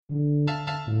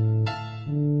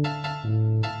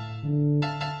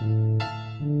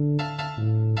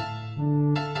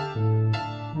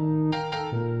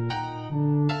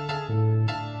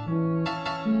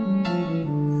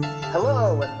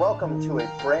welcome to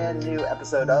a brand new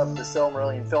episode of the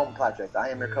Silmarillion Film Project. I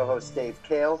am your co-host, Dave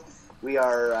Kale. We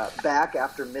are back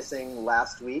after missing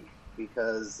last week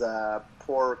because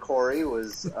poor Corey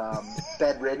was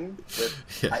bedridden with,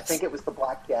 yes. I think it was the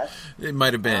Black Death. It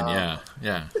might have been,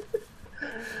 yeah.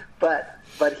 But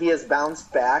he has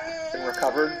bounced back and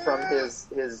recovered from his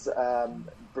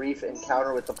brief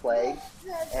encounter with the plague,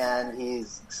 and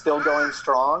he's still going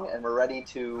strong, and we're ready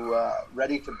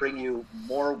to bring you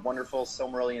more wonderful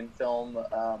Silmarillion film,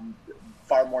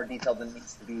 far more detailed than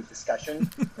needs to be discussion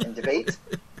and debate.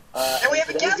 And we have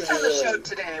a guest on the show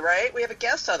today, right? We have a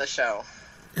guest on the show.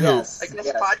 Yes, a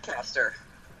guest podcaster.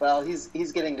 Well, he's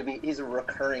a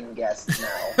recurring guest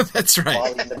now. That's right.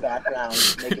 While he's in the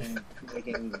background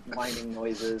making whining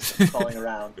noises, crawling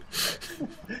around.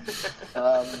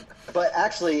 But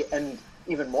actually, and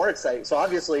even more exciting. So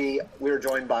obviously, we were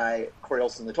joined by Corey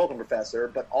Olsen, the Tolkien professor,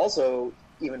 but also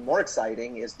even more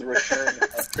exciting is the return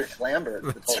of Trish Lambert,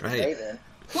 the Tolkien maven.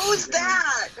 Who's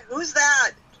that?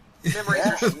 Memory.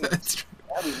 That's true.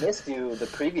 Yeah, we missed you the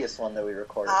previous one that we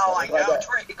recorded. Oh, I know.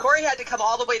 Corey had to come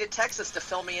all the way to Texas to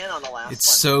fill me in on the last one.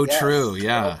 It's so true.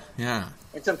 Yeah.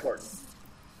 It's important.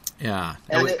 Yeah.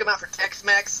 And I took him out for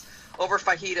Tex-Mex over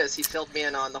fajitas. He filled me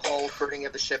in on the whole burning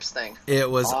of the ships thing. It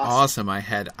was awesome. I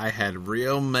had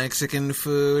real Mexican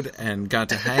food and got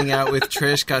to hang out with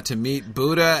Trish. Got to meet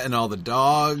Buddha and all the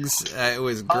dogs. It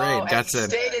was great.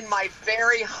 Stayed in my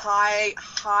very high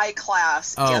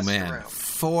class. Oh man, room.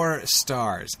 4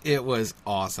 stars. It was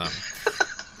awesome.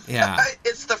 Yeah,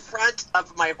 it's the front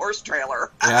of my horse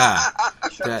trailer. Yeah,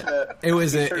 it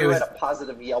was a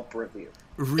positive Yelp review.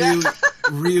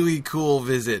 Really cool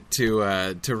visit to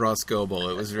Ross Goebel.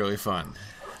 It was really fun.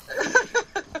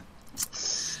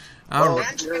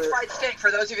 And chicken fried steak. For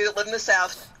those of you that live in the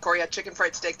South, Corey had chicken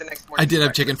fried steak the next morning. I did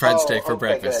have chicken fried steak for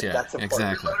breakfast. Good. Yeah, that's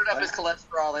exactly. Loaded up his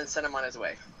cholesterol and sent him on his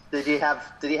way. Did he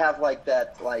have like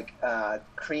that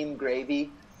cream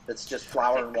gravy that's just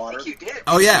flour and water? I think you did.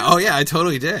 Oh yeah, I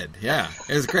totally did. Yeah,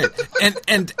 it was great.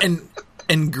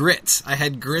 And grits. I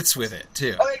had grits with it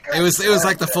too. Oh, it was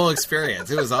like the full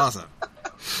experience. It was awesome.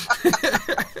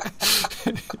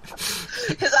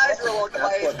 His eyes were a little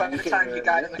glazed by the time he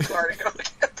got in the car to go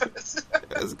to campus.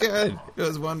 It was good. It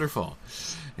was wonderful.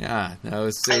 Yeah, no,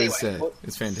 it's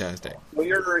fantastic. Well,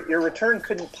 your return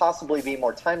couldn't possibly be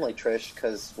more timely, Trish,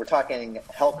 because we're talking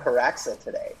Helcaraxa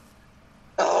today.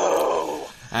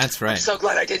 Oh, that's right. I'm so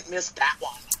glad I didn't miss that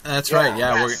one. That's right.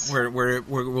 Yeah, yes.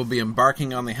 We'll be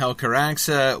embarking on the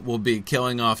Helcaraxa. We'll be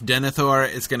killing off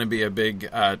Denethor. It's going to be a big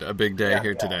day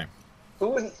here today. Who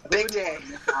would day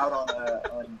out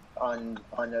on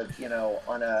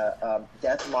a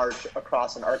death march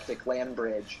across an Arctic land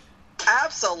bridge?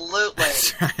 Absolutely.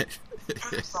 That's right.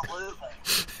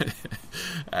 Absolutely.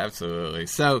 Absolutely.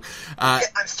 So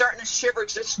I'm starting to shiver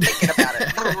just thinking about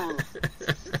it.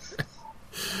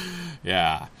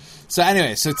 Yeah. So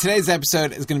anyway, today's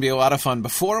episode is going to be a lot of fun.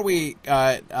 Before we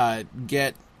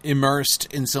get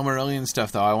immersed in Silmarillion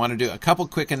stuff, though, I want to do a couple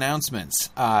quick announcements.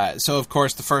 So, of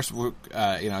course, the first,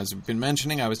 as I've been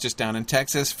mentioning, I was just down in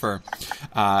Texas for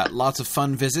lots of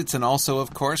fun visits, and also,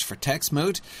 of course, for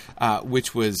TexMoot,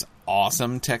 which was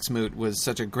awesome. TexMoot was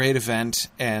such a great event,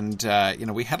 and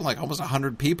we had like almost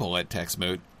 100 people at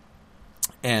TexMoot.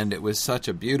 And it was such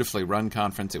a beautifully run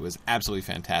conference. It was absolutely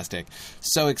fantastic.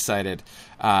 So excited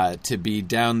to be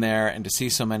down there and to see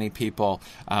so many people,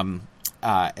 and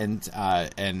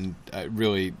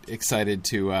really excited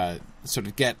to sort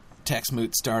of get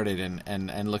TexMoot started,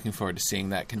 and looking forward to seeing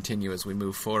that continue as we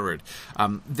move forward.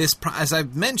 As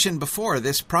I've mentioned before,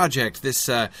 this project, this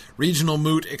regional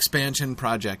moot expansion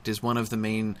project, is one of the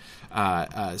main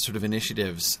sort of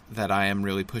initiatives that I am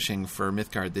really pushing for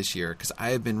Mythgard this year, because I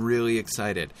have been really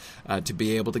excited to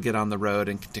be able to get on the road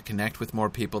and to connect with more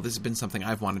people. This has been something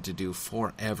I've wanted to do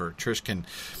forever. Trish can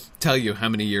tell you how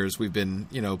many years we've been,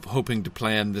 hoping to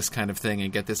plan this kind of thing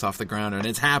and get this off the ground, and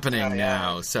it's happening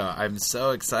now. So I'm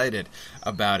so excited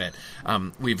about it. I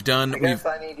guess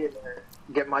I need to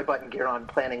get my butt in gear on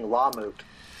planning Lawmoot.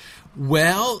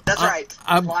 Well, that's right.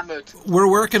 We're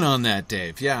working on that,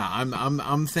 Dave. Yeah,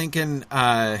 I'm thinking.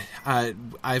 I've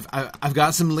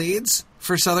got some leads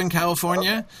for Southern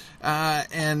California,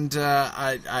 and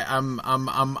I'm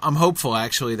hopeful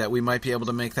actually that we might be able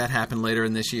to make that happen later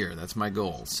in this year. That's my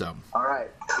goal. So, all right,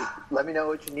 let me know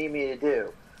what you need me to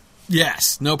do.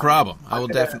 Yes, no problem. I will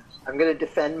definitely. I'm going to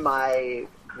defend my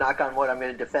knock on wood, I'm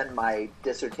going to defend my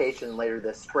dissertation later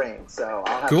this spring, so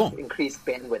I'll have Cool. increased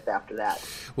bandwidth after that.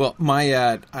 Well,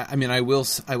 I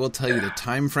will tell you the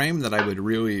time frame that I would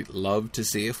really love to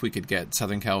see if we could get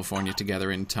Southern California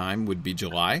together in time would be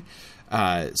July,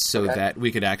 so that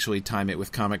we could actually time it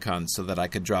with Comic-Con, so that I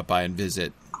could drop by and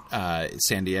visit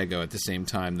San Diego at the same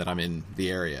time that I'm in the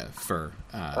area for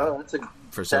that's a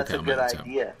SoCal good Mode, so,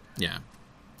 idea. yeah.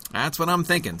 That's what I'm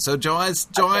thinking. So July is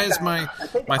my I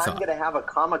think my I'm thought. going to have a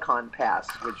Comic-Con pass,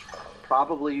 which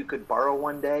probably you could borrow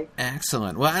one day.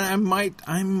 Excellent. Well,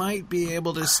 I might be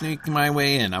able to sneak my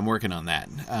way in. I'm working on that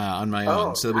on my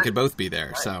own, so that we could both be there.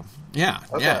 Right. So yeah,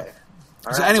 okay. yeah.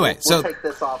 All so right. anyway, we'll take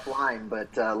this offline, but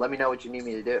let me know what you need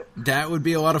me to do. That would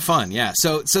be a lot of fun. Yeah.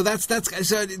 So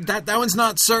that one's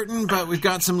not certain, but we've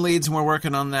got some leads and we're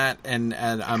working on that, and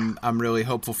I'm really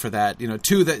hopeful for that. You know,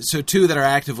 two that are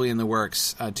actively in the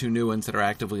works, two new ones that are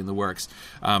actively in the works,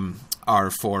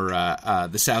 are for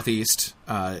the Southeast,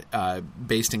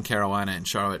 based in Carolina and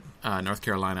Charlotte, North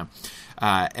Carolina,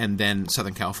 and then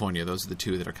Southern California. Those are the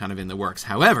two that are kind of in the works.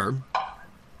 However,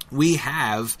 we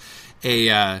have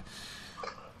a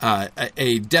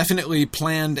definitely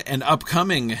planned and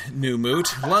upcoming new moot.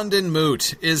 London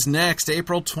Moot is next,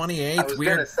 April 28th. We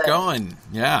are going.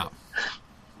 Yeah.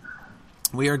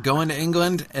 We are going to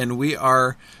England, and we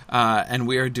are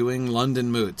doing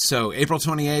London Moot. So April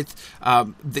 28th,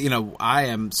 I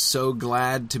am so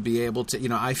glad to be able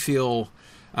to, I feel,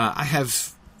 I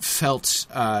have felt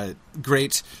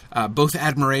great both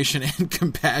admiration and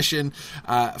compassion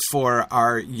for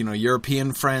our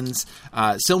European friends.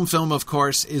 Film, of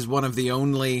course, is one of the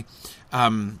only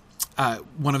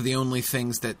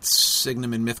things that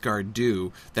Signum and Mythgard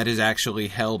do that is actually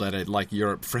held at a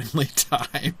Europe-friendly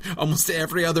time. Almost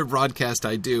every other broadcast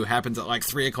I do happens at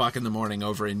 3:00 in the morning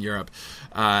over in Europe.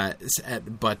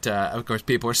 But of course,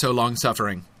 people are so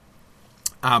long-suffering.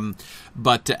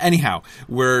 But anyhow,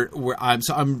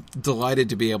 I'm delighted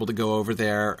to be able to go over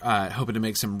there, hoping to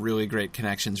make some really great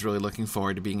connections, really looking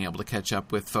forward to being able to catch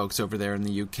up with folks over there in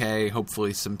the UK,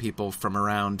 hopefully some people from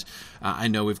around. I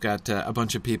know we've got a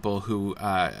bunch of people who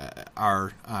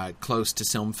are close to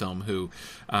Film who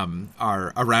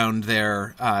are around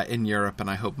there in Europe, and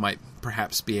I hope might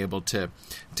perhaps be able to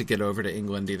get over to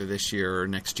England either this year or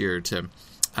next year to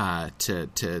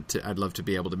I'd love to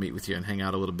be able to meet with you and hang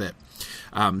out a little bit.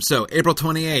 So April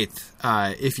 28th,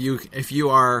 if you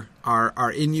are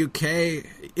in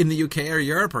the UK or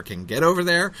Europe or can get over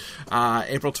there,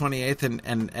 April 28th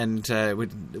and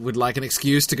would like an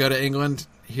excuse to go to England,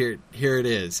 here it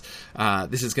is.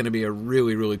 This is going to be a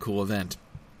really, really cool event.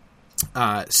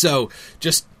 So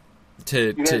just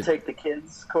you gonna take the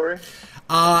kids, Corey?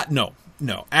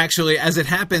 No, actually, as it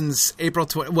happens, April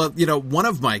 20. Well, one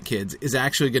of my kids is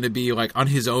actually going to be on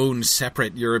his own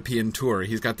separate European tour.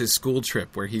 He's got this school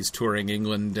trip where he's touring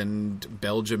England and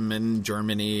Belgium and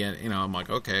Germany, and I'm like,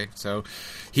 okay, so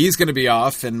he's going to be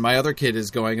off, and my other kid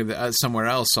is going somewhere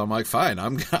else. So I'm like, fine,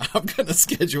 I'm going to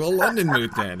schedule a London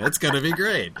Moot then. It's going to be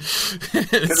great.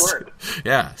 Good work.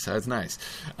 Yeah, so it's nice.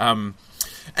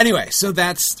 Anyway, so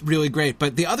that's really great.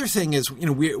 But the other thing is,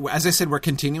 as I said, we're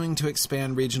continuing to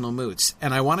expand regional moots,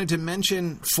 and I wanted to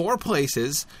mention 4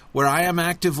 places where I am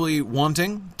actively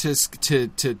wanting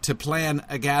to plan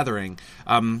a gathering.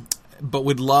 But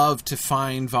would love to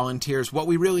find volunteers. What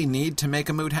we really need to make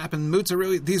a moot happen.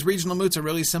 These regional moots are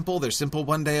really simple. They're simple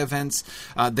one-day events.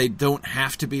 They don't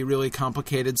have to be really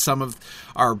complicated. Some of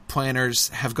our planners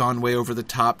have gone way over the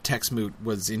top. Tex Moot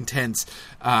was intense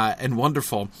and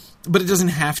wonderful. But it doesn't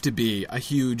have to be a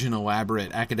huge and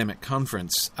elaborate academic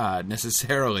conference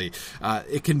necessarily.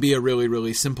 It can be a really,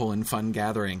 really simple and fun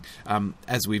gathering,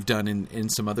 as we've done in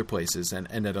some other places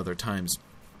and at other times.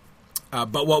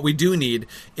 But what we do need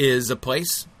is a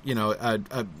place,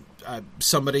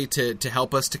 somebody to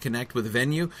help us to connect with a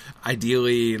venue,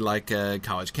 ideally like a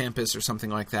college campus or something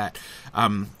like that.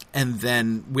 And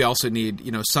then we also need,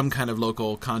 some kind of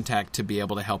local contact to be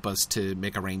able to help us to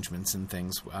make arrangements and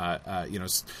things,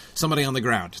 somebody on the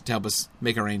ground to help us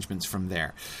make arrangements from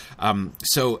there.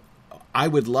 So I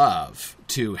would love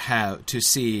to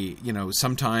see,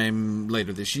 sometime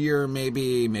later this year,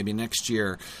 maybe next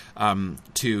year,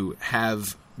 to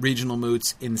have regional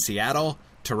moots in Seattle,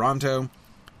 Toronto,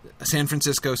 San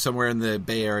Francisco, somewhere in the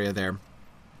Bay Area there,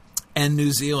 and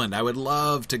New Zealand. I would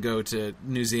love to go to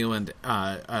New Zealand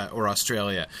or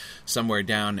Australia, somewhere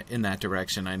down in that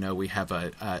direction. I know we have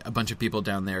a bunch of people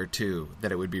down there too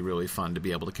that it would be really fun to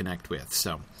be able to connect with.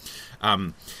 So,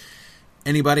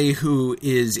 Anybody who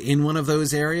is in one of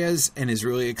those areas and is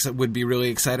really would be really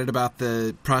excited about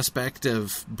the prospect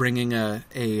of bringing a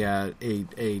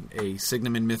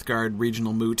Signum and Mythgard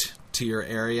regional moot to your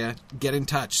area, get in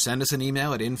touch. Send us an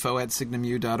email at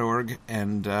info@signumu.org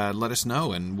and let us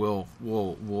know, and we'll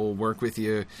work with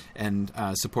you and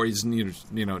support you.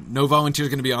 You know, no volunteers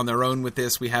going to be on their own with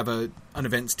this. We have an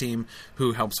events team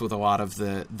who helps with a lot of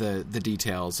the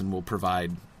details and will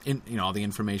provide all the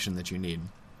information that you need.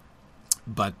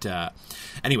 But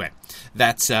anyway,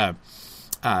 that's so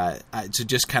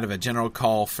just kind of a general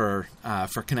call for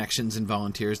connections and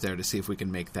volunteers there to see if we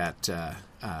can make that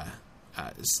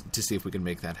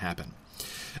happen.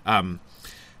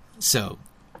 So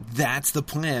that's the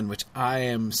plan, which I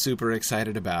am super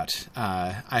excited about.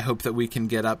 I hope that we can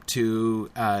get up to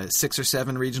 6 or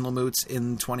 7 regional moots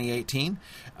in 2018,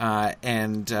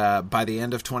 and by the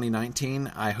end of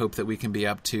 2019, I hope that we can be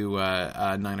up to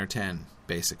 9 or 10.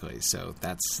 Basically, so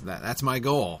that's my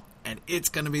goal, and it's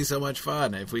going to be so much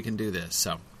fun if we can do this.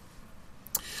 So,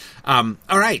 all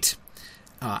right,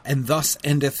 and thus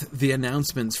endeth the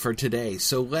announcements for today.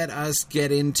 So let us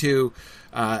get into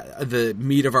the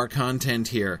meat of our content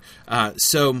here.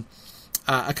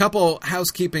 A couple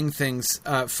housekeeping things.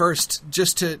 First,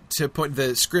 just to put,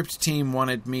 the script team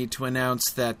wanted me to announce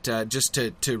that just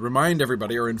to remind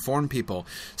everybody or inform people,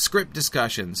 script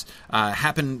discussions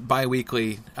happen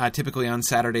bi-weekly, typically on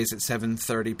Saturdays at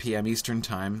 7:30 p.m. Eastern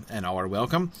Time, and all are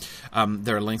welcome.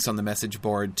 There are links on the message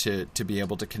board to be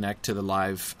able to connect to the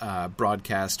live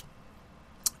broadcast.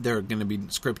 They're going to be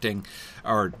scripting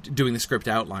or doing the script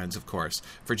outlines, of course,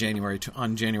 for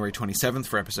on January 27th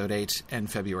for episode 8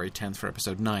 and February 10th for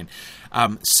episode 9.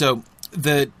 So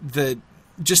the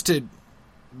just to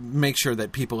make sure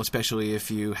that people, especially if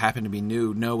you happen to be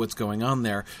new, know what's going on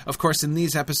there. Of course, in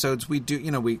these episodes, we do,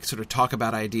 we sort of talk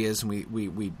about ideas and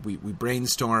we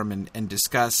brainstorm and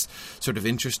discuss sort of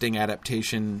interesting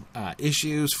adaptation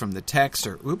issues from the text.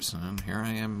 Or here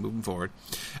I am moving forward.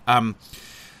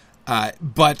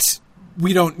 But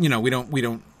we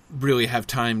don't really have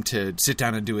time to sit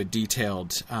down and do a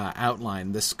detailed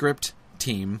outline. The script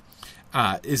team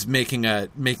is making a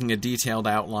detailed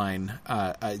outline.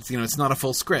 It's not a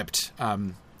full script.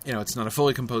 It's not a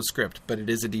fully composed script, but it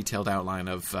is a detailed outline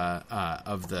of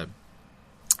the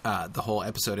whole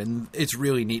episode, and it's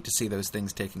really neat to see those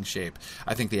things taking shape.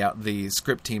 I think the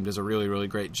script team does a really, really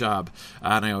great job,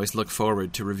 and I always look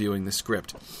forward to reviewing the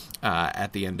script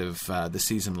at the end of the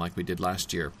season, like we did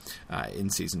last year in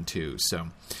season 2. So,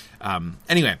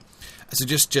 anyway, so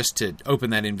just to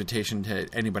open that invitation to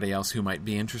anybody else who might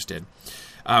be interested.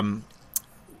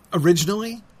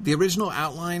 Originally, the original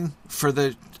outline for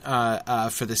the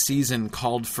season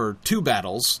called for 2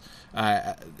 battles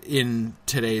in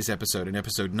today's episode, in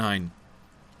episode 9,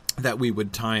 that we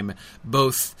would time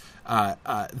both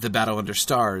the Battle Under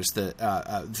Stars, the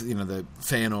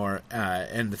Feanor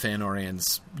and the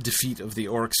Feanorians' defeat of the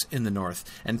orcs in the north,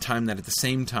 and time that at the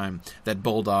same time that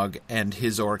Bulldog and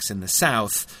his orcs in the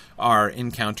south are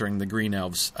encountering the Green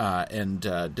Elves and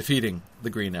defeating the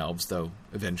Green Elves, though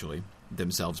eventually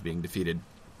themselves being defeated.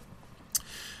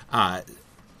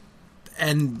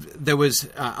 And there was,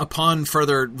 upon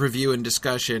further review and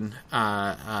discussion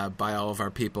by all of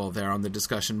our people there on the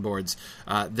discussion boards,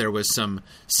 there was some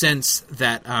sense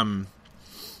that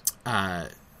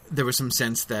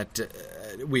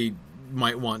we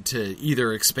might want to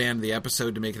either expand the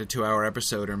episode to make it a 2-hour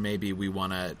episode, or maybe we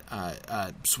want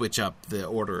to switch up the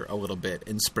order a little bit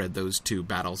and spread those 2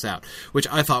 battles out, which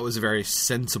I thought was a very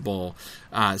sensible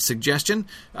suggestion.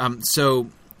 So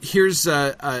here's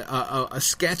a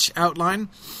sketch outline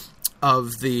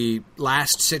of the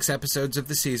last 6 episodes of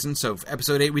the season. So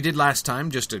episode 8 we did last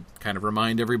time, just to kind of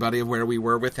remind everybody of where we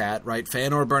were with that, right?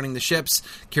 Feanor burning the ships,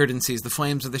 Círdan sees the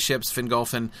flames of the ships,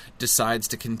 Fingolfin decides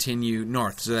to continue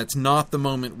north. So that's not the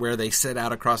moment where they set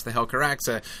out across the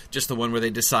Helcaraxa, just the one where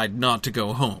they decide not to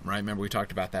go home, right? Remember we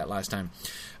talked about that last time.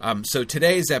 So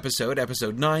today's episode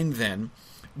 9 then,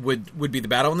 would be the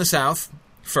battle in the south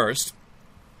first,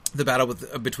 the battle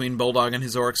between Bulldog and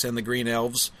his orcs and the Green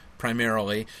Elves,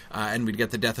 primarily, and we'd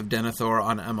get the death of Denethor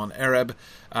on Amon Areb,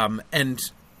 and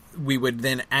we would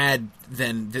then add the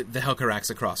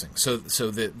Helcaraxa crossing. So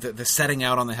the setting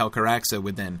out on the Helcaraxa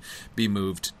would then be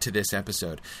moved to this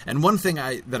episode. And one thing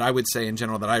that I would say in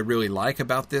general that I really like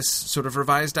about this sort of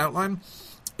revised outline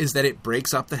is that it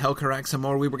breaks up the Helcaraxa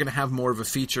more. We were going to have more of a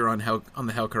feature on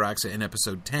the Helcaraxa in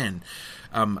episode 10,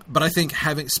 but I think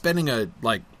spending a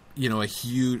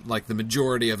huge, like the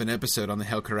majority of an episode on the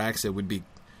Helcaraxa would be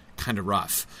kind of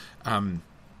rough.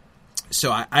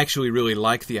 So I actually really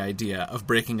like the idea of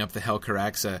breaking up the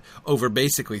Helcaraxa over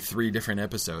basically 3 different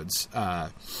episodes.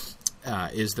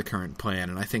 is the current plan,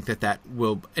 and I think that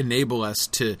will enable us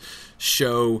to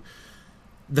show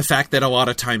the fact that a lot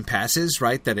of time passes,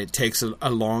 right? That it takes a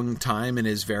long time and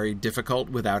is very difficult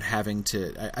without having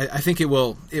to. I think it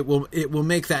will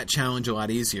make that challenge a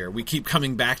lot easier. We keep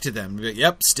coming back to them.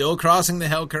 Yep, still crossing the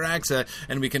Helcaraxa,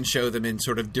 and we can show them in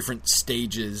sort of different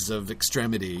stages of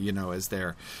extremity,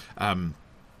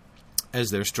 as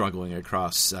they're struggling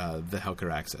across the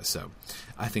Helcaraxa. So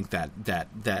I think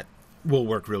that will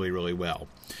work really, really well.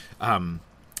 And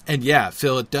yeah,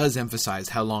 Phil, it does emphasize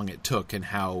how long it took and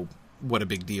what a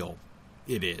big deal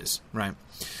it is, right?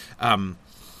 So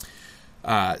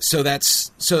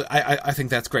I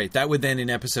think that's great. That would then, in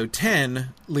episode 10,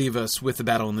 leave us with the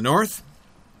battle in the north,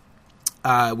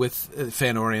 with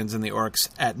Feanorians and the orcs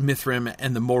at Mithrim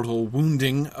and the mortal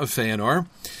wounding of Feanor.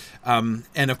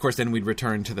 And of course, then we'd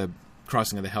return to the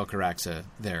crossing of the Helcaraxa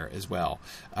there as well,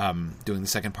 doing the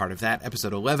second part of that,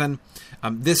 episode 11.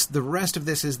 The rest of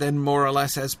this is then more or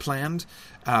less as planned.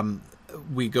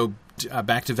 We go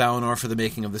back to Valinor for the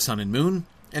making of the Sun and Moon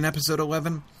in episode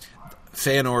 11.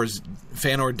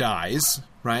 Feanor dies,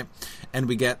 right? And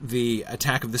we get the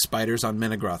attack of the spiders on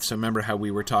Menegroth. So remember how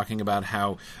we were talking about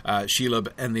how Shelob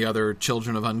and the other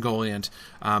children of Ungoliant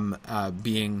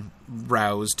being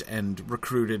roused and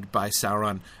recruited by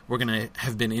Sauron were going to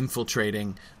have been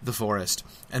infiltrating the forest,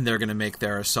 and they're going to make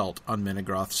their assault on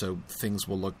Menegroth, so things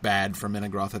will look bad for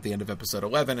Menegroth at the end of episode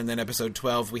 11. And then episode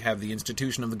 12, we have the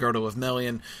institution of the Girdle of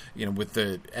Melian, with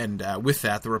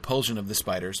that, the repulsion of the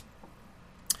spiders.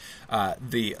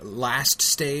 The last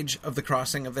stage of the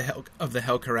crossing of the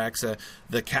Helcaraxa,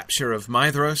 the capture of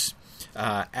Maedhros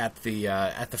at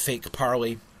the fake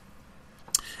parley,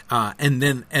 I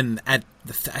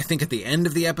think at the end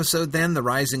of the episode, then the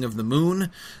rising of the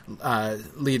moon,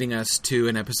 leading us to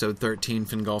in episode 13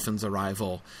 Fingolfin's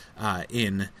arrival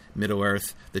in Middle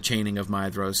Earth, the chaining of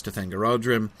Maedhros to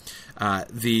Thangorodrim,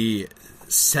 the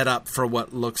setup for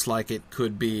what looks like it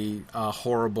could be a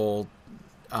horrible.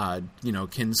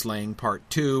 Kinslaying Part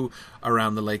 2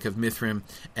 around the Lake of Mithrim,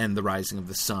 and the rising of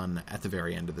the sun at the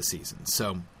very end of the season.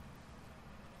 So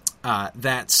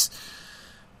that's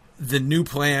the new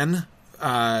plan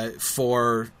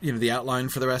for the outline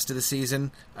for the rest of the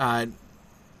season.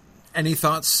 Any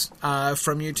thoughts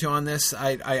from you two on this?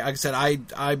 Like I said,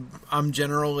 I'm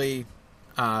generally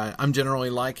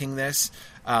liking this.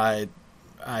 Any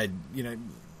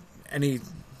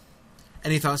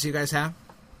thoughts you guys have?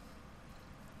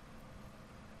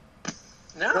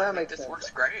 No, I think this works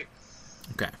great.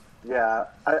 Okay. Yeah,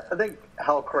 I think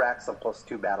Helcaraxa plus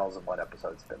 2 battles in one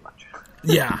episode's been much.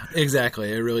 Yeah,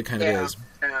 exactly. It really kind of is.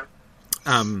 Yeah.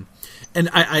 And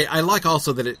I like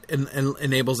also that it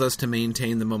enables us to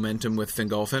maintain the momentum with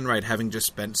Fingolfin, right? Having just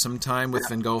spent some time with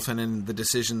Fingolfin and the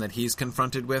decision that he's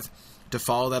confronted with, to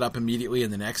follow that up immediately in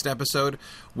the next episode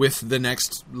with the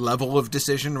next level of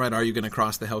decision, right? Are you going to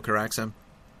cross the Helcaraxa?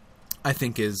 I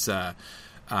think is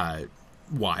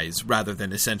wise, rather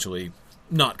than essentially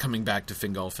not coming back to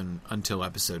Fingolfin until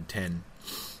episode 10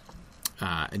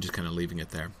 and just kind of leaving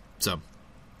it there. So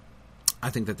I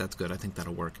think that's good. I think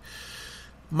that'll work.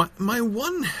 My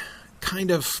one kind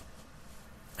of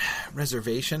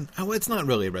reservation, it's not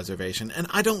really a reservation, and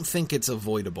I don't think it's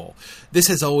avoidable. This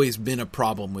has always been a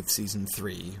problem with season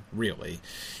 3, really,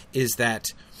 is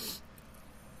that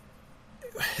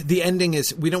the ending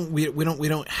is we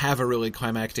don't have a really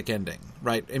climactic ending,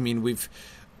 right? I mean, we've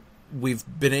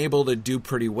been able to do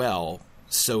pretty well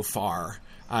so far.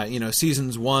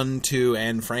 Seasons 1, 2,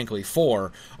 and frankly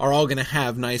 4 are all going to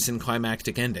have nice and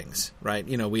climactic endings, right?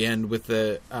 We end with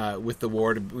the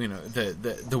war to,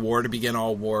 the war to begin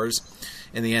all wars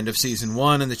in the end of season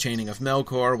 1 and the chaining of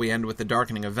Melkor. We end with the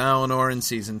darkening of Valinor in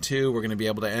season 2. We're going to be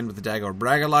able to end with the Dagor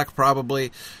Bragollach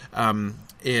probably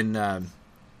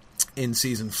in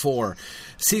season 4.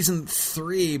 Season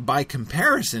 3, by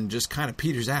comparison, just kind of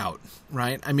peters out,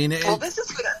 right? I mean, this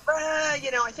is good.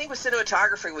 I think with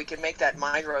cinematography, we can make that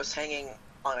Maedhros hanging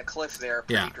on a cliff there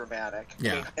pretty dramatic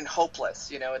and hopeless.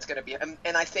 It's going to be,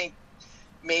 and I think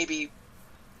maybe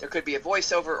there could be a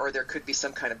voiceover, or there could be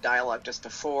some kind of dialogue just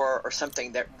before, or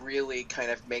something that really kind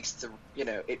of makes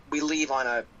we leave on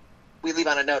a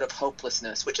note of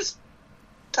hopelessness,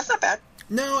 that's not bad.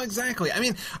 No, exactly. I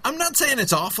mean, I'm not saying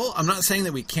it's awful. I'm not saying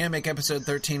that we can't make episode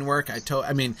 13 work.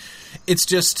 It's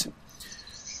just...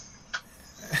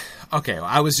 Okay,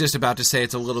 I was just about to say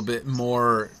it's a little bit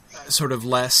more, sort of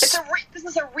less... This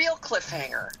is a real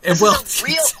cliffhanger.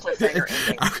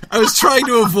 I was trying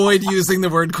to avoid using the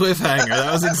word cliffhanger.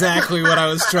 That was exactly what I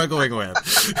was struggling with.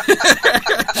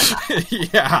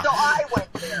 Yeah. So I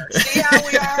went there. See how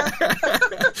we are?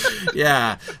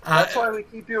 Yeah. That's why we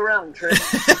keep you around, Trish.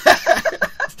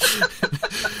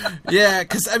 Yeah,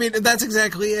 because I mean that's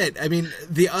exactly it. I mean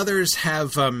the others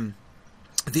have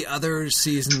the other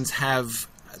seasons have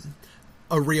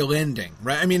a real ending,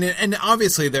 right? I mean, and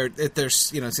obviously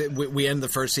there's we end the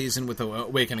first season with the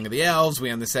awakening of the elves. We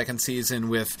end the second season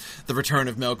with the return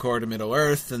of Melkor to Middle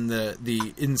Earth and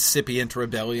the incipient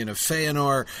rebellion of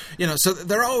Feanor. So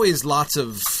there are always lots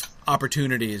of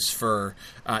opportunities for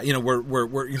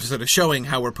we're sort of showing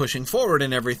how we're pushing forward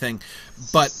and everything,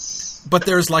 but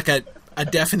there's like a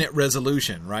definite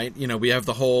resolution, right? We have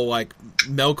the whole like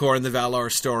Melkor and the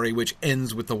Valar story, which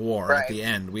ends with the war at the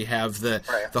end. We have the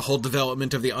whole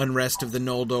development of the unrest of the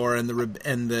Noldor and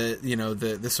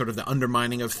the sort of the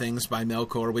undermining of things by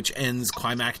Melkor, which ends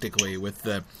climactically with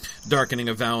the darkening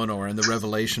of Valinor and the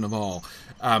revelation of all.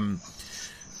 And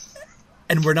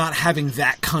we're not having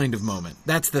that kind of moment.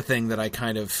 That's the thing that I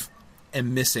kind of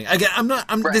am missing. Again,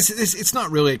 it's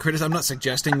not really a criticism. I'm not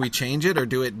suggesting we change it or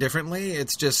do it differently.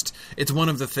 It's just, it's one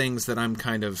of the things that I'm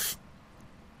kind of,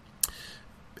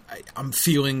 I'm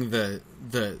feeling the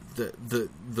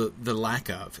lack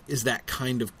of, is that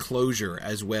kind of closure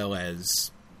as well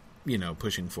as,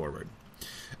 pushing forward.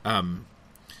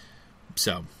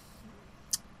 So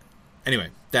anyway,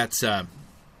 that's,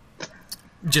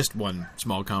 just one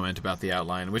small comment about the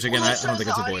outline, which again, I don't think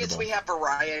it's avoidable. We have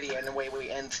variety in the way we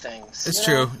end things. It's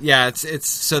true. Yeah, it's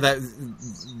so that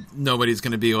nobody's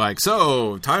going to be like,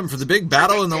 so time for the big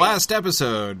battle in the last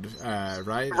episode,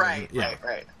 right? Right.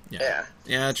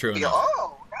 Yeah, true.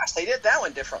 Oh gosh, they did that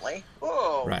one differently.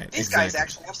 Oh, right. These guys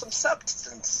actually have some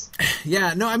substance.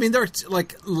 Yeah. No, I mean there's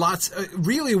like lots.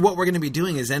 Really, what we're going to be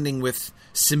doing is ending with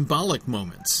symbolic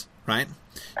moments, right?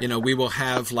 We will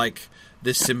have like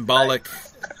this symbolic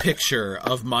picture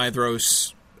of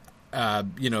Maedhros,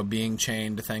 being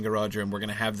chained to Thangorodrim, and we're going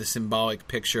to have the symbolic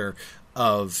picture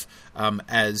of,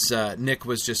 as Nick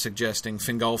was just suggesting,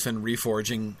 Fingolfin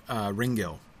reforging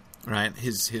Ringil, right?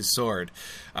 His sword.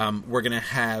 We're going to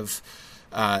have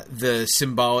the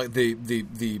symbolic,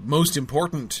 the most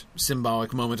important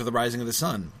symbolic moment of the rising of the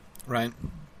sun, right?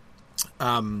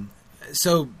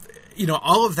 So,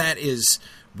 all of that is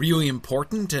really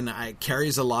important, and it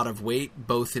carries a lot of weight,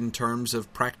 both in terms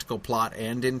of practical plot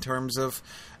and in terms of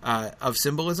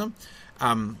symbolism.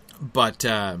 But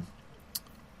none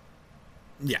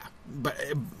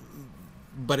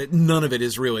of it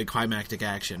is really climactic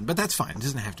action. But that's fine. It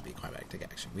doesn't have to be climactic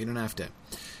action. We don't have to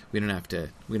be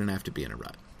in a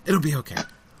rut. It'll be okay.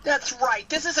 That's right.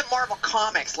 This isn't Marvel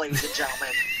Comics, ladies and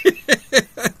gentlemen.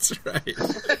 That's right.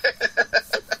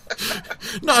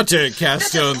 Not to cast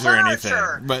stones or anything,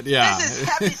 but yeah. This is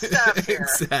heavy stuff here.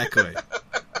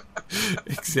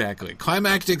 Exactly.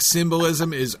 Climactic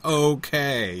symbolism is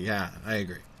okay. Yeah, I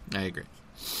agree.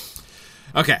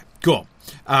 Okay, cool.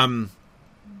 And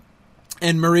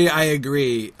Marie, I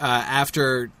agree.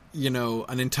 After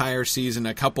an entire season,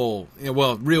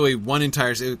 really one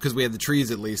entire season, because we had the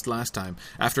trees at least last time.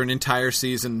 After an entire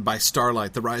season by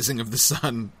starlight, the rising of the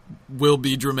sun will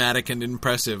be dramatic and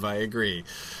impressive. I agree.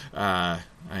 Yeah,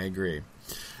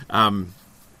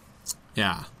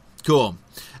 cool.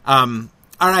 All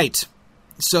right.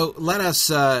 So let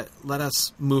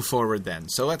us move forward then.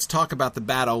 So let's talk about the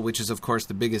battle, which is of course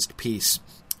the biggest piece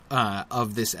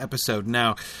of this episode.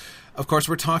 Now, of course,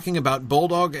 we're talking about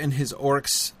Bulldog and his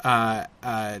orcs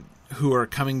who are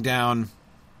coming down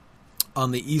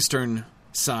on the eastern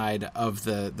side of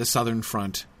the southern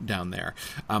front down there.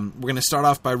 We're going to start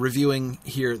off by reviewing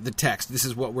here the text. This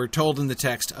is what we're told in the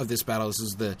text of this battle. This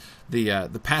is the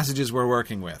passages we're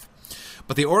working with.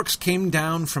 But the orcs came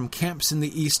down from camps in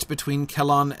the east between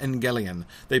Kelon and Gelion.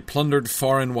 They plundered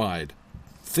far and wide.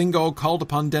 Thingol called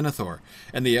upon Denethor,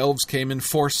 and the elves came in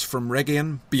force from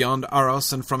Rhegion, beyond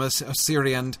Aros, and from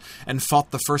Assyriand, and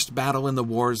fought the first battle in the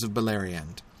wars of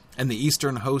Beleriand. And the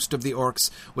eastern host of the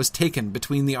orcs was taken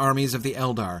between the armies of the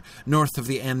Eldar, north of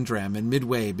the Andram, and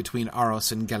midway between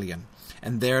Aros and Gelion.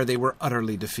 And there they were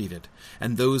utterly defeated.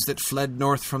 And those that fled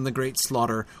north from the great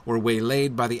slaughter were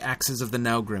waylaid by the axes of the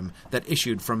Naugrim that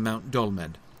issued from Mount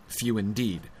Dolmed. Few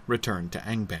indeed returned to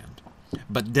Angband.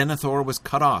 But Denethor was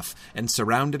cut off and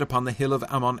surrounded upon the hill of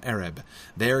Amon-Ereb.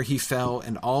 There he fell,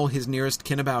 and all his nearest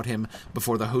kin about him,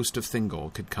 before the host of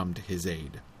Thingol could come to his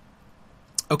aid.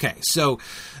 Okay, so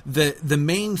the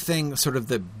main thing, sort of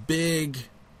the big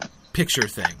picture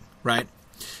thing, right,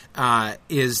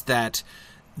 is that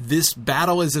this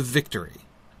battle is a victory,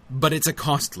 but it's a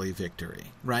costly victory,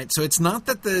 right? So it's not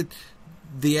that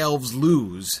the elves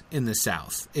lose in the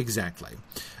south, exactly.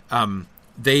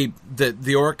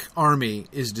 The orc army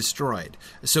is destroyed.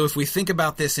 So if we think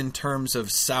about this in terms of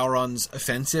Sauron's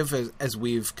offensive as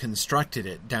we've constructed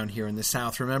it down here in the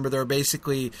south, remember there are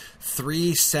basically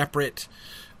three separate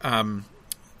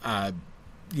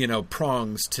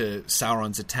prongs to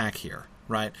Sauron's attack here.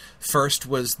 Right. First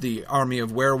was the army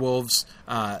of werewolves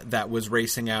that was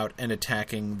racing out and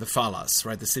attacking the Falas,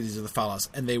 right? The cities of the Falas,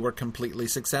 and they were completely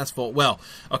successful. Well,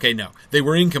 okay, no, they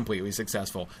were incompletely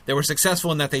successful. They were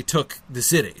successful in that they took the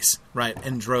cities, right,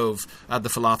 and drove the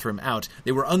Falathrim out.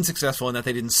 They were unsuccessful in that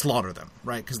they didn't slaughter them,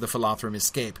 right, because the Falathrim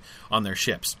escape on their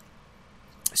ships.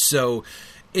 So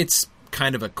it's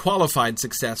kind of a qualified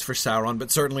success for Sauron, but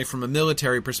certainly from a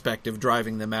military perspective,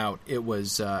 driving them out, it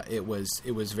was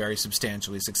very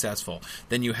substantially successful.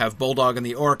 Then you have Bulldog and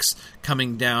the orcs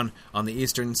coming down on the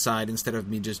eastern side. Instead of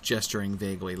me just gesturing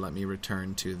vaguely, let me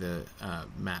return to the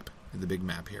map, the big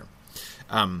map here.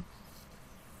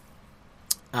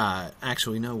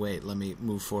 Actually, no, wait. Let me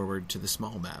move forward to the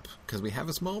small map, because we have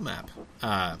a small map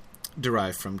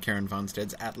derived from Karen von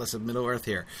Stead's Atlas of Middle-earth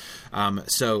here.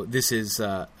 So this is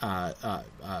Doriath,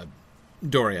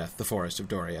 the Forest of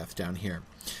Doriath down here.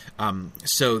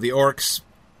 So the orcs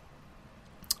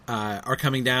are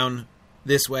coming down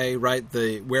this way, right?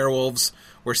 The werewolves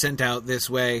were sent out this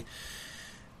way.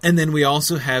 And then we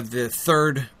also have the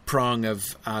third prong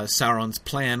of Sauron's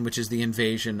plan, which is the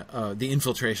invasion, the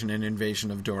infiltration and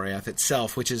invasion of Doriath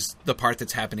itself, which is the part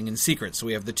that's happening in secret. So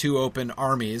we have the two open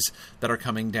armies that are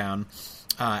coming down.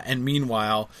 And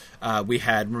meanwhile, we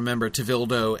had, remember,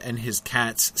 Tevildo and his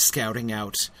cats scouting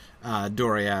out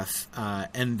Doriath,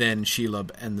 and then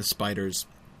Shelob and the spiders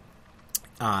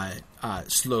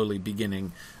slowly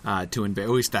beginning to invade. At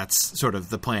least that's sort of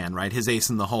the plan, right? His ace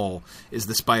in the hole is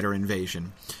the spider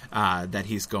invasion that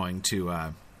he's going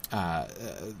to,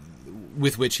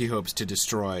 with which he hopes to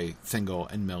destroy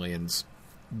Thingol and Melian's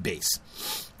base.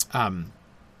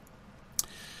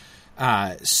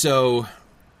 So,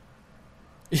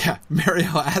 yeah,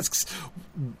 Mariel asks,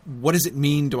 what does it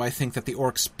mean, do I think, that the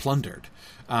orcs plundered?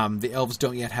 The elves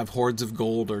don't yet have hoards of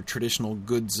gold or traditional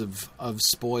goods of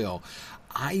spoil.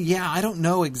 I don't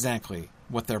know exactly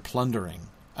what they're plundering.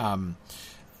 And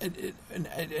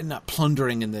not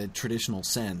plundering in the traditional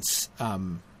sense. I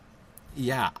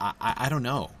don't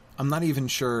know. I'm not even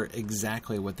sure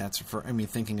exactly what that's for. I mean,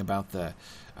 thinking about the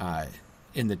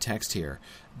in the text here,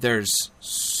 there's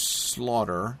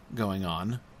slaughter going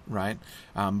on, right?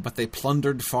 But they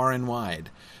plundered far and wide.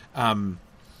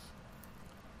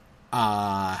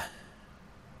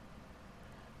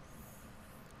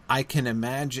 I can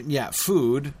imagine,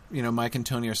 food. Mike and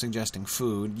Tony are suggesting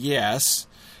food. Yes.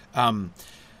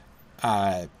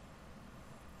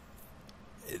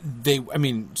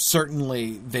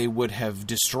 Certainly they would have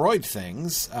destroyed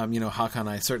things. Haka and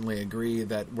I certainly agree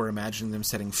that we're imagining them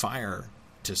setting fire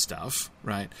to stuff,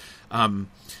 right?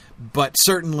 But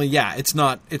certainly, it's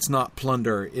not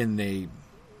plunder in the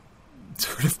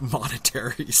sort of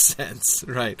monetary sense,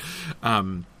 right?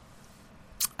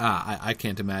 I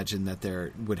can't imagine that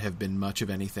there would have been much of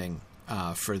anything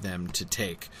for them to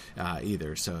take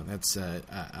either. So that's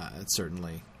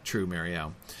certainly true,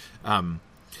 Marielle.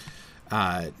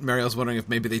 Marielle's wondering if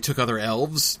maybe they took other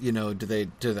elves.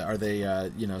 Are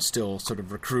they still sort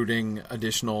of recruiting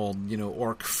additional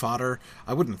orc fodder?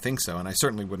 I wouldn't think so, and I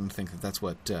certainly wouldn't think that that's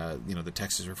what the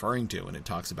text is referring to when it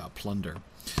talks about plunder.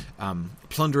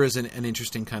 Plunder is an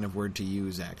interesting kind of word to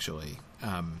use, actually.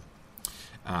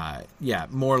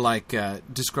 More like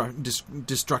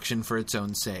destruction for its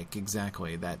own sake.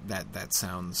 Exactly. That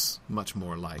sounds much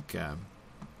more like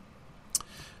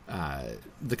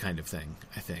the kind of thing,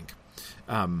 I think.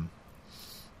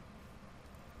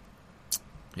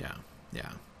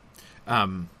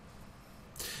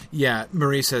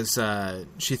 Marie says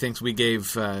she thinks we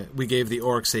gave the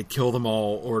orcs a kill them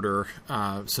all order,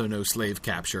 so no slave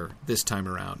capture this time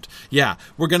around. Yeah,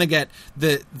 we're gonna get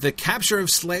the capture of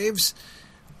slaves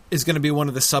is going to be one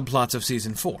of the subplots of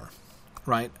season 4,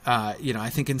 right? I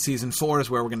think in season 4 is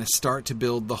where we're going to start to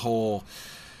build the whole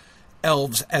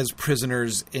elves as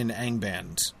prisoners in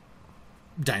Angband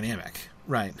dynamic,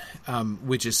 right?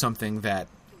 Which is something that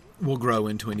will grow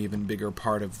into an even bigger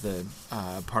part of the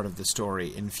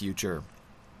story in future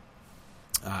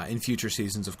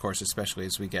seasons, of course, especially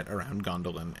as we get around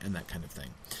Gondolin and that kind of thing.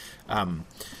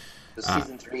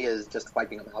 Season 3 is just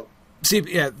wiping them out. See,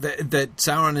 that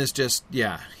Sauron is just,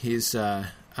 he is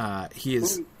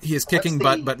kicking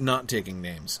butt but not taking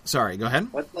names. Sorry, go ahead.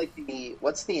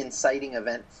 What's the inciting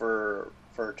event for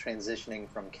transitioning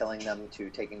from killing them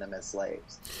to taking them as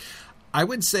slaves? I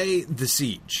would say the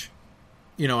siege.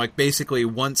 Basically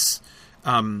once,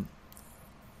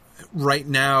 right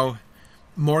now,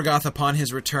 Morgoth, upon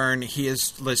his return, he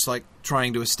is just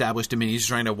trying to establish dominion. He's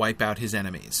trying to wipe out his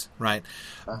enemies, right?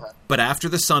 Uh-huh. But after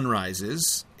the sun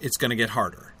rises, it's going to get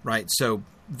harder, right? So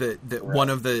one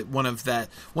of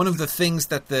the things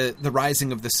that the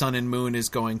rising of the sun and moon is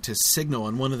going to signal,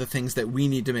 and one of the things that we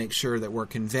need to make sure that we're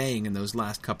conveying in those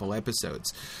last couple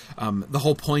episodes. The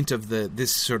whole point of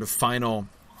this sort of final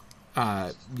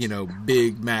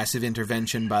big massive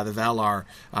intervention by the Valar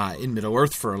in Middle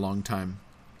Earth for a long time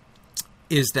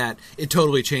is that it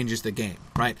totally changes the game,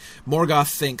 right?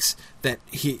 Morgoth thinks that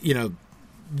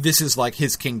this is like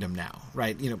his kingdom now,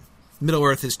 right? Middle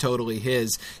Earth is totally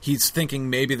his. He's thinking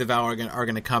maybe the Valar are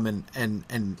going to come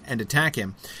and attack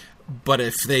him. But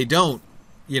if they don't,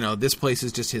 this place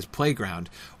is just his playground.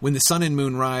 When the sun and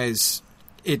moon rise,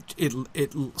 it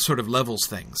sort of levels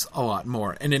things a lot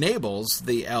more and enables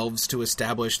the elves to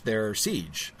establish their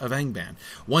siege of Angband.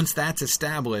 Once that's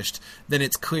established, then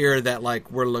it's clear that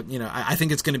I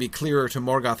think it's going to be clearer to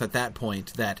Morgoth at that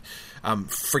point that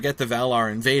forget the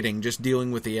Valar invading, just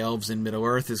dealing with the elves in Middle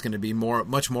Earth is going to be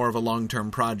much more of a long-term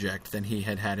project than he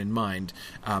had in mind.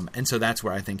 And so that's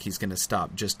where I think he's going to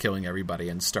stop just killing everybody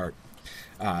and start.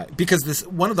 Because this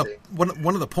one of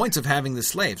the points of having the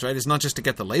slaves, right, is not just to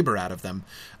get the labor out of them,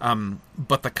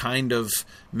 but the kind of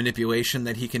manipulation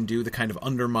that he can do, the kind of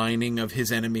undermining of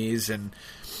his enemies, and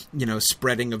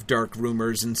spreading of dark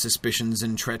rumors and suspicions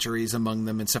and treacheries among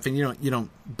them and stuff. And you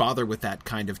don't bother with that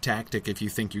kind of tactic if you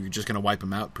think you're just going to wipe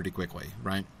them out pretty quickly,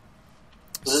 right?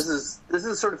 This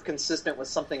is sort of consistent with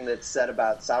something that's said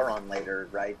about Sauron later,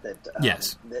 right?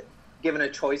 That given a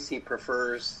choice, he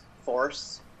prefers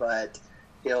force, but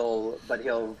he'll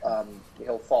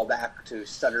fall back to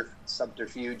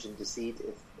subterfuge and deceit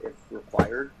if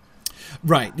required.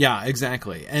 Right. Yeah.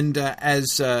 Exactly. And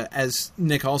as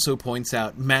Nick also points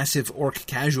out, massive orc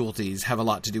casualties have a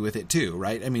lot to do with it too,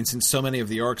 right? I mean, since so many of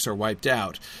the orcs are wiped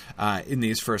out in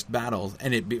these first battles,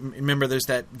 and remember, there's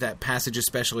that passage,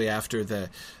 especially after the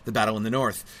battle in the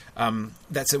north.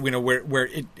 That's where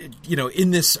it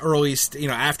in this early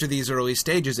after these early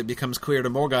stages, it becomes clear to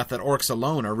Morgoth that orcs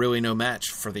alone are really no match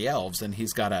for the elves, and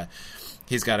he's got to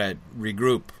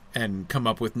regroup and come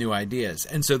up with new ideas.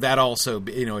 And so that also,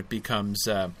 it becomes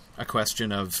a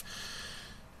question of,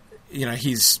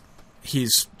 he's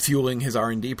fueling his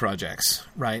R&D projects,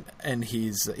 right? And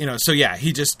he's,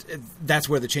 that's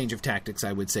where the change of tactics,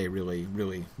 I would say, really,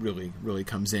 really, really, really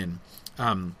comes in.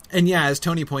 And as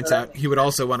Tony points out, he would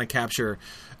also want to capture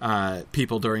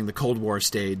people during the Cold War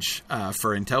stage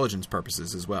for intelligence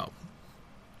purposes as well.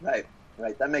 Right.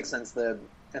 That makes sense. The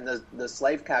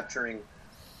slave capturing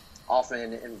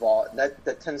often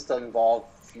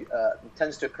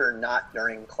tends to occur not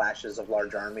during clashes of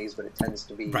large armies, but it tends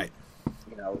to be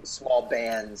small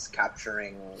bands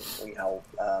capturing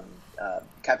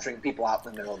people out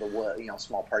in the middle of the wood,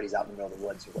 small parties out in the middle of the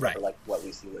woods, or whatever, like what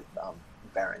we see with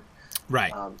Beren.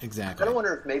 Right. Exactly. I don't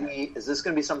wonder if is this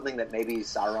going to be something that maybe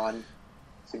Sauron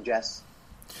suggests,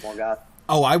 Morgoth?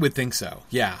 Oh, I would think so.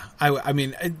 Yeah. I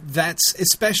mean, that's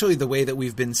especially the way that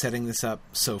we've been setting this up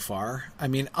so far. I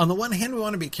mean, on the one hand, we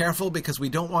want to be careful because we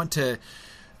don't want to...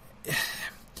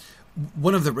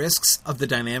 One of the risks of the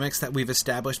dynamics that we've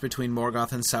established between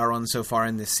Morgoth and Sauron so far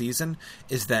in this season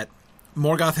is that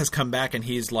Morgoth has come back and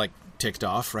he's ticked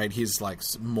off, right? He's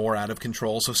more out of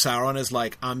control. So Sauron is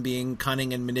I'm being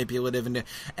cunning and manipulative,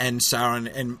 and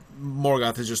Sauron and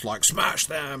Morgoth is just smash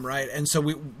them, right? And so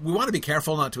we want to be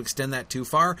careful not to extend that too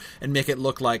far and make it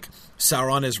look like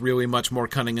Sauron is really much more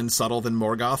cunning and subtle than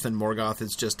Morgoth, and Morgoth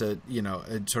is just a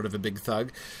sort of a big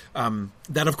thug.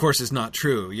 That of course is not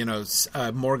true.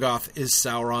 Morgoth is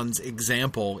Sauron's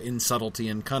example in subtlety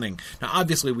and cunning. Now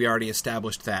obviously we already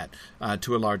established that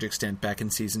to a large extent back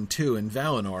in season 2 in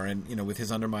Valinor, and with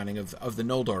his undermining of the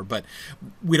Noldor, but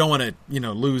we don't want to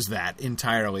lose that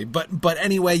entirely. But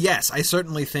anyway, yes, I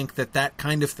certainly think that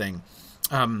kind of thing.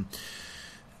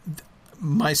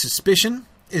 My suspicion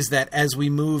is that as we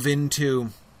move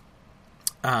into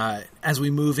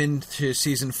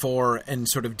season 4 and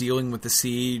sort of dealing with the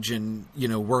siege and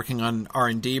working on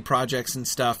R&D projects and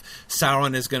stuff,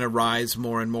 Sauron is going to rise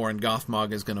more and more, and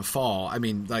Gothmog is going to fall. I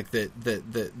mean,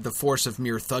 the force of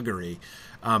mere thuggery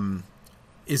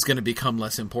is going to become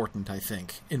less important, I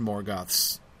think, in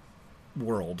Morgoth's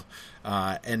world.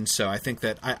 And so I think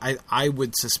that I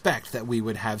would suspect that we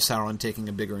would have Sauron taking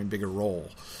a bigger and bigger role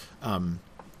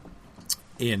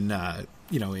in the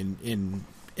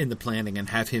planning, and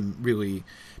have him really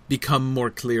become more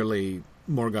clearly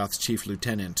Morgoth's chief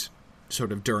lieutenant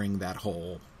sort of during that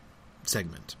whole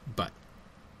segment. But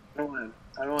I don't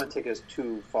want to take us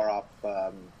too far off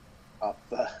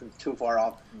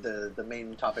the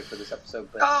main topic for this episode.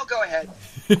 But, go ahead.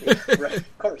 Yeah, right,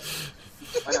 of course.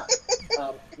 Why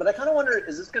not? But I kind of wonder,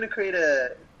 is this going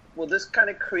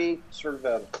to create sort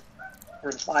of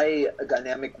imply a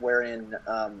dynamic wherein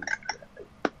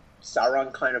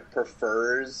Sauron kind of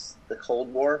prefers the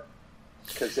Cold War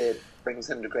because it brings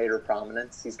him to greater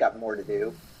prominence. He's got more to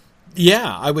do.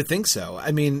 Yeah, I would think so.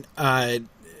 I mean,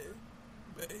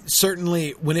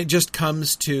 certainly when it just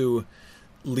comes to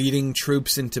leading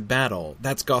troops into battle,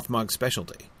 that's Gothmog's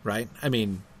specialty, right? I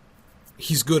mean,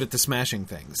 he's good at the smashing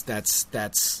things. That's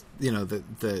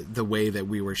the way that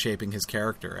we were shaping his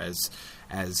character as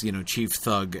chief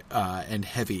thug and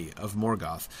heavy of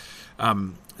Morgoth.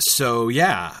 So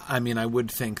yeah, I mean, I would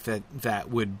think that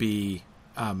would be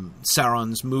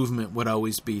Sauron's movement would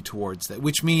always be towards that,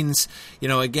 which means,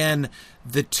 again,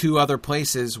 the two other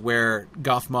places where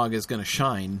Gothmog is going to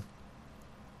shine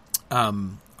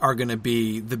are going to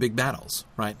be the big battles,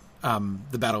 right?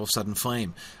 The Battle of Sudden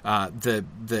Flame.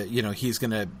 He's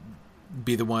going to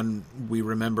be the one we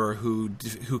remember who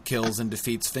kills and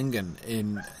defeats Fingon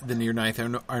in the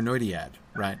Nirnaeth Arnoediad,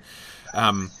 right?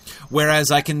 Whereas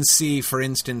I can see, for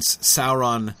instance,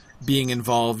 Sauron being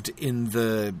involved in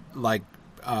the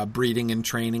breeding and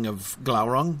training of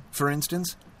Glaurung, for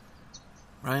instance,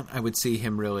 right? I would see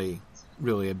him really,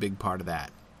 really a big part of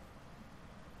that.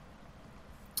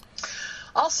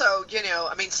 Also,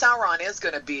 Sauron is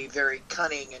going to be very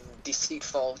cunning and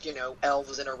deceitful,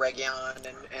 elves in Eregion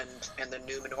and the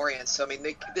Númenóreans. So, I mean,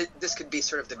 this could be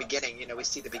sort of the beginning. We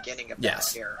see the beginning of that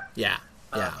here. Yeah.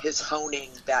 His honing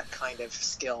that kind of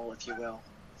skill, if you will.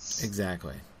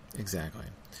 Exactly.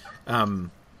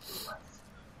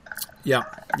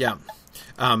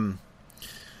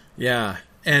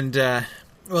 And,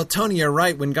 well, Tony, you're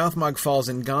right. When Gothmog falls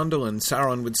in Gondolin,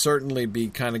 Sauron would certainly be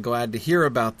kind of glad to hear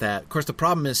about that. Of course, the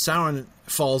problem is Sauron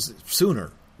falls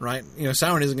sooner, right?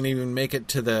 Sauron isn't going to even make it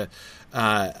to the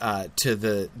Nirnaeth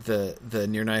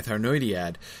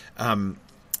Arnoediad,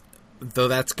 though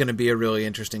that's going to be a really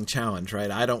interesting challenge,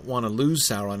 right? I don't want to lose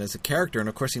Sauron as a character, and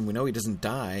of course, we know he doesn't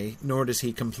die, nor does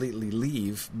he completely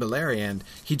leave Beleriand.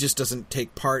 He just doesn't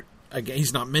take part. Again,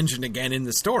 he's not mentioned again in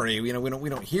the story. We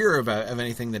don't hear of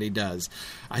anything that he does.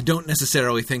 I don't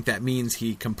necessarily think that means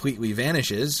he completely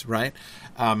vanishes, right?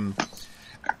 And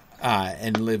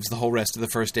lives the whole rest of the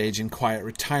First Age in quiet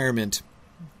retirement.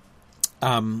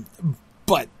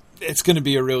 But it's going to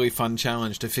be a really fun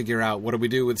challenge to figure out what do we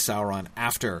do with Sauron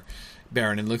after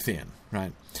Beren and Luthien,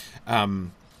 right?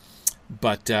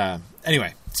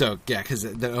 Anyway, so yeah, because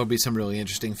there'll be some really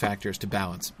interesting factors to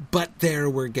balance. But there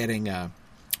we're getting a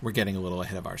little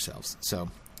ahead of ourselves. So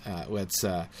let's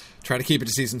try to keep it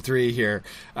to season 3 here.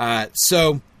 All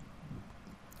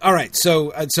right.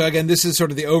 So again, this is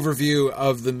sort of the overview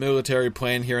of the military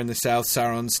plan here in the south,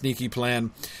 Sauron's sneaky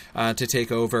plan to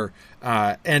take over.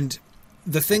 And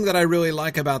the thing that I really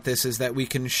like about this is that we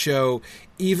can show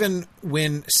even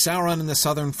when Sauron in the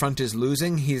southern front is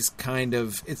losing, he's kind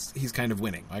of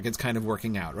winning. Like it's kind of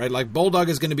working out, right? Like Boldag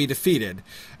is going to be defeated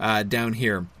down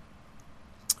here,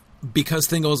 because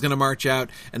Thingol is going to march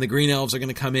out and the Green Elves are going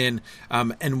to come in,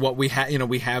 and what we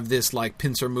have this like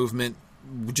pincer movement,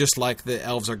 just like the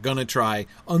Elves are going to try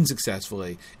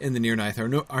unsuccessfully in the Nirnaeth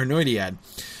Arnoediad.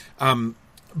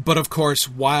 But of course,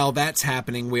 while that's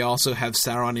happening, we also have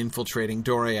Sauron infiltrating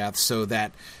Doriath, so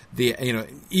that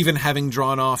even having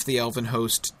drawn off the Elven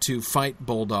host to fight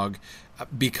Boldag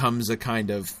becomes a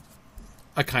kind of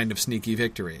sneaky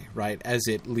victory, right? As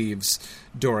it leaves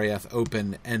Doriath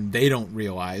open, and they don't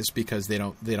realize, because they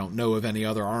don't know of any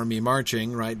other army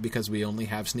marching, right? Because we only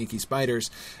have sneaky spiders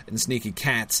and sneaky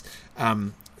cats,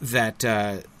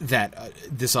 that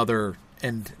this other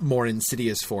and more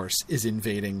insidious force is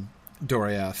invading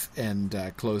Doriath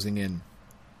and closing in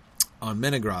on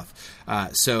Menegroth.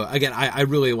 So again, I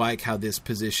really like how this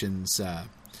positions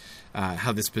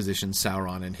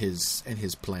Sauron and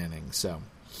his planning. So.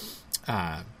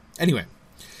 Anyway,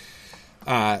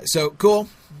 so cool.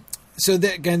 So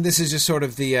again, this is just sort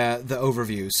of the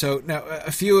overview. So now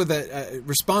a few of the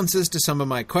responses to some of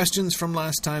my questions from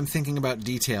last time, thinking about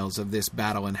details of this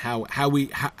battle and how we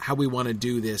want to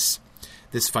do this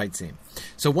fight scene.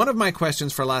 So one of my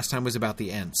questions for last time was about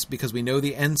the Ents, because we know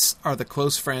the Ents are the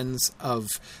close friends of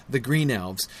the Green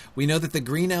Elves. We know that the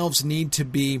Green Elves need to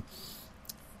be,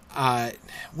 if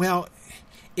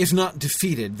not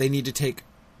defeated, they need to take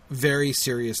very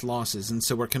serious losses. And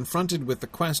so we're confronted with the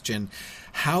question,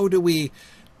 how do we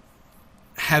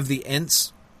have the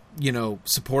Ents,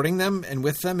 supporting them and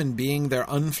with them and being their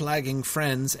unflagging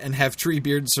friends, and have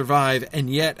Treebeard survive and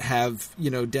yet have,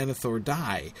 Denethor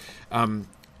die?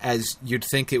 As you'd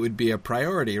think it would be a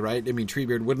priority, right? I mean,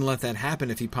 Treebeard wouldn't let that happen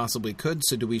if he possibly could.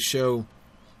 So do we show,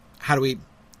 how do we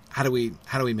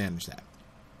manage that?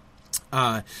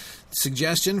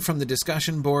 Suggestion from the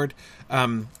discussion board,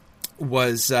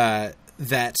 was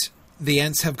that the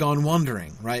Ents have gone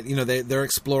wandering, right? You know, they're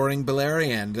exploring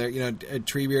Beleriand.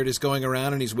 Treebeard is going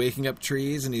around and he's waking up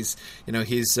trees, and he's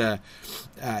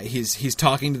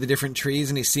talking to the different trees,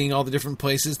 and he's seeing all the different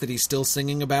places that he's still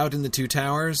singing about in the Two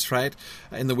Towers, right?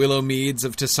 In the Willow Meads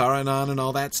of Tessaranon and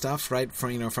all that stuff, right?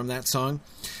 From that song.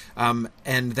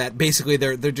 And that basically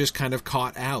they're just kind of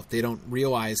caught out. They don't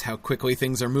realize how quickly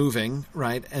things are moving,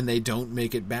 right? And they don't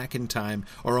make it back in time,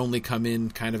 or only come in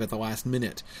kind of at the last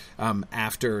minute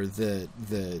after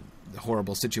the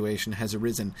horrible situation has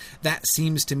arisen. That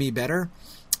seems to me better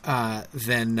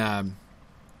than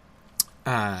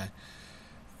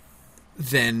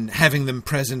having them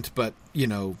present, but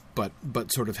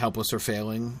sort of helpless or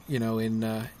failing,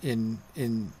 in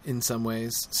some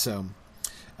ways. So.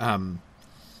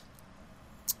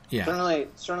 Yeah.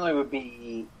 Certainly would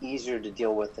be easier to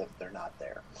deal with if they're not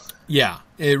there. Yeah,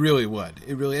 it really would.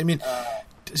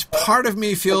 Part of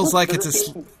me feels like it's a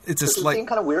slight. It seem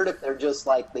kind of weird if they're just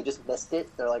like they just missed it.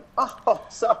 They're like, oh,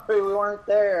 sorry, we weren't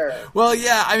there. Well,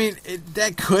 yeah, I mean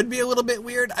that could be a little bit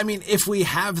weird. I mean, if we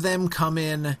have them come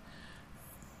in,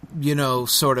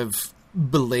 sort of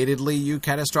belatedly,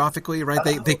 catastrophically,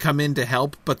 right? They come in to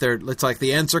help, but it's like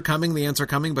the Ents are coming,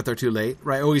 but they're too late,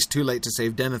 right? Always too late to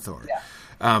save Denethor. Yeah.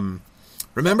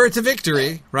 Remember, it's a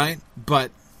victory, right? But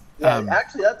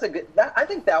actually, that's a good. I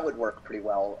think that would work pretty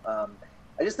well.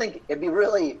 I just think I think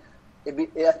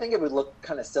it would look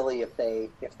kind of silly if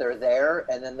they're there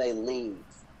and then they leave,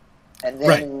 and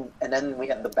then we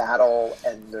have the battle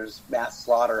and there's mass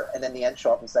slaughter, and then the Ents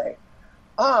show up and say,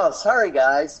 "Oh, sorry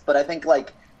guys," but I think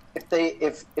like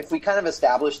if we kind of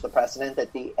establish the precedent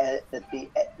that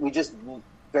we just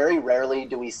very rarely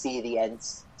do we see the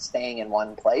Ents staying in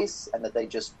one place, and that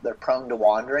they're prone to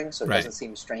wandering, so it doesn't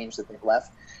seem strange that they've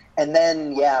left. And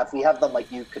then, if we have them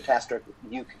like you catastrophically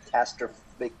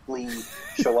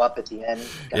show up at the end,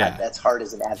 God, that's hard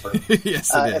as an adverb.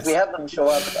 Yes, it is. If we have them show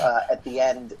up at the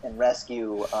end and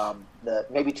rescue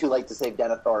maybe too late to save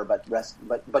Denethor, but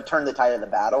turn the tide of the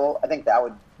battle, I think that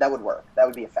would work. That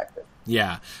would be effective.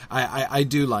 Yeah, I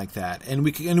do like that, and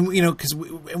we can, because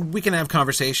we can have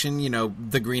conversation.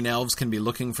 The Green Elves can be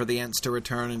looking for the Ents to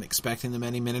return and expecting them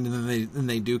any minute, and then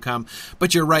they do come.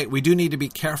 But you're right, we do need to be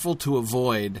careful to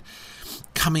avoid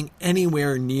coming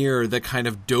anywhere near the kind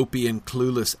of dopey and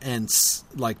clueless Ents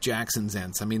like Jackson's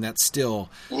Ents. I mean, that's still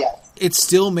it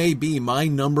still may be my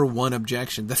number one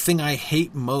objection. The thing I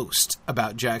hate most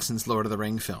about Jackson's Lord of the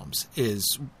Ring films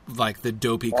is like the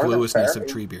dopey cluelessness of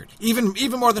Treebeard. Even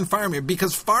more than Faramir,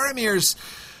 because Faramir's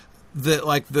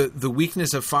the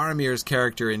weakness of Faramir's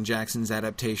character in Jackson's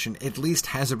adaptation at least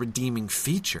has a redeeming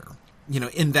feature.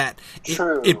 In that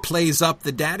it plays up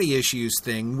the daddy issues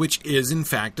thing, which is in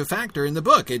fact a factor in the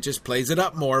book. It just plays it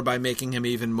up more by making him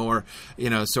even more,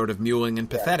 sort of mewing and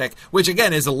pathetic, which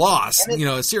again is a loss,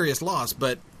 a serious loss.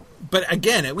 But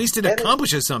again, at least it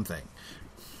accomplishes something.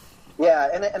 Yeah,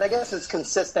 and I guess it's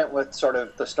consistent with sort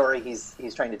of the story he's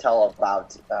trying to tell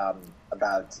about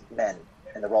men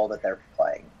and the role that they're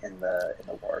playing in the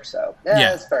war. So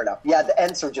that's fair enough. Yeah, the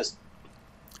Ents are just.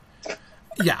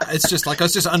 Yeah, it's just like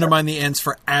let's just undermine the Ents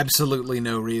for absolutely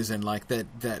no reason. Like that.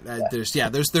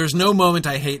 There's no moment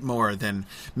I hate more than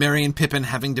Merry and Pippin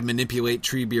having to manipulate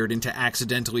Treebeard into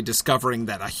accidentally discovering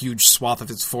that a huge swath of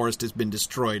his forest has been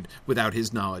destroyed without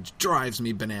his knowledge. Drives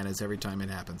me bananas every time it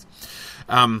happens.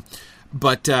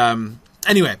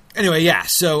 Anyway, yeah.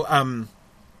 So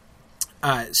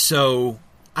I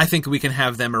think we can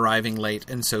have them arriving late,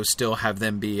 and so still have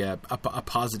them be a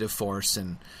positive force,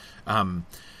 and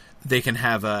they can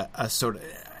have a sort of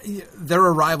their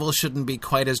arrival shouldn't be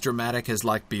quite as dramatic as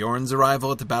like Bjorn's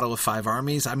arrival at the Battle of Five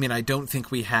Armies. I mean, I don't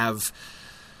think we have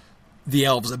the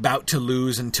elves about to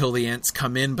lose until the Ents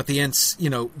come in, but the Ents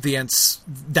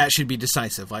that should be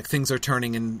decisive. Like things are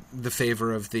turning in the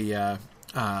favor of the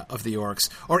orcs,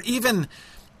 or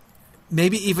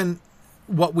maybe even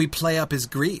what we play up is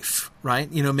grief,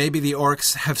 right? Maybe the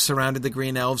orcs have surrounded the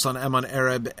Green Elves on Amon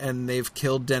Ereb and they've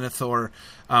killed Denethor,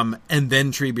 and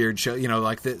then Treebeard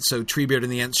so Treebeard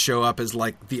and the Ents show up as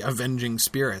like the avenging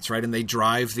spirits, right? And they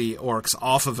drive the orcs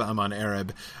off of Amon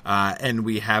Ereb, and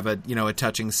we have a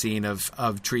touching scene of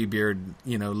Treebeard,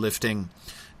 lifting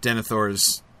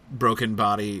Denethor's broken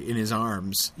body in his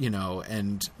arms,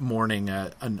 and mourning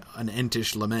an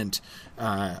Entish lament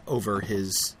over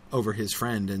his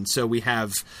friend. And so we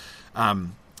have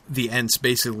the Ents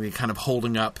basically kind of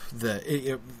holding up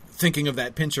thinking of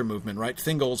that pincer movement, right?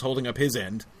 Thingol's holding up his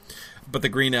end, but the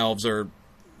Green Elves are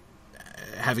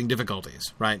having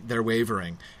difficulties, right? They're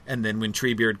wavering. And then when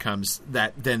Treebeard comes,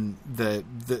 then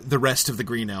the rest of the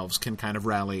Green Elves can kind of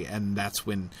rally, and that's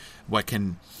when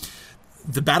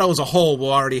the battle as a whole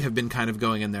will already have been kind of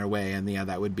going in their way, and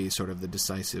that would be sort of the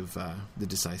decisive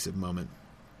moment.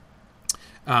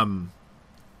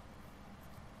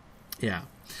 Yeah.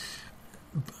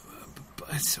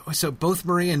 So both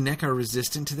Marie and Nick are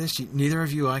resistant to this. Neither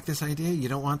of you like this idea? You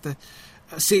don't want the...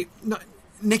 See, no,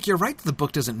 Nick, you're right. The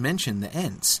book doesn't mention the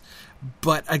Ents.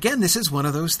 But again, this is one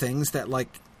of those things that,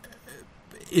 like,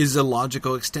 is a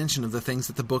logical extension of the things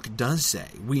that the book does say.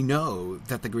 We know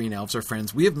that the Green Elves are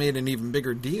friends. We have made an even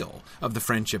bigger deal of the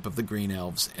friendship of the Green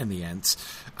Elves and the Ents.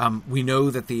 We know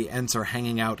that the Ents are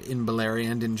hanging out in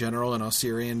Beleriand in general, and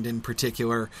Osiriand in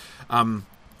particular.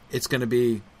 It's going to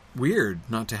be weird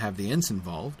not to have the Ents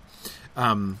involved.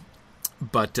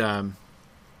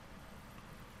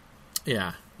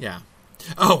 Yeah.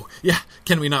 Oh, yeah,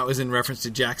 Can We Not was in reference to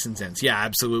Jackson's Ents. Yeah,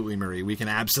 absolutely, Marie. We can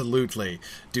absolutely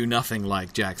do nothing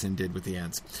like Jackson did with the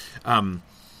Ents.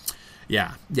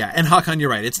 Yeah. And Hakan, you're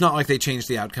right. It's not like they changed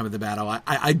the outcome of the battle.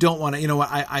 I don't want to,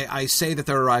 I say that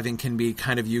their arriving can be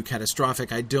kind of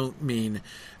catastrophic. I don't mean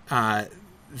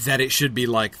that it should be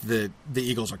like the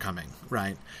Eagles are coming,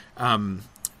 right?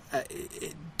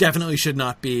 It definitely should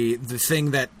not be the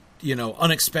thing that,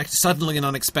 suddenly and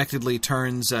unexpectedly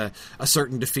turns a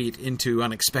certain defeat into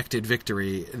unexpected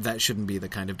victory. That shouldn't be the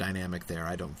kind of dynamic there.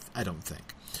 I don't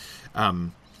think.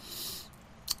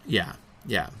 Yeah.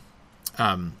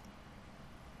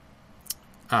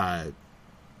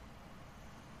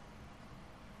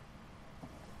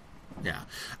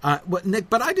 Nick,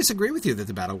 but I disagree with you that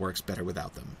the battle works better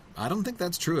without them. I don't think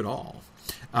that's true at all.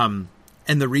 And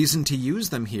the reason to use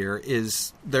them here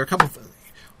is there are a couple of things.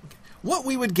 What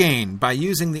we would gain by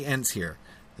using the Ents here.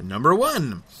 Number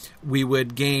one, we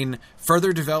would gain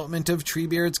further development of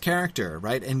Treebeard's character,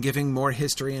 right? And giving more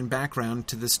history and background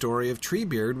to the story of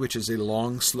Treebeard, which is a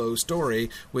long, slow story,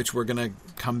 which we're going to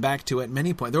come back to at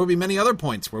many points. There will be many other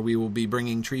points where we will be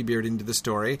bringing Treebeard into the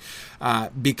story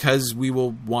because we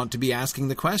will want to be asking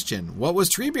the question, what was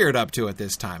Treebeard up to at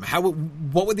this time?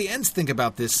 What would the Ents think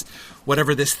about this,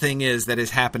 whatever this thing is that is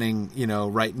happening,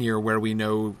 right near where we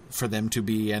know for them to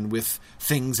be and with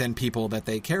things and people that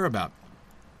they care about?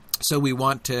 So we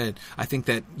want to, I think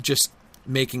that just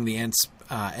making the Ents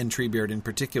and Treebeard in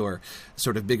particular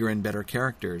sort of bigger and better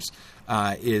characters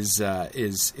is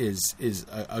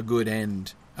a good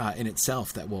end in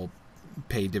itself that will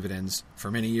pay dividends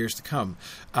for many years to come.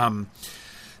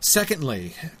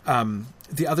 Secondly,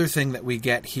 the other thing that we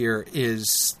get here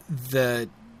is the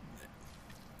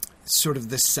sort of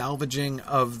the salvaging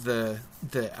of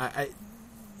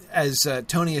as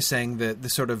Tony is saying, the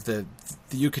sort of the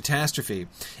eucatastrophe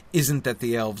isn't that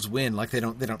the elves win, like they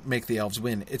don't make the elves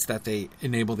win, it's that they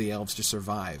enable the elves to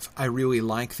survive. I really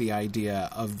like the idea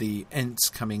of the Ents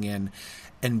coming in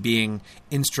and being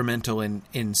instrumental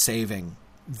in saving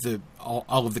all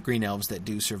of the green elves that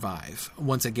do survive,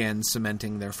 once again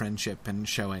cementing their friendship and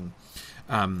showing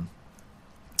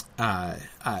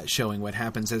what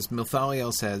happens. As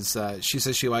Milthaliel says, she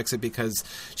says she likes it because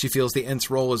she feels the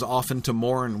Ents' role is often to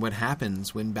mourn what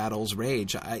happens when battles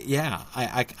rage.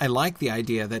 I like the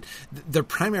idea that their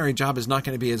primary job is not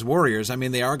going to be as warriors. I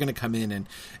mean, they are going to come in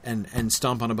and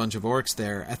stomp on a bunch of orcs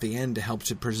there at the end to help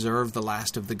to preserve the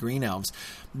last of the green elves,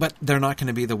 but they're not going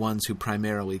to be the ones who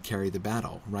primarily carry the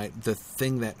battle, right? The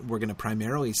thing that we're going to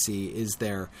primarily see is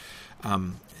their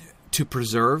to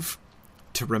preserve,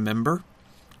 to remember,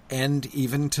 and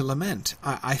even to lament.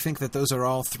 I think that those are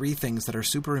all three things that are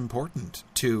super important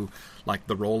to, like,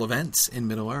 the role of Ents in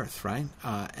Middle-earth, right?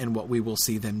 And what we will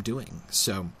see them doing.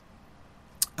 So,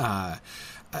 that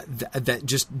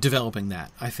just developing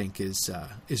that, I think, is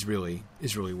really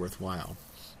worthwhile.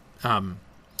 Yeah,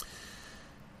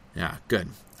 good.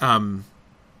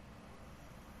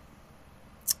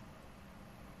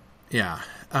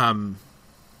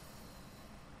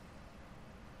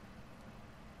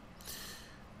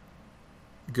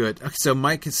 Good. Okay, so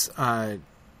Mike is Mike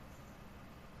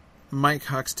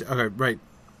Huxt. Okay, right.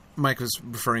 Mike was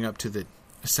referring up to the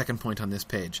second point on this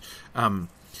page.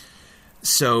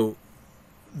 So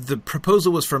the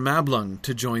proposal was for Mablung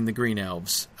to join the Green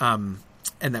Elves,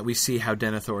 and that we see how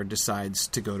Denethor decides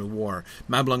to go to war.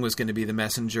 Mablung was going to be the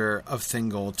messenger of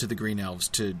Thingol to the Green Elves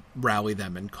to rally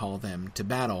them and call them to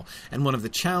battle. And one of the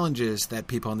challenges that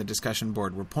people on the discussion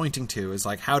board were pointing to is,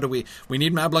 like, how do we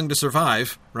need Mablung to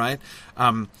survive, right?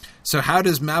 So how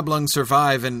does Mablung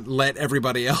survive and let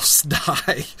everybody else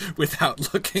die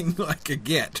without looking like a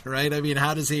git, right? I mean,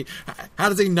 how does he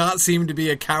not seem to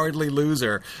be a cowardly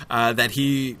loser that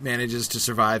he manages to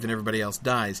survive and everybody else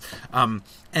dies?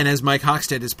 And as Mike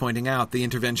Hockstead is pointing out, the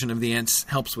intervention of the Ents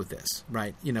helps with this,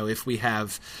 right? If we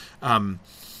have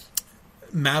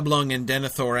Mablung and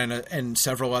Denethor and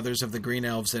several others of the Green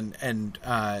Elves and only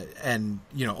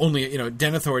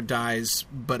Denethor dies,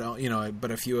 but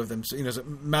but a few of them. So, so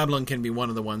Mablung can be one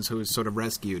of the ones who is sort of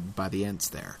rescued by the Ents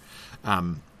there.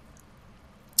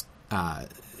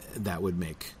 That would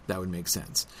make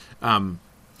sense.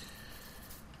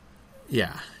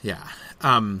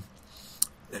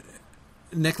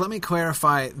 Nick, let me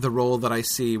clarify the role that I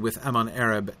see with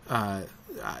Amon-Ereb.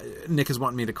 Nick is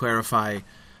wanting me to clarify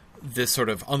this sort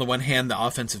of, on the one hand, the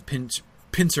offensive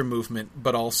pincer movement,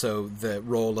 but also the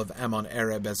role of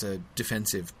Amon-Ereb as a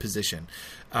defensive position.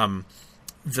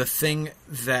 The thing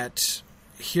that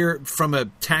here, from a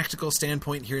tactical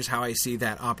standpoint, here's how I see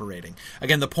that operating.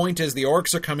 Again, the point is the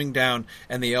orcs are coming down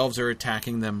and the elves are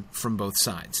attacking them from both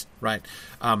sides, right?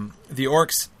 The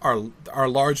orcs are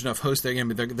large enough hosts. They're going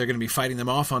to be fighting them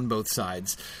off on both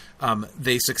sides.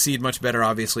 They succeed much better,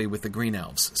 obviously, with the Green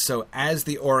Elves. So as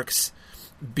the orcs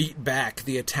beat back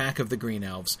the attack of the Green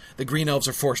Elves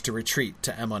are forced to retreat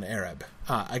to Amon-Ereb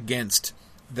against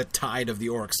the tide of the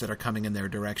orcs that are coming in their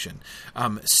direction.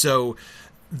 So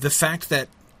the fact that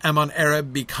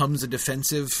Amon-Ereb becomes a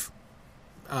defensive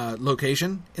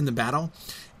location in the battle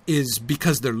is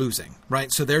because they're losing,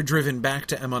 right? So they're driven back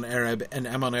to Amon-Ereb, and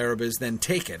Amon-Ereb is then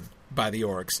taken by the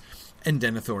orcs, and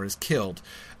Denethor is killed.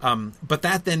 But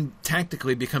that then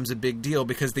tactically becomes a big deal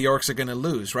because the orcs are going to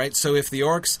lose, right? So if the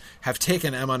orcs have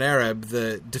taken Amon-Ereb,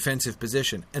 the defensive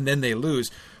position, and then they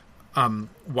lose,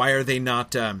 why are they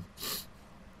not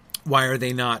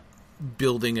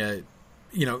building a,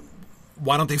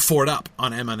 why don't they fort up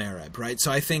on Amon-Ereb, right?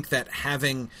 So I think that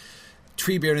having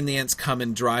Treebeard and the Ents come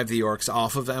and drive the orcs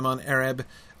off of Amon-Ereb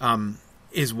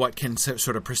is what can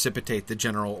sort of precipitate the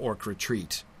general orc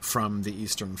retreat from the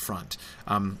Eastern Front.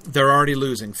 They're already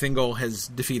losing. Thingol has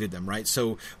defeated them, right?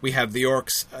 So we have the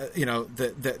orcs,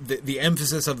 the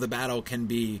emphasis of the battle can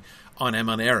be on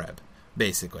Amon-Ereb,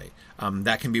 basically.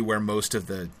 That can be where most of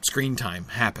the screen time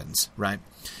happens, right?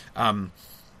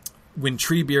 When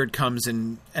Treebeard comes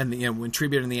in, and when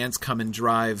Treebeard and the Ents come and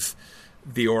drive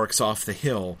the orcs off the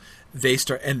hill, they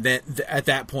start, and then at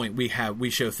that point we show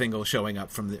Thingol showing up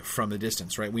from the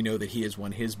distance, right? We know that he has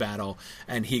won his battle,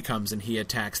 and he comes and he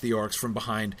attacks the orcs from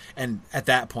behind. And at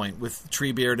that point, with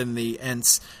Treebeard and the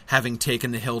Ents having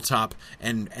taken the hilltop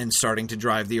and starting to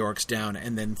drive the orcs down,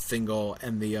 and then Thingol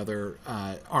and the other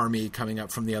army coming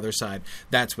up from the other side,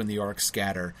 that's when the orcs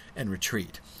scatter and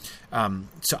retreat.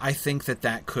 So I think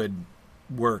that could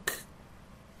work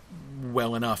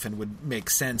well enough and would make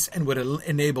sense and would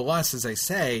enable us, as I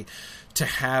say, to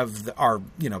have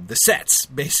the sets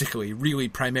basically really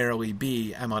primarily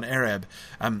be Amon-Ereb.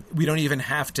 We don't even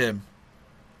have to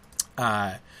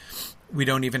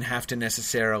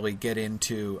necessarily get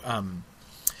into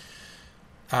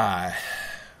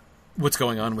what's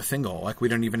going on with Thingol. Like, we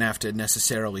don't even have to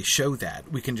necessarily show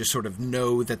that. We can just sort of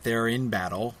know that they're in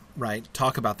battle, right?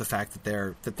 Talk about the fact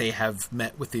that they have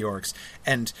met with the orcs,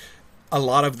 and a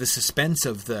lot of the suspense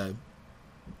of the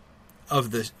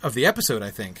episode, I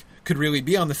think, could really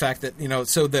be on the fact that,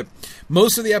 so the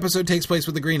most of the episode takes place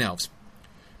with the Green Elves,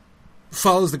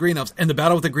 follows the Green Elves, and the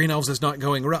battle with the Green Elves is not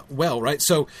going well, right?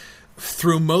 So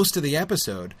through most of the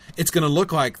episode, it's going to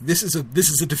look like this is a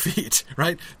defeat,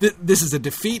 right? This is a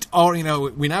defeat.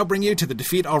 We now bring you to the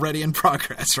defeat already in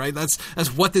progress, right? That's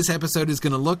what this episode is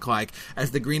going to look like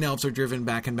as the Green Elves are driven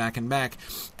back and back and back,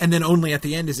 and then only at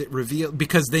the end is it revealed,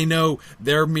 because they know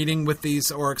they're meeting with these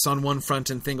orcs on one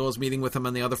front and Thingol is meeting with them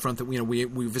on the other front. That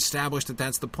we've established that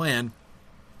that's the plan.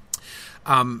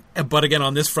 But again,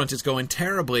 on this front, it's going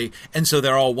terribly, and so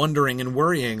they're all wondering and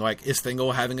worrying. Like, is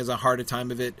Thingol having as hard a time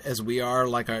of it as we are?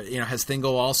 Like, has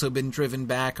Thingol also been driven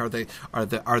back? Are the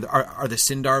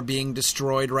Sindar being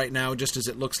destroyed right now, just as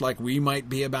it looks like we might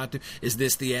be about to? Is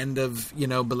this the end of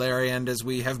Beleriand as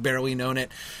we have barely known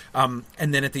it? And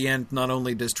then at the end, not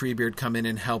only does Treebeard come in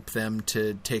and help them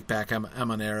to take back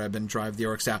Amon-Ereb and drive the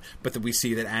orcs out, but that we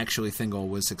see that actually Thingol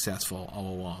was successful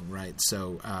all along, right?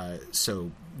 So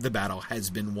the battle has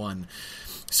been won.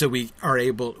 So we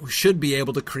should be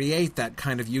able to create that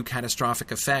kind of eucatastrophic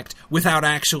effect without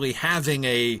actually having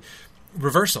a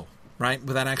reversal, right?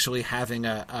 Without actually having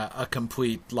a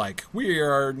complete, like, we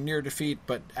are near defeat,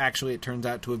 but actually it turns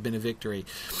out to have been a victory.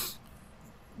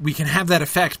 We can have that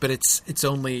effect, but it's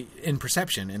only in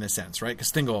perception, in a sense, right?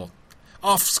 Because Thingol,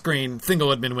 off screen, Thingol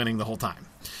had been winning the whole time.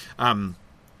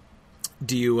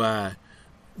 Do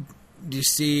you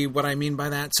see what I mean by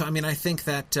that? So, I mean, I think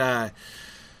that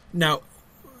now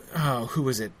who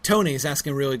was it? Tony is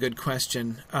asking a really good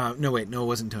question. No, it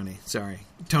wasn't Tony. Sorry.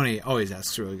 Tony always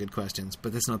asks really good questions,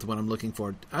 but that's not the one I'm looking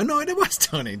for. Oh, no, it was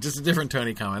Tony. Just a different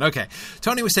Tony comment. Okay.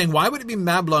 Tony was saying, why would it be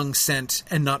Mablung sent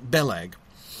and not Beleg?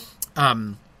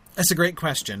 That's a great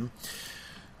question.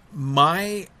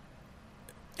 My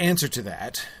answer to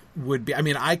that would be, I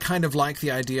mean, I kind of like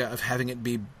the idea of having it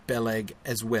be Beleg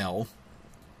as well.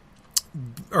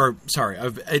 Or, sorry,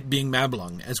 of it being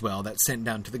Mablung as well, that's sent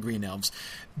down to the Green Elves,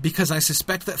 because I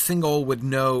suspect that Thingol would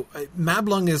know.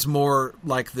 Mablung is more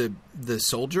like the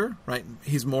soldier, right?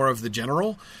 He's more of the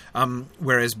general,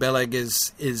 whereas Beleg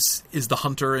is the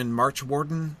hunter and march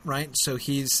warden, right? So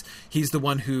he's the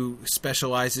one who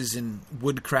specializes in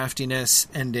wood craftiness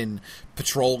and in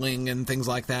patrolling and things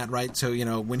like that, right? So, you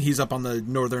know, when he's up on the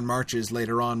northern marches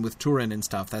later on with Turin and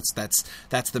stuff,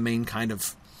 that's the main kind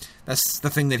of. That's the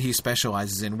thing that he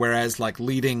specializes in, whereas, like,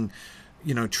 leading,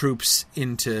 you know, troops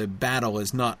into battle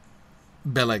is not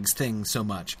Beleg's thing so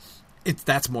much.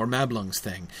 That's more Mablung's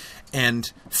thing.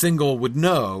 And Thingol would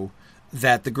know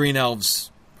that the Green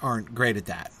Elves aren't great at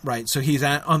that, right? So he's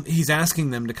asking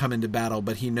them to come into battle,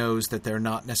 but he knows that they're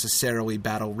not necessarily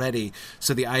battle ready.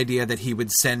 So the idea that he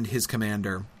would send his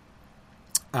commander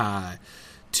to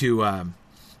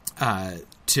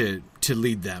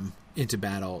lead them into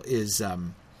battle is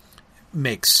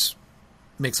makes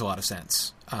a lot of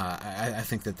sense. I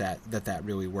think that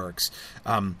really works.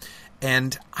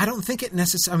 And I don't think it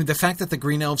necessarily. I mean, the fact that the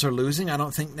Green Elves are losing, I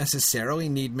don't think necessarily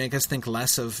make us think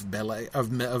less of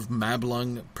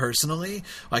Mablung personally.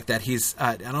 Like that,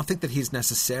 I don't think that he's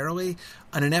necessarily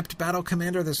an inept battle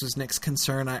commander. This was Nick's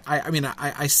concern.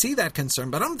 I see that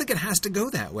concern, but I don't think it has to go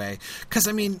that way. Because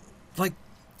I mean, like,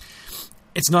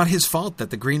 it's not his fault that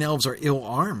the Green Elves are ill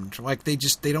armed. Like they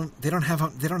don't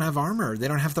have armor. They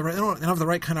don't have the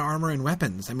right kind of armor and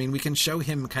weapons. I mean, we can show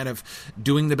him kind of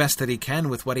doing the best that he can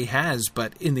with what he has,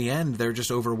 but in the end, they're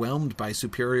just overwhelmed by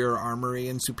superior armory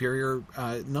and superior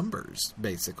numbers,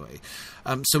 basically.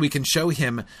 So we can show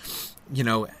him, you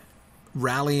know,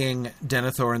 rallying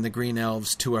Denethor and the Green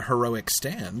Elves to a heroic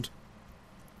stand.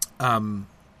 But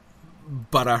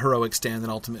a heroic stand that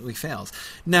ultimately fails.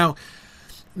 Now.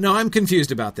 No, I'm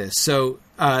confused about this. So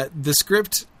the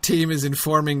script team is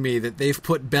informing me that they've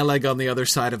put Beleg on the other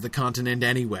side of the continent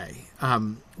anyway.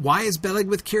 Why is Beleg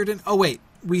with Círdan? Oh, wait.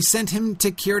 We sent him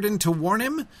to Círdan to warn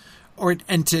him?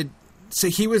 So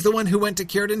he was the one who went to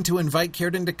Círdan to invite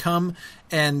Círdan to come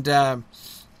and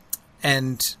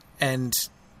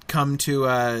come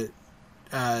to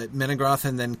Menegroth,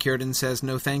 and then Círdan says,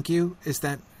 no, thank you? Is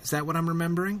that what I'm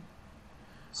remembering?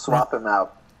 Swap him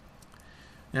out.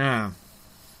 Yeah.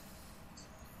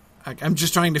 I'm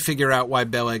just trying to figure out why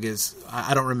Beleg is...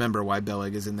 I don't remember why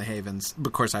Beleg is in the Havens.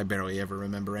 Of course, I barely ever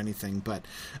remember anything, but...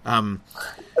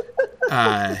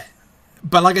 but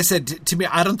like I said, to me,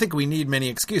 I don't think we need many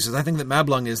excuses. I think that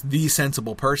Mablung is the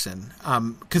sensible person.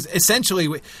 Because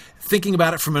essentially, thinking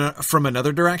about it from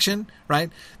another direction, right?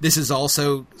 This is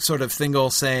also sort of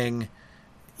Thingol saying...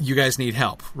 you guys need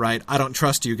help, right? I don't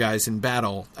trust you guys in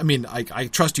battle. I mean, I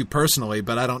trust you personally,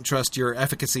 but I don't trust your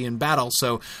efficacy in battle,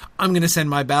 so I'm going to send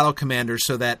my battle commander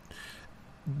so that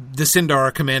the Sindar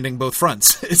are commanding both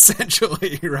fronts,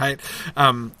 essentially, right?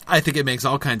 I think it makes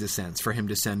all kinds of sense for him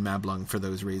to send Mablung for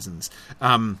those reasons.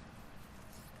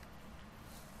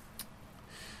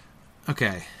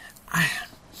 Okay.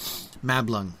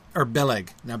 Mablung, or Beleg,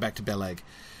 now back to Beleg.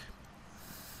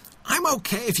 I'm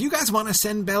okay. If you guys want to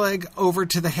send Beleg over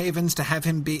to the Havens to have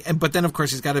him be... But then, of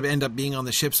course, he's got to end up being on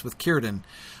the ships with Círdan.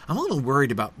 I'm a little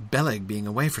worried about Beleg being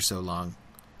away for so long.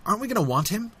 Aren't we going to want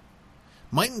him?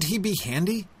 Mightn't he be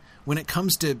handy when it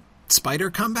comes to spider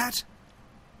combat?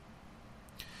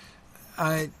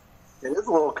 It is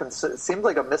a little... It seems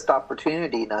like a missed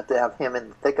opportunity not to have him in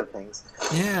the thick of things.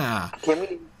 Yeah. Can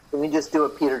we just do a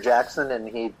Peter Jackson and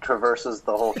he traverses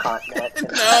the whole continent?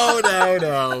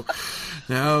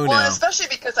 No. Well, especially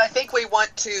because I think we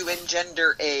want to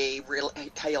engender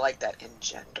how you like that?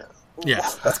 Engender. Yeah,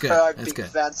 that's good. That's good.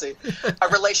 Fancy. A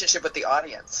relationship with the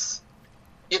audience.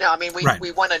 You know, I mean,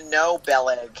 we want to know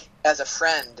Beleg as a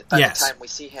friend by the time we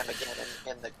see him again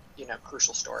in the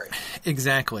crucial story.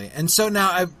 Exactly. And so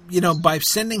now, by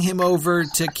sending him over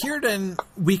to Círdan,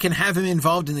 we can have him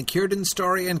involved in the Círdan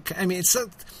story. And I mean,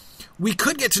 we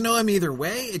could get to know him either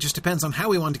way. It just depends on how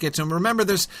we want to get to him. Remember,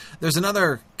 there's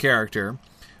another character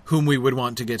whom we would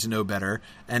want to get to know better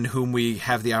and whom we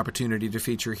have the opportunity to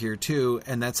feature here too,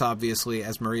 and that's obviously,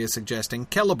 as Maria's suggesting,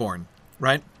 Celeborn,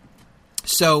 right?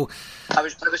 So I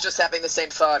was just having the same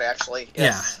thought, actually.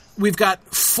 Yes. Yeah. We've got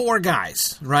 4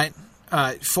 guys, right?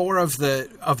 4 of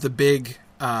the big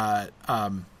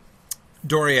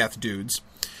Doriath dudes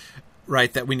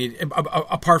right, that we need,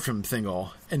 apart from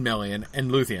Thingol and Melian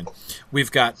and Luthien. We've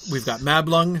got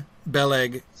Mablung,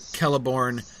 Beleg,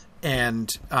 Celeborn, and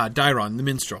Dairon the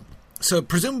Minstrel. So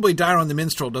presumably Dairon the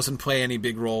Minstrel doesn't play any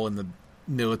big role in the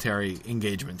military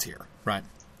engagements here, right?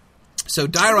 So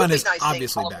Dairon is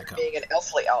obviously back home. Being an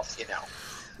elfly elf,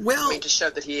 Well, I mean, to show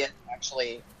that he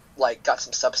actually got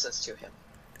some substance to him.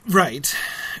 Right.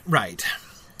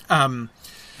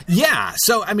 Yeah.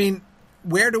 So I mean,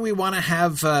 where do we want to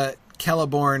have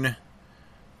Celeborn?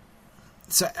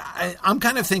 So I'm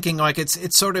kind of thinking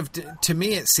it's sort of, to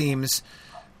me it seems,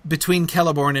 between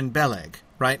Celeborn and Beleg,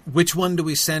 right? Which one do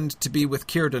we send to be with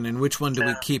Círdan, and which one do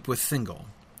we keep with Thingol?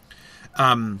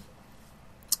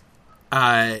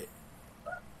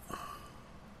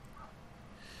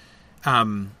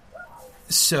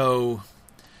 So,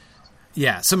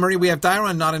 yeah. So, Marie, we have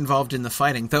Dairon not involved in the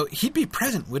fighting, though he'd be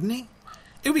present, wouldn't he?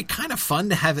 It would be kind of fun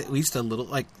to have at least a little,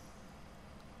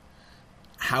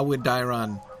 how would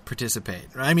Dairon participate?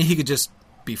 I mean, he could just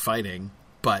be fighting,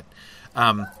 but,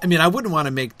 I mean, I wouldn't want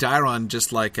to make Dairon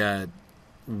just like a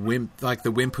wimp, like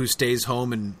the wimp who stays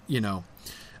home and,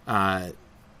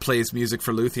 plays music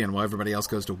for Luthien while everybody else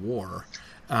goes to war.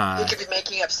 He could be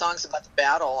making up songs about the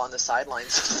battle on the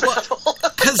sidelines.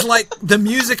 Because, the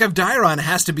music of Dairon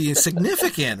has to be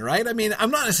significant, right? I mean,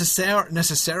 I'm not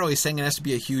necessarily saying it has to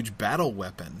be a huge battle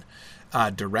weapon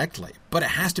directly, but it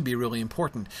has to be really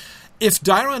important. If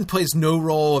Dairon plays no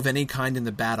role of any kind in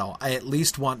the battle, I at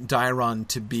least want Dairon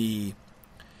to be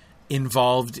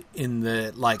involved in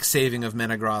the, saving of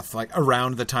Menegroth,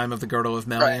 around the time of the Girdle of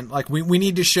Melian. Right. We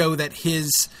need to show that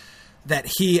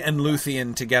he and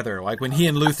Luthien together, when he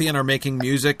and Luthien are making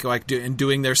music, and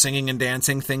doing their singing and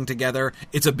dancing thing together,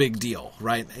 it's a big deal,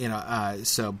 right?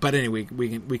 So, but anyway,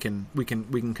 we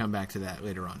can come back to that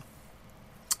later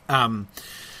on.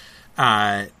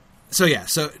 So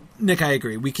Nick, I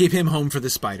agree. We keep him home for the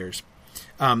spiders.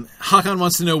 Hakan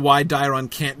wants to know why Dairon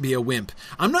can't be a wimp.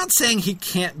 I'm not saying he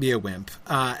can't be a wimp,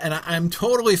 and I'm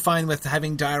totally fine with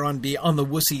having Dairon be on the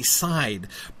wussy side,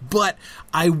 but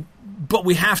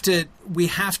we have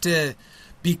to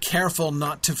be careful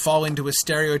not to fall into a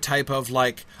stereotype of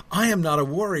I am not a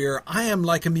warrior, I am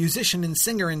like a musician and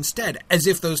singer instead, as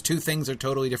if those two things are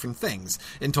totally different things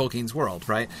in Tolkien's world,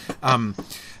 right?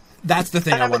 That's the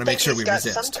thing I want to make sure we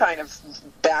resist. Some kind of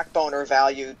backbone or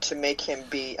value to make him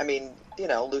be. I mean,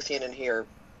 Luthien and he are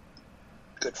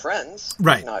good friends,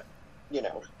 right? Not,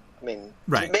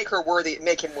 right. Make him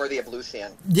worthy of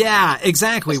Luthien. Yeah,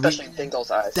 exactly. Especially in Thingol's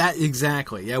eyes. That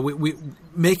exactly. Yeah, we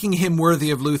making him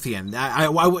worthy of Luthien.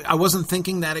 I wasn't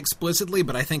thinking that explicitly,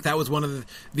 but I think that was one of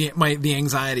the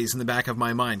anxieties in the back of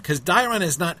my mind, because Dairon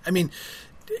is not. I mean,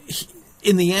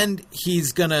 in the end,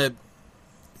 he's gonna,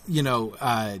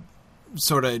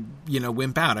 sort of,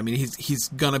 wimp out. I mean, he's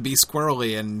gonna be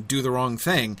squirrely and do the wrong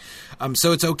thing.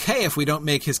 So it's okay if we don't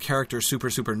make his character super,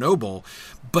 super noble,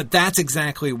 but that's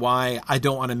exactly why I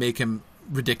don't want to make him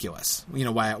ridiculous.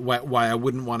 Why I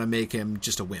wouldn't want to make him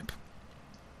just a wimp.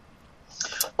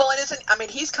 Well,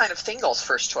 he's kind of Thingol's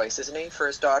first choice, isn't he, for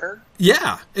his daughter?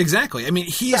 Yeah, exactly. I mean,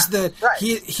 he's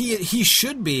he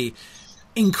should be.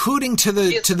 Including to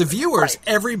the viewers,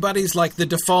 everybody's the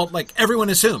default. Everyone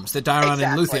assumes that Dairon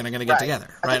and Luthien are going to get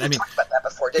together, right? I mean, talked about that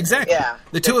before, exactly. Yeah,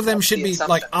 the two of them should be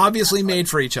obviously made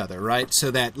for each other, right?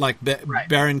 So that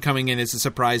Beren coming in is a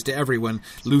surprise to everyone,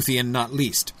 Luthien not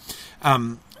least.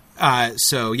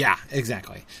 So yeah,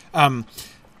 exactly.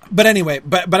 But anyway,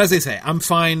 but as I say, I'm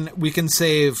fine. We can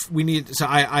save. We need. So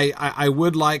I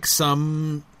would like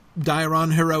some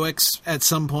Dairon heroics at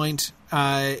some point.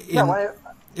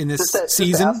 In this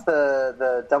season, just to ask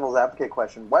the devil's advocate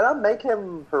question, why not make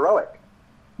him heroic?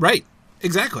 Right,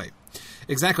 exactly.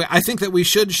 I think that we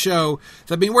should show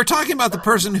that. I mean, we're talking about the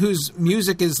person whose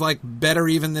music is better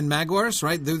even than Maglor's,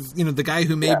 right? The guy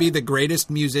who may be the greatest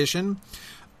musician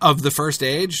of the First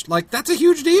Age. That's a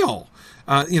huge deal.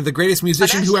 The greatest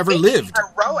musician who ever lived.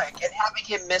 Heroic, and having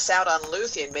him miss out on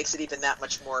Luthien makes it even that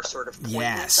much more sort of poignant.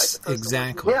 Yes,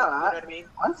 exactly. Yeah, what I mean?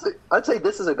 I'd say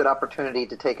this is a good opportunity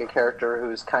to take a character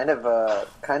who's kind of a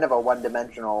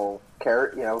one-dimensional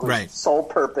character, whose sole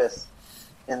purpose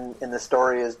in the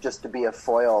story is just to be a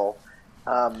foil,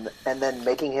 and then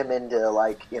making him into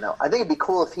I think it'd be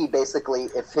cool if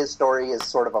if his story is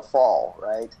sort of a fall,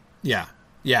 right? Yeah.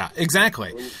 Yeah,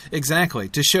 exactly.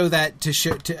 To show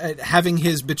having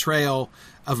his betrayal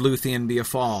of Luthien be a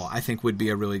fall, I think would be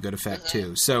a really good effect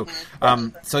too. So,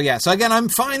 So again, I'm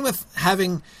fine with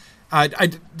having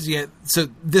So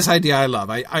this idea I love.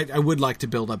 I would like to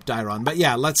build up Dairon, but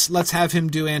yeah, let's have him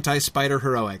do anti-spider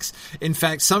heroics. In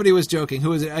fact, somebody was joking. Who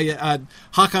was it?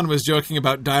 Hakan was joking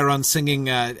about Dairon singing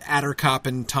Attercop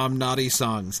and Tom Noddy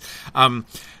songs.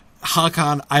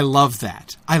 Hakan, I love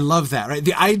that. Right?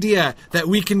 The idea that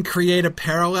we can create a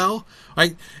parallel,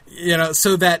 right?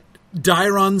 So that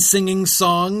Dairon singing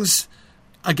songs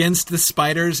against the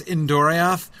spiders in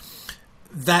Doriath,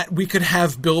 that we could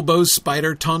have Bilbo's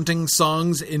spider taunting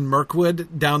songs in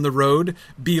Mirkwood down the road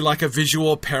be like a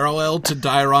visual parallel to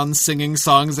Dairon singing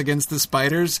songs against the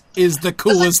spiders is the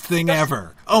coolest thing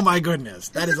ever. Oh my goodness,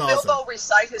 that is awesome. Bilbo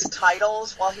recite his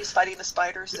titles while he's fighting the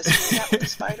spiders? Does he do that with the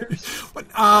spiders?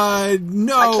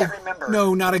 No. I can't remember.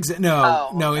 No, not exactly. No,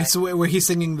 okay. No. It's where he's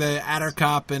singing the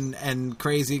Attercop and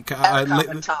Crazy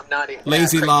and Tom Noddy.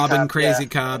 Lazy Lob and Crazy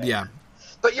Cobb. Yeah.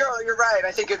 But you're right.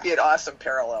 I think it'd be an awesome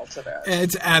parallel to that.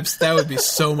 That would be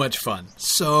so much fun.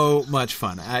 So much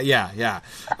fun. Yeah.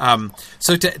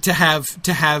 So to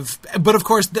have, but of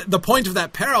course the point of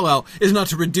that parallel is not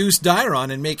to reduce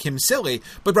Dairon and make him silly,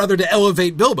 but rather to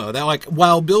elevate Bilbo. That like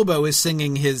while Bilbo is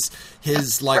singing his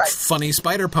like funny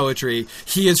spider poetry,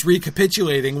 he is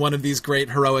recapitulating one of these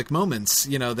great heroic moments.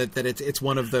 That it's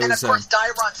one of those. And of course,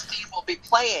 Dairon's theme will be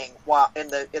playing while in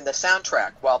the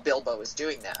soundtrack while Bilbo is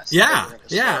doing that. So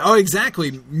yeah. Oh,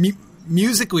 exactly.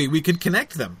 Musically, we could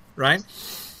connect them, right?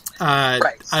 I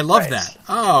love that.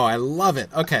 Oh, I love it.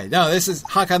 Okay, no, this is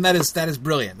Hakan. That is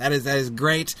brilliant. That is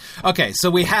great. Okay, so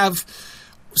we have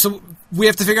to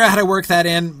figure out how to work that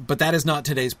in, but that is not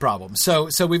today's problem. So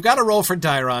we've got a role for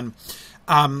Dairon.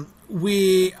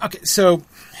 So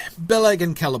Beleg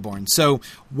and Celeborn. So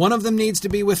one of them needs to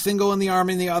be with Thingol and the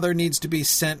army, and the other needs to be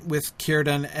sent with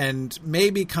Círdan and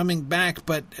maybe coming back,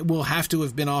 but will have to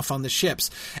have been off on the ships.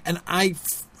 And I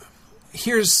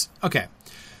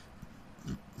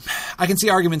can see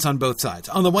arguments on both sides.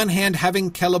 On the one hand,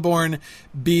 having Celeborn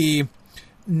be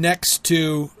next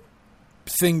to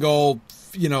Thingol,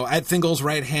 at Thingol's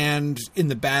right hand in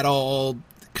the battle,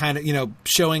 kind of,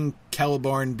 showing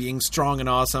Celeborn being strong and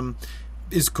awesome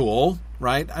is cool,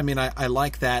 right? I mean, I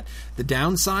like that. The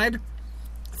downside,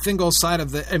 Thingol's side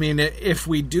of if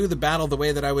we do the battle the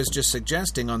way that I was just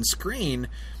suggesting on screen,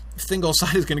 Thingol's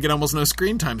side is going to get almost no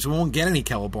screen time, so we won't get any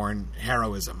Celeborn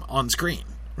heroism on screen,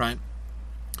 right?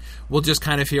 We'll just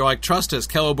kind of feel like, trust us,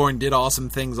 Celeborn did awesome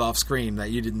things off screen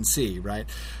that you didn't see, right?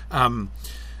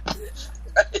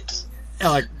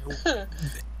 Like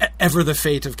ever the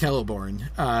fate of Celeborn.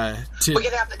 We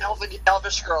could have the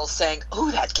Elvish girls saying,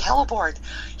 "Ooh, that Celeborn,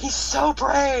 he's so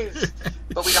brave,"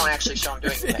 but we don't actually show him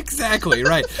doing it. Exactly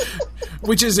right,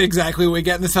 which is exactly what we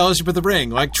get in the Fellowship of the Ring.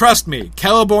 Like, trust me,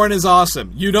 Celeborn is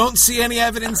awesome. You don't see any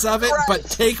evidence of it, but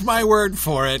take my word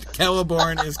for it,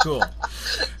 Celeborn is cool.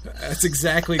 That's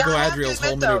exactly Galadriel's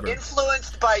whole maneuver.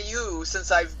 Influenced by you,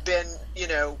 since I've been,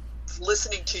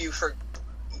 listening to you for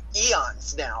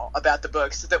eons now about the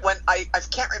books, that when I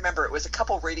can't remember, it was a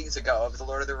couple readings ago of the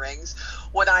Lord of the Rings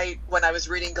when I was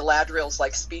reading Galadriel's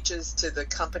like speeches to the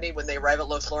company when they arrive at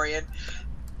Lothlorien.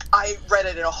 I read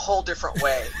it in a whole different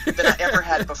way than I ever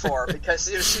had before, because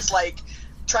she's like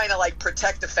trying to like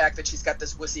protect the fact that she's got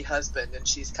this wussy husband and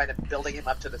she's kind of building him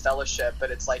up to the Fellowship,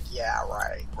 but it's like, yeah,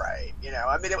 right.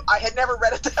 I had never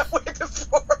read it that way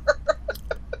before.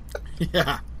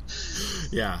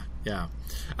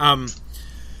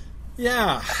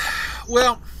 Yeah.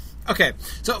 Well, okay.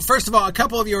 So first of all, a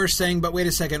couple of you are saying, but wait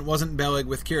a second, wasn't Beleg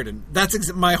with Círdan?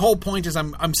 That's my whole point is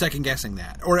I'm second guessing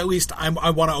that, or at least I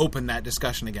want to open that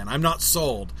discussion again. I'm not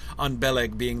sold on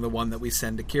Beleg being the one that we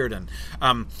send to Círdan.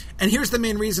 And here's the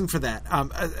main reason for that.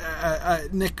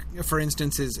 Nick, for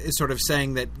instance, is sort of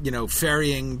saying that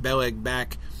ferrying Beleg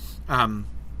back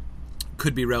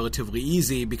could be relatively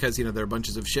easy because there are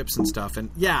bunches of ships and stuff.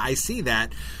 And yeah, I see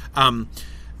that.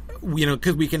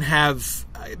 Because we can have,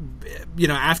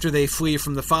 after they flee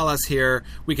from the Falas here,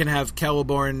 we can have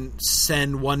Celeborn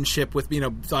send one ship with,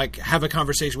 have a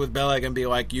conversation with Beleg and be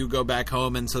like, you go back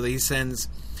home, and so he sends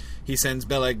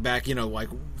Beleg back,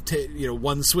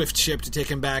 one swift ship to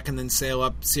take him back and then sail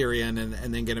up Sirion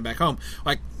and then get him back home.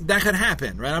 Like, that could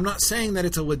happen, right? I'm not saying that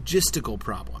it's a logistical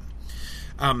problem.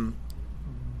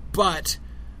 But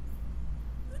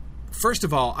first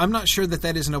of all, I'm not sure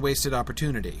that isn't a wasted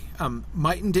opportunity.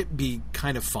 Mightn't it be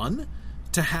kind of fun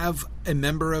to have a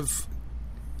member of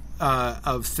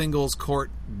Thingol's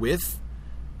court with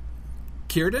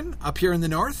Círdan up here in the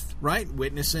north, right?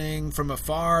 Witnessing from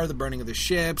afar the burning of the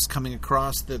ships, coming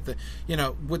across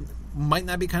mightn't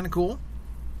that be kind of cool?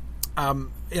 I'm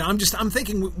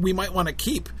thinking we might want to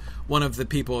keep one of the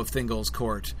people of Thingol's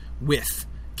court with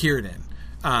Círdan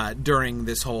during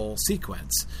this whole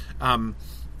sequence.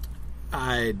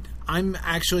 I'm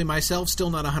actually myself still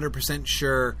not 100%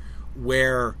 sure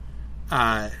where,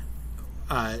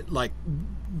 like,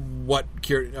 what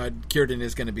Círdan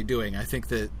is going to be doing. I think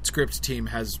the script team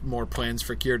has more plans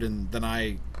for Círdan than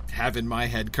I have in my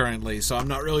head currently, so I'm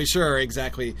not really sure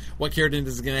exactly what Círdan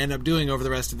is going to end up doing over the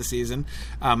rest of the season.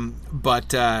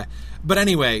 But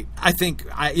anyway, I think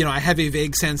I have a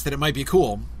vague sense that it might be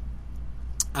cool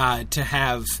to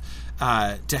have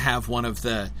one of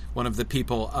the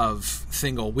people of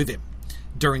Thingol with him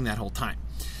during that whole time.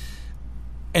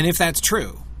 And if that's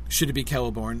true, should it be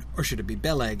Celeborn or should it be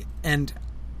Beleg? And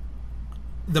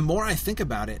the more I think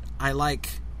about it, I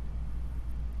like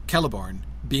Celeborn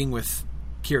being with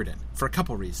Círdan for a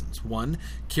couple reasons. One,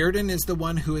 Círdan is the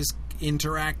one who is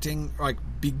interacting, like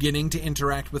beginning to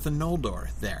interact with the Noldor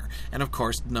there. And of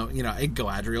course,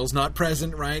 Galadriel's not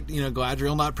present, right?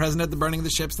 Galadriel not present at the burning of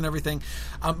the ships and everything.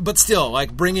 But still,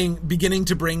 like beginning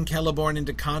to bring Celeborn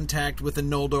into contact with the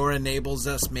Noldor enables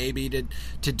us maybe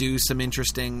to do some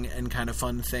interesting and kind of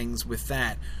fun things with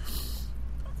that.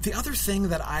 The other thing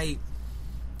that I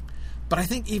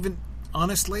think even,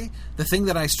 honestly, the thing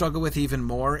that I struggle with even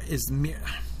more is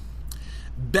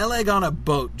Beleg on a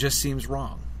boat just seems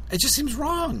wrong. It just seems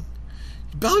wrong.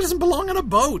 Beleg doesn't belong on a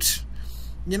boat.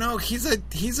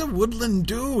 He's a woodland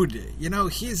dude.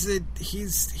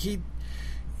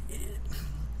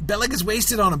 Beleg is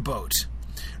wasted on a boat,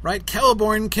 right?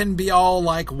 Celeborn can be all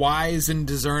like wise and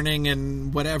discerning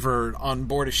and whatever on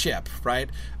board a ship, right?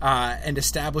 And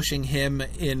establishing him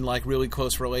in like really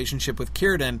close relationship with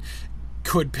Círdan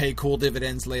could pay cool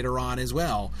dividends later on as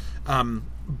well.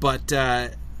 But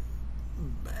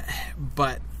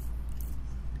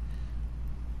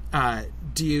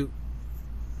do you...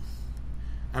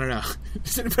 I don't know.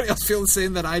 Does anybody else feel the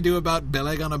same that I do about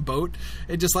Beleg on a boat?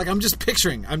 I'm just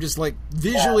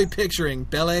visually picturing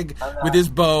Beleg with his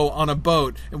bow on a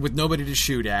boat and with nobody to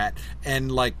shoot at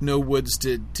and like no woods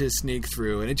to sneak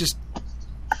through, and it just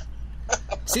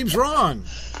seems wrong.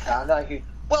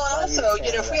 Well, also,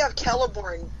 if we have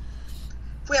Celeborn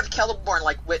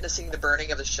like witnessing the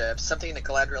burning of the ships, something that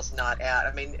Galadriel's not at,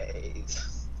 I mean,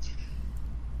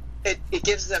 it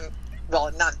gives them,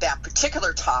 well, not that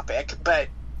particular topic, but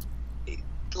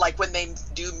like when they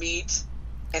do meet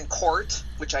and court,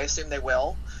 which I assume they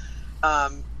will,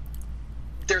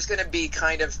 there's going to be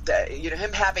kind of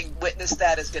him having witnessed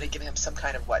that is going to give him some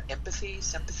kind of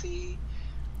sympathy.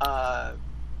 I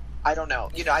don't know.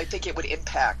 I think it would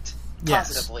impact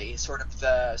positively sort of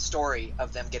the story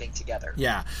of them getting together.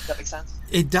 Yeah. Does that make sense?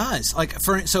 It does. Like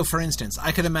for instance,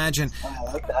 I could imagine. Oh,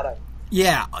 I like that.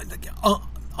 Yeah.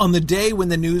 On the day when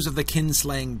the news of the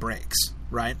kinslaying breaks,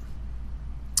 right?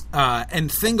 And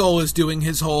Thingol is doing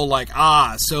his whole so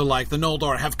the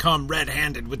Noldor have come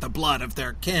red-handed with the blood of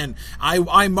their kin.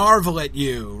 I marvel at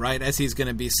you, right? As he's going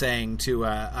to be saying to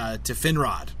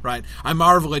Finrod, right? I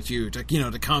marvel at you to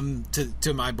come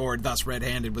to my board thus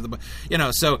red-handed with the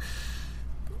so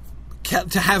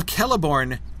to have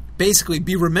Celeborn basically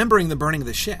be remembering the burning of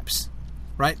the ships,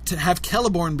 right? To have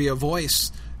Celeborn be a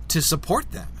voice to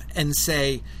support them and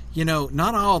say,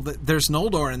 not all there's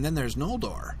Noldor and then there's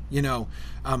Noldor.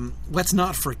 Let's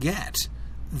not forget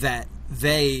that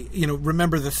they,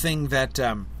 remember the thing that,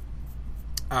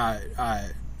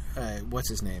 what's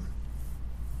his name?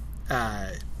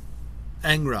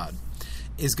 Angrod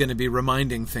is going to be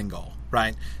reminding Thingol,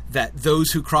 right? That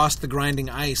those who crossed the grinding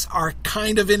ice are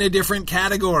kind of in a different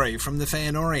category from the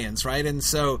Feanorians, right? And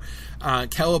so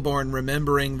Celeborn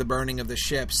remembering the burning of the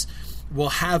ships will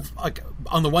have,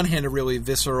 on the one hand, a really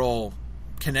visceral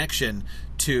connection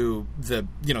to the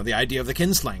idea of the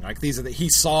kinslaying. Like he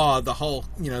saw the whole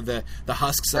the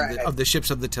husks of the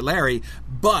ships of the Teleri,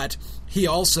 but he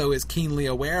also is keenly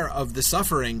aware of the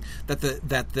suffering that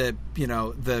the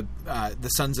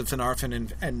sons of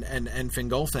Finarfin and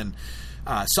Fingolfin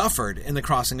suffered in the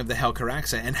crossing of the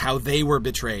Helcaraxa, and how they were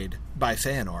betrayed by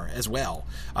Feanor as well,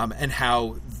 and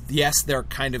how yes, they're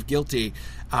kind of guilty,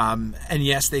 and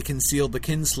yes, they concealed the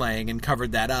kinslaying and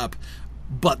covered that up,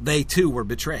 but they too were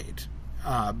betrayed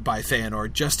by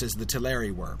Feanor, just as the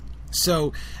Teleri were.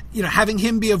 So, having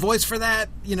him be a voice for that,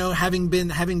 having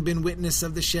been witness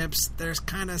of the ships, there's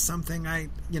kind of something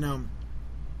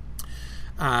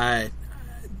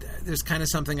there's kind of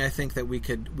something I think that we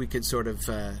could sort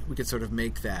of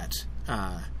make that.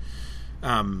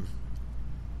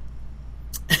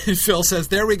 Phil says,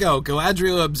 "There we go.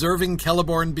 Galadriel observing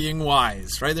Celeborn being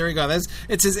wise." Right, there we go.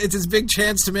 It's his big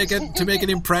chance to make an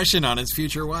impression on his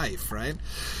future wife. Right.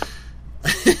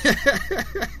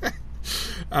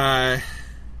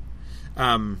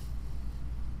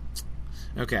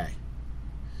 Okay.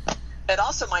 it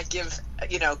also might give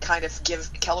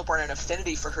Celeborn an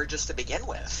affinity for her just to begin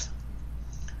with.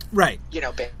 Right.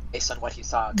 Based on what he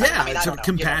saw. Yeah, I don't know.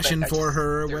 Compassion for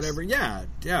her or whatever. Yeah,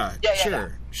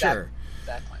 sure. Exactly.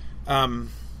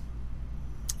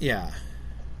 Yeah.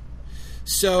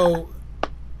 So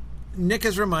Nick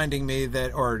is reminding me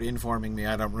or informing me,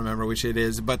 I don't remember which it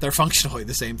is, but they're functionally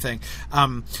the same thing,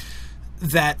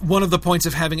 that one of the points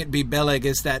of having it be Beleg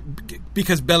is that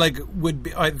because Beleg would be,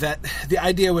 that the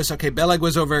idea was, okay, Beleg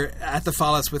was over at the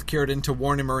Falas with Círdan to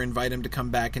warn him or invite him to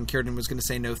come back, and Círdan was going to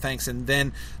say no thanks, and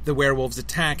then the werewolves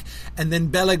attack, and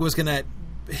then Beleg was going to,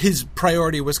 his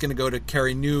priority was going to go to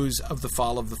carry news of the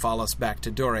fall of the Falas back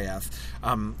to Doriath.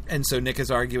 And so Nick is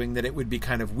arguing that it would be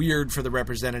kind of weird for the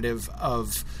representative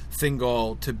of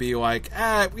Thingol to be like,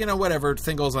 whatever,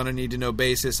 Thingol's on a need-to-know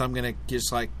basis. I'm going to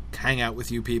just, hang out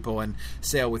with you people and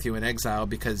sail with you in exile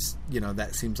because,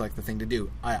 that seems like the thing to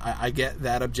do. I get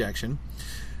that objection.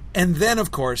 And then,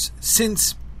 of course,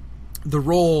 since the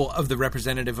role of the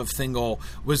representative of Thingol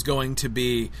was going to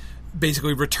be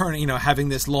basically returning, having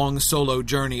this long solo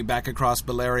journey back across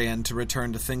Beleriand to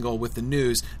return to Thingol with the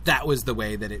news, that was the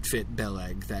way that it fit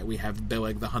Beleg, that we have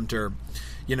Beleg the Hunter,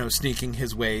 sneaking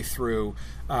his way through.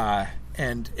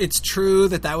 And it's true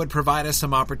that would provide us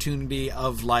some opportunity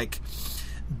of,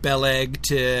 Beleg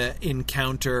to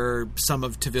encounter some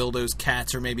of Tevildo's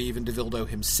cats, or maybe even Tevildo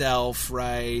himself,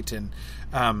 right? And,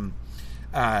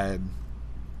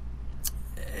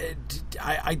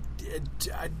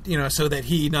 so that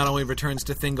he not only returns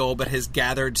to Thingol, but has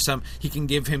gathered he can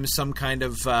give him some kind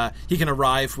of, he can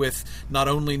arrive with not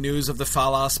only news of the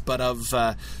Falas, but of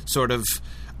sort of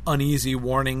uneasy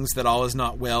warnings that all is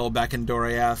not well back in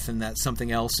Doriath and that something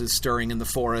else is stirring in the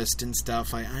forest and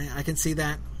stuff. I can see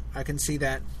that. I can see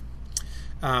that.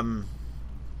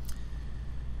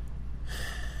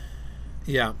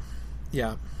 Yeah.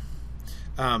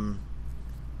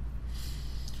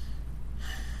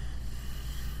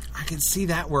 I can see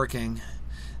that working.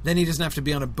 Then he doesn't have to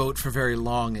be on a boat for very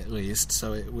long, at least,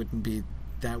 so that wouldn't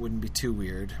be too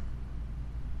weird.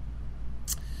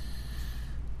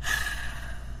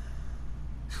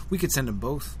 We could send them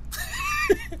both.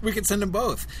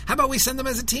 How about we send them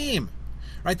as a team?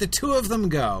 Right, the two of them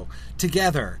go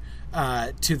together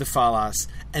to the Falas,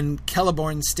 and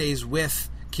Celeborn stays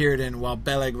with Círdan while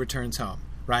Beleg returns home.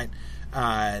 Right?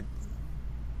 How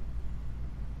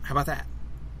about that?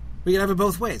 We could have it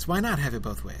both ways. Why not have it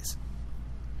both ways?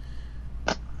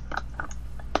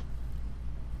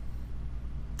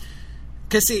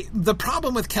 Because, see, the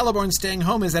problem with Celeborn staying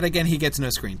home is that, again, he gets no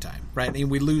screen time, right? I mean,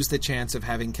 we lose the chance of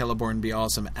having Celeborn be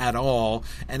awesome at all.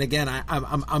 And, again,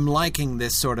 I'm liking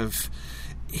this sort of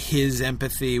his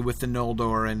empathy with the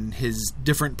Noldor and his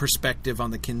different perspective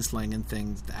on the Kinsling and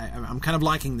things. I'm kind of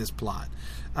liking this plot.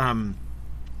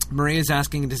 Maria's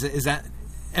asking,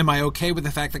 am I okay with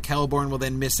the fact that Celeborn will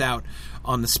then miss out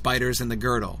on the spiders and the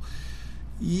girdle?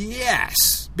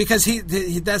 Yes, because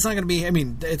that's not going to be. I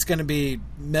mean, it's going to be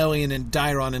Melian and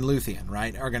Dairon and Luthien,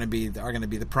 right? Are going to be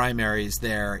the primaries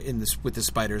there with the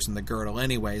spiders and the girdle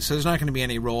anyway. So there's not going to be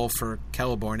any role for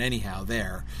Celeborn anyhow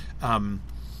there.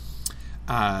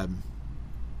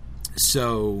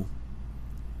 So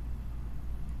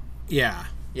yeah.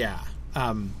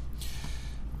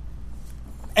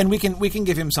 And we can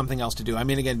give him something else to do. I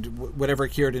mean, again, whatever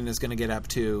Círdan is going to get up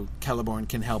to, Celeborn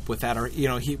can help with that. Or,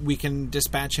 we can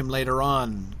dispatch him later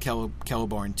on,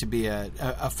 Celeborn, to be a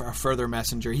further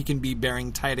messenger. He can be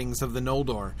bearing tidings of the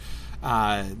Noldor.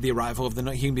 The arrival of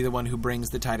he can be the one who brings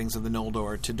the tidings of the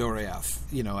Noldor to Doriath,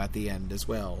 at the end as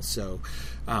well. So,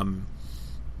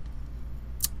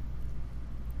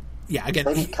 yeah, again...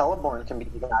 Maybe Celeborn can be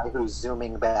the guy who's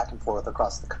zooming back and forth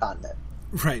across the continent.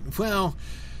 Right, well...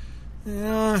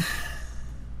 nah,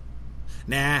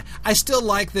 I still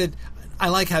like that. I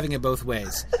like having it both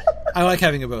ways.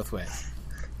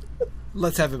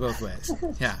 Let's have it both ways.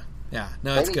 Yeah.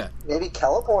 No, it's good. Maybe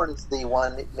Celeborn is the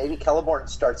one. Maybe Celeborn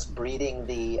starts breeding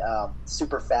the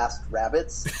super fast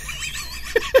rabbits.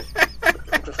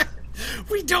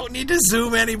 We don't need to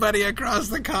zoom anybody across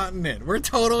the continent. We're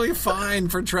totally fine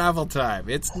for travel time.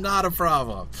 It's not a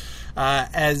problem.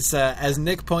 As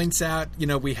Nick points out,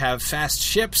 we have fast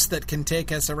ships that can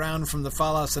take us around from the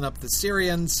Falas and up the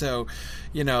Syrian. So,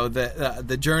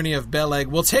 the journey of Beleg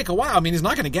will take a while. I mean, he's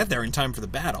not going to get there in time for the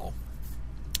battle.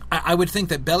 I would think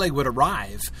that Beleg would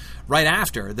arrive right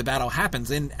after the battle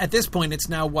happens. And at this point, it's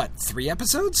now, 3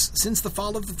 episodes since the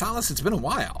fall of the Falas? It's been a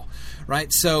while,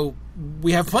 right? So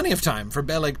we have plenty of time for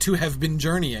Beleg to have been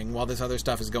journeying while this other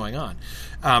stuff is going on.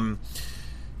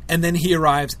 And then he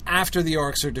arrives after the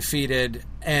orcs are defeated,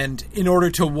 and in order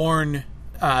to warn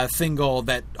Thingol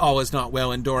that all is not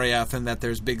well in Doriath, and that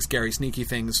there's big, scary, sneaky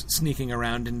things sneaking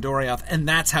around in Doriath, and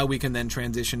that's how we can then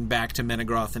transition back to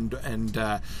Menegroth and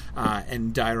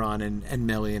Dairon and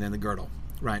Melian and the Girdle,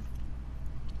 right?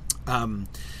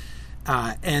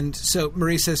 And so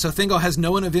Marie says, so Thingol has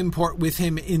no one of import with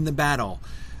him in the battle.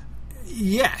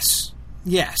 Yes.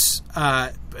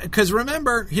 Because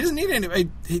remember, he doesn't need anybody.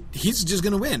 He's just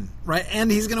going to win, right?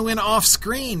 And he's going to win off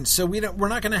screen. So we're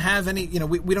not going to have any.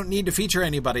 We don't need to feature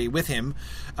anybody with him,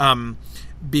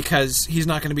 because he's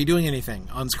not going to be doing anything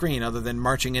on screen other than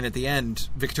marching in at the end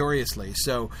victoriously.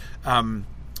 So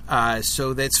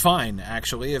that's fine,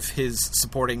 actually, if his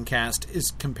supporting cast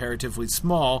is comparatively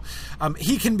small.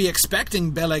 He can be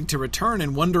expecting Beleg to return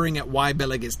and wondering at why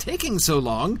Beleg is taking so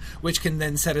long, which can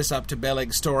then set us up to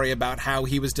Beleg's story about how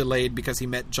he was delayed because he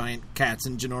met giant cats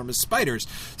and ginormous spiders.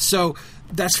 So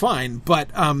that's fine, but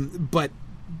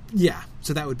yeah,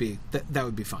 so that would be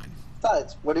fine.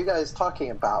 Besides, what are you guys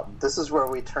talking about? This is where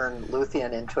we turn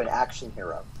Luthien into an action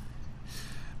hero.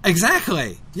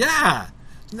 Exactly, yeah.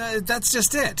 No, that's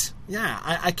just it. Yeah,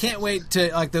 I can't wait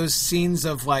to, like, those scenes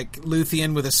of, like,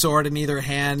 Luthien with a sword in either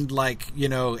hand, like,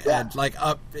 and, like,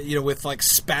 up, with, like,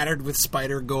 spattered with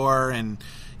spider gore, and,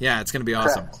 yeah, it's going to be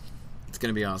awesome. Correct. It's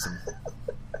going to be awesome.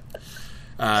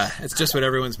 It's just what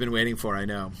everyone's been waiting for, I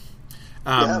know.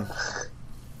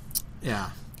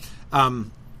 Yeah.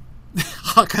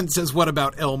 Hakan says, what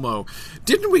about Elmo?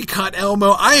 Didn't we cut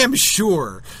Elmo? I am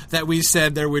sure that we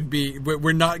said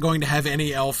we're not going to have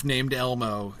any elf named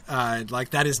Elmo.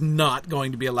 That is not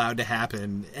going to be allowed to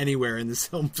happen anywhere in this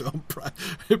film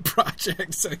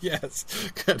project. So yes,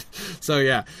 good. So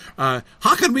yeah,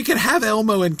 Hakan, we could have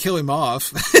Elmo and kill him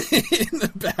off in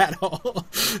the battle.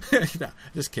 No,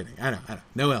 just kidding. I know.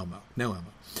 No Elmo.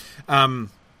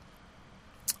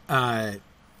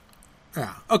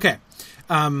 Yeah. Okay.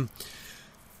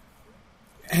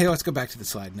 Hey, let's go back to the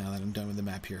slide now that I'm done with the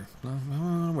map here.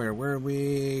 Where were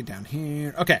we? Down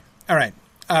here. Okay. All right.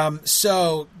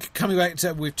 So coming back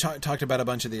to, we've talked about a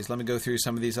bunch of these. Let me go through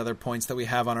some of these other points that we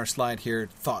have on our slide here.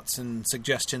 Thoughts and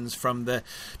suggestions from the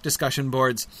discussion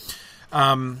boards.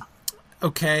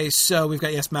 Okay, so we've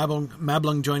got, yes,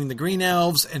 Mablung joining the Green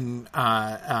Elves and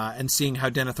seeing how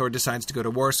Denethor decides to go to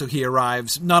war. So he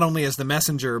arrives not only as the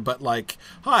messenger, but like,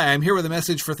 hi, I'm here with a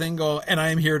message for Thingol, and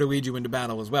I am here to lead you into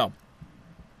battle as well.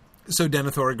 So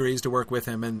Denethor agrees to work with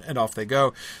him, and off they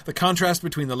go. The contrast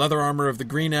between the leather armor of the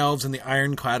Green Elves and the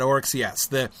ironclad orcs, yes.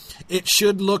 It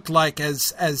should look like,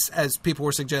 as people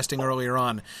were suggesting earlier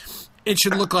on, it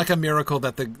should look like a miracle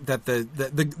that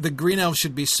the Green Elves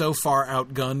should be so far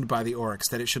outgunned by the orcs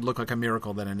that it should look like a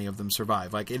miracle that any of them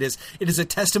survive. Like, it is a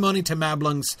testimony to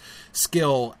Mablung's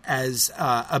skill as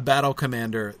a battle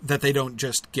commander that they don't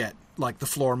just get like the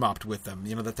floor mopped with them.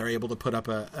 That they're able to put up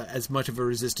as much of a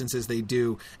resistance as they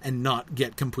do and not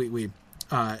get completely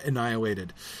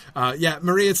annihilated. Yeah,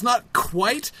 Marie, it's not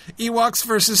quite Ewoks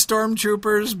versus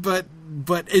Stormtroopers, but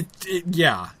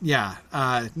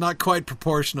not quite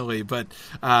proportionally, but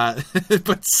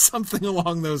something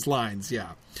along those lines.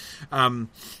 Yeah.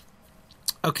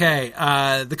 Okay.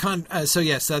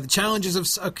 The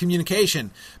challenges of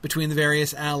communication between the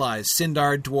various allies: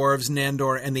 Sindar, dwarves,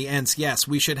 Nandor, and the Ents. Yes,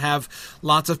 we should have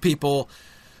lots of people.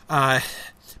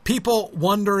 People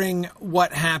wondering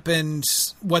what's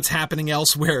happening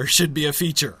elsewhere should be a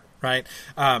feature, right?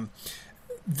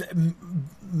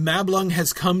 Mablung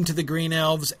has come to the Green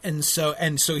Elves, and so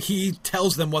he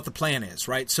tells them what the plan is,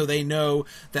 right? So they know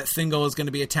that Thingol is going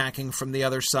to be attacking from the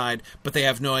other side, but they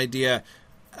have no idea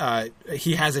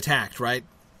he has attacked, right?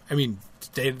 I mean,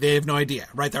 they have no idea,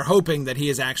 right? They're hoping that he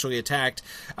is actually attacked.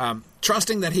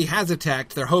 Trusting that he has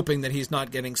attacked, they're hoping that he's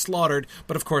not getting slaughtered.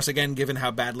 But of course, again, given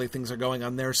how badly things are going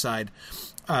on their side,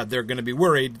 they're going to be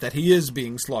worried that he is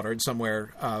being slaughtered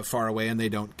somewhere far away, and they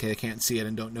can't see it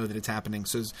and don't know that it's happening.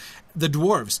 So the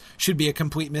dwarves should be a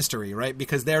complete mystery, right?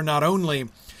 Because they're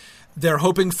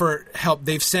hoping for help.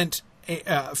 They've sent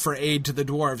for aid to the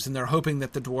dwarves, and they're hoping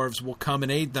that the dwarves will come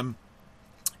and aid them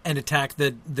and attack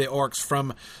the orcs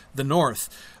from the north.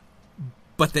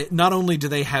 But not only do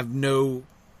they have no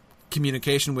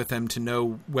communication with them to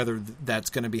know whether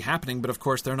that's going to be happening, but of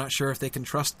course they're not sure if they can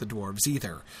trust the dwarves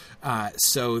either.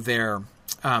 So they're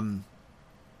in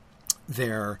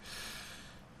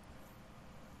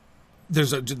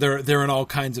all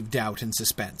kinds of doubt and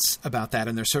suspense about that,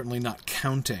 and they're certainly not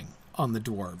counting on the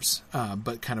dwarves,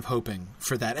 but kind of hoping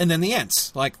for that. And then the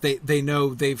Ents, like they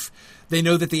know that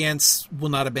the Ents will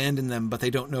not abandon them, but they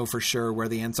don't know for sure where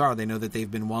the Ents are. They know that they've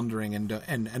been wandering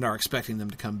and are expecting them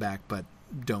to come back, but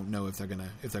don't know if they're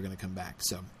gonna come back.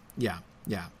 So yeah.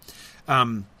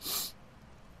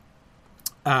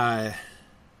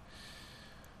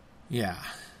 Yeah.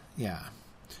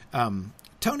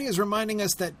 Tony is reminding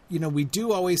us that, we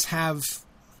do always have,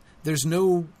 there's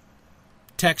no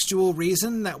textual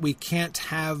reason that we can't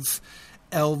have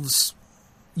elves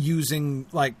using,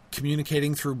 like,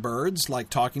 communicating through birds, like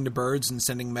talking to birds and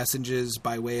sending messages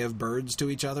by way of birds to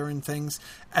each other and things,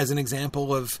 as an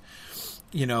example of,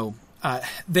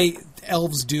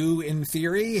 elves do in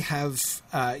theory have,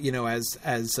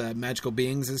 as magical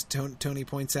beings, as Tony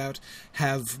points out,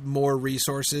 have more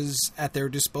resources at their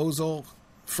disposal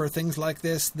for things like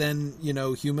this than,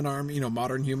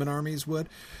 modern human armies would.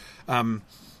 I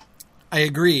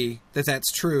agree that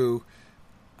that's true.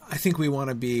 I think we want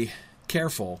to be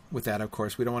careful with that, of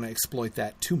course. We don't want to exploit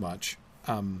that too much.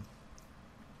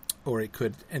 Or it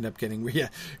could end up getting... Yeah.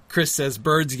 Chris says,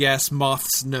 birds, yes,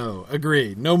 moths, no.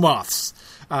 Agree. No moths.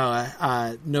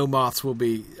 No moths will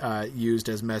be used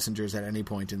as messengers at any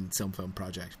point in the Silm Film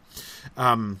project.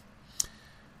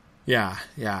 Yeah.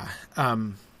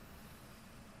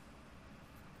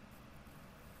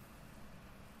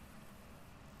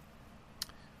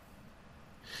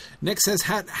 Nick says,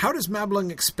 how does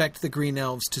Mablung expect the Green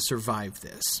Elves to survive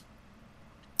this?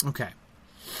 Okay.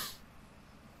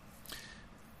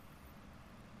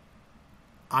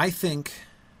 I think...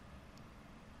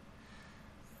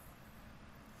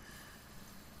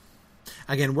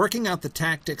 Again, working out the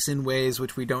tactics in ways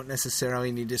which we don't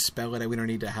necessarily need to spell it. We don't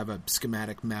need to have a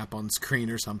schematic map on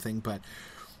screen or something. But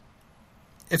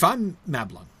if I'm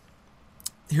Mablung,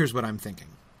 here's what I'm thinking.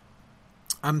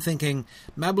 I'm thinking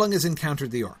Mablung has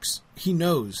encountered the orcs. He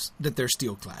knows that they're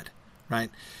steel-clad, right?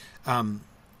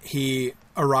 He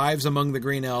arrives among the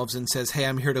Green Elves and says, hey,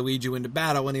 I'm here to lead you into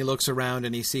battle. And he looks around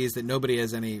and he sees that nobody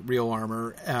has any real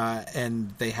armor,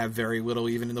 and they have very little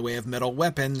even in the way of metal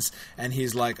weapons. And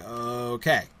he's like,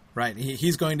 okay, right?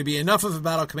 He's going to be enough of a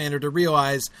battle commander to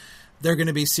realize they're going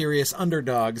to be serious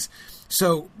underdogs.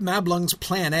 So Mablung's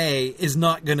plan A is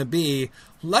not going to be,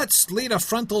 let's lead a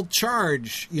frontal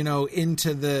charge,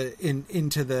 into the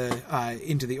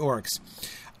orcs.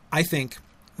 I think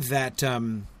that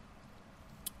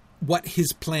what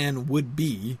his plan would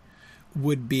be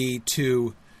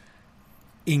to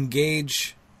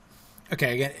engage.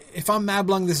 Okay, again, if I'm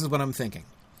Mablung, this is what I'm thinking.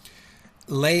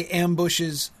 Lay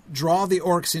ambushes, draw the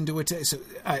orcs into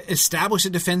establish a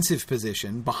defensive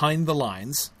position behind the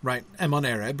lines, right? Emon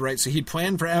Arab, right? So he'd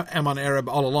planned for Emon Arab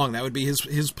all along. That would be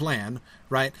his plan,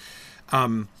 right?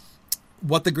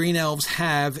 What the Green Elves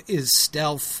have is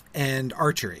stealth and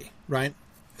archery, right?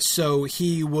 So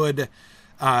he would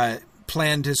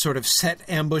plan to sort of set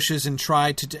ambushes and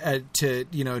try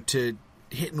to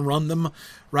hit and run them,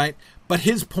 right? But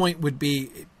his point would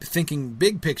be, thinking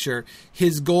big picture,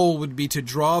 his goal would be to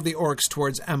draw the orcs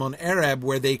towards Emon Arab,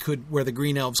 where the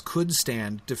Green Elves could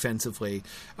stand defensively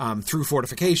through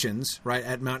fortifications, right,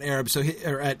 at Mount Arab.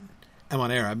 Or at Emon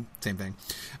Arab, same thing.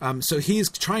 So he's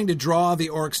trying to draw the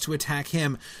orcs to attack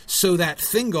him so that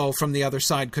Thingol from the other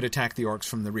side could attack the orcs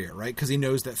from the rear, right? Because he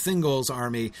knows that Thingol's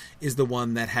army is the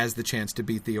one that has the chance to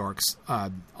beat the orcs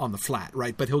on the flat,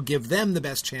 right? But he'll give them the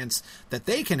best chance that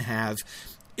they can have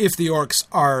if the orcs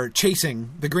are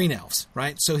chasing the Green Elves,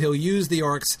 right? So he'll use the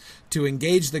orcs to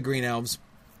engage the Green Elves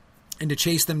and to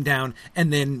chase them down,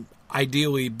 and then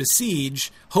ideally besiege,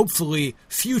 hopefully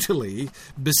futilely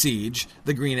besiege,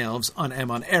 the Green Elves on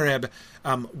Emon Arab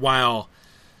while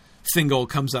Thingol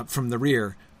comes up from the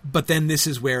rear. But then this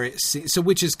is where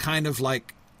which is kind of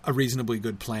like a reasonably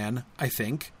good plan, I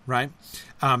think, right?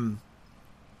 But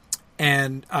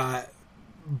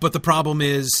the problem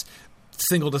is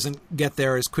Thingol doesn't get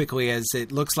there as quickly as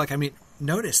it looks like. I mean,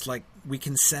 notice, like, we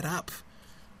can set up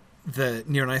the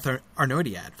Nirnaeth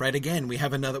Arnodiad, right? Again, we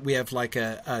have another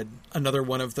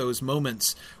one of those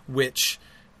moments which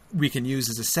we can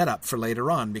use as a setup for later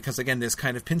on, because again, this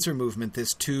kind of pincer movement,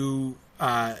 this two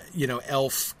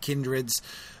elf kindreds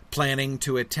planning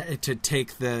to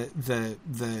take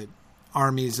the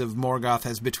armies of Morgoth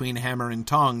as between hammer and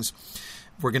tongs.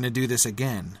 We're going to do this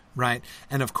again, right?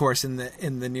 And of course, in the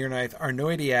Nirnaeth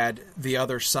Arnodiad, the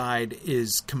other side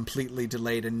is completely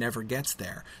delayed and never gets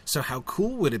there. So how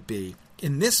cool would it be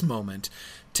in this moment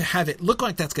to have it look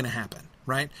like that's going to happen,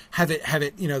 right? Have it,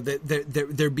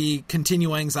 there be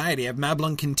continual anxiety. Have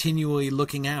Mablung continually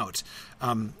looking out.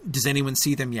 Does anyone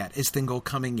see them yet? Is Thingol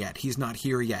coming yet? He's not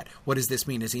here yet. What does this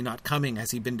mean? Is he not coming?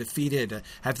 Has he been defeated?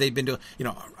 Have they been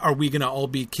are we going to all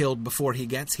be killed before he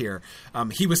gets here?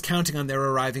 He was counting on their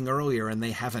arriving earlier, and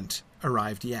they haven't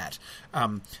arrived yet.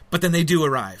 But then they do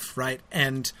arrive, right?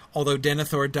 And although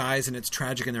Denethor dies, and it's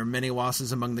tragic, and there are many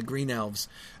losses among the Green Elves,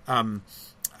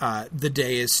 the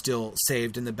day is still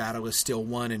saved and the battle is still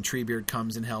won, and Treebeard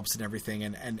comes and helps and everything,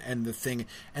 and the thing,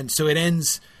 and so it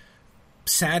ends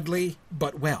sadly,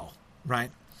 but well,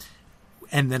 right?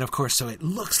 And then, of course, so it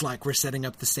looks like we're setting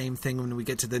up the same thing when we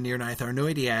get to the Near-Ninth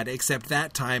Arnoidiad, except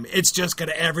that time it's just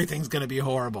everything's gonna be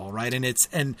horrible, right? And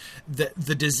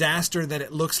the disaster that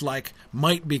it looks like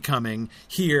might be coming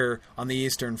here on the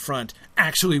Eastern Front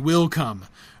actually will come,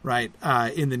 right?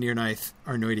 In the Near-Ninth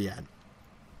Arnoidiad.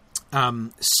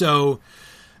 So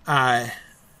I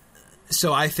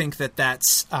think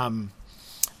that's I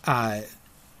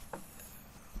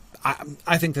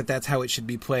think that's how it should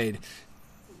be played.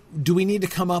 Do we need to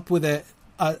come up with a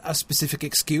specific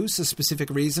excuse, a specific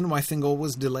reason why Thingol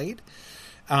was delayed?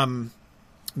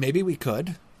 Maybe we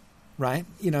could, right?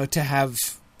 To have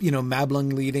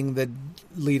Mablung leading the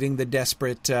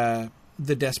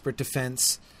desperate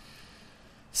defense.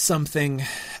 Something.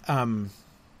 I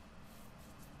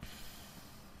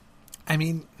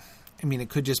mean, it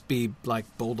could just be like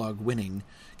Bulldog winning.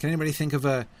 Can anybody think of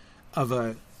a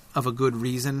good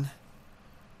reason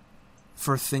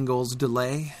for Thingol's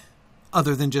delay,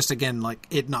 other than just, again, like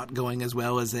it not going as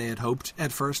well as they had hoped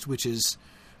at first, which is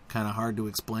kind of hard to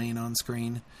explain on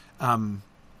screen. Hakan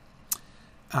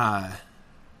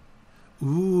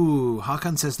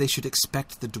says they should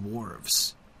expect the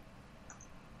dwarves.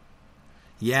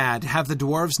 Yeah, to have the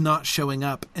dwarves not showing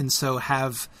up, and so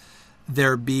have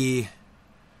there be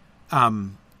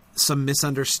some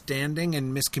misunderstanding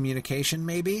and miscommunication,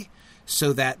 maybe,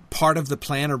 so that part of the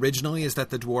plan originally is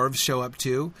that the dwarves show up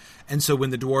too, and so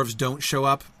when the dwarves don't show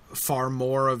up, far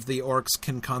more of the orcs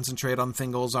can concentrate on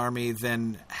Thingol's army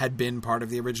than had been part of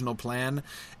the original plan,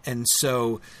 and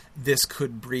so this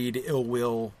could breed ill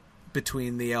will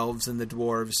between the elves and the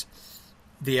dwarves.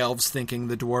 The elves thinking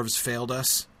the dwarves failed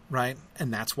us, right?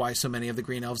 And that's why so many of the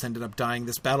green elves ended up dying.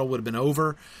 This battle would have been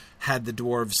over had the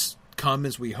dwarves come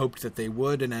as we hoped that they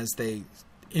would, and as they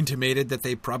intimated that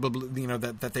they probably,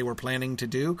 that they were planning to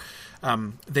do.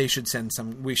 We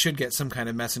should get some kind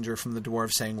of messenger from the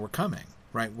dwarves saying we're coming,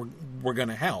 right? We're going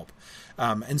to help.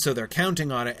 And so they're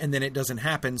counting on it, and then it doesn't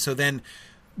happen. So then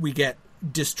we get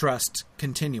distrust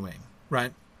continuing,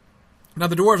 right? Now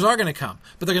the dwarves are going to come,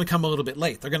 but they're going to come a little bit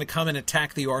late. They're going to come and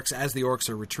attack the orcs as the orcs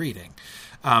are retreating.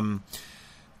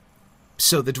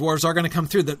 So the dwarves are going to come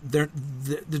through. The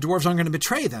dwarves aren't going to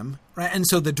betray them, right? And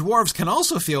so the dwarves can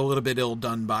also feel a little bit ill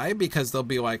done by, because they'll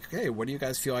be like, "Hey, what do you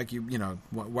guys feel like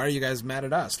why are you guys mad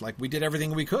at us? Like, we did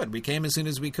everything we could. We came as soon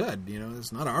as we could.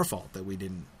 It's not our fault that we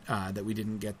didn't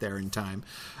get there in time,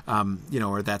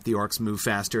 or that the orcs move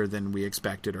faster than we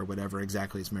expected, or whatever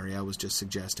exactly as Marielle was just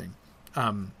suggesting."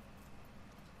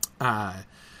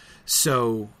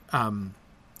 So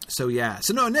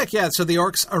no, Nick, yeah. So the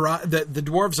orcs arrive, the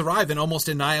dwarves arrive and almost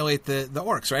annihilate the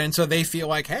orcs, right? And so they feel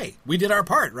like, hey, we did our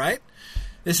part, right?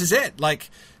 This is it. Like,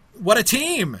 what a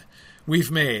team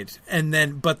we've made. And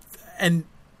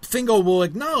Thingol will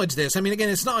acknowledge this. I mean, again,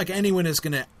 it's not like anyone is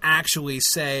going to actually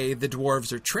say the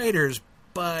dwarves are traitors,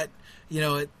 but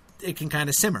it can kind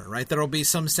of simmer, right? There will be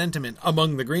some sentiment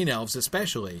among the green elves,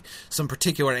 especially some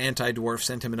particular anti-dwarf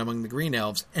sentiment among the green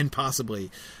elves, and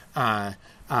possibly,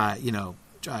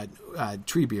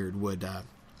 Treebeard would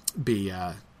be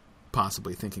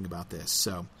possibly thinking about this.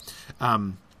 So,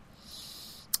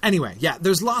 anyway, yeah,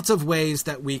 there's lots of ways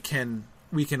that we can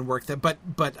work that, but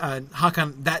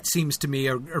Hakan, that seems to me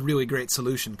a really great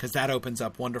solution, because that opens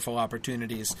up wonderful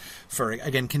opportunities for,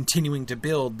 again, continuing to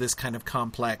build this kind of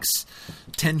complex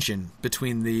tension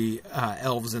between the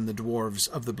elves and the dwarves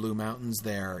of the Blue Mountains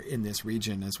there in this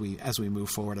region as we move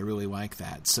forward. I really like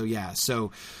that. So yeah,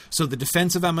 so the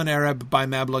defense of Amon Arab by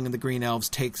Mablung and the Green Elves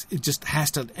just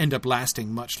has to end up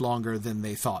lasting much longer than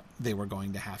they thought they were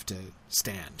going to have to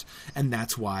stand, and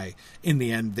that's why in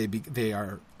the end they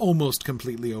are almost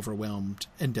completely overwhelmed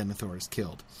and Denethor is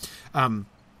killed.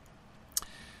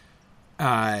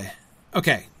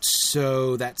 Okay,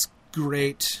 so that's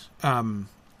great.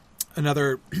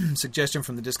 Another suggestion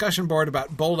from the discussion board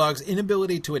about Bulldog's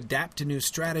inability to adapt to new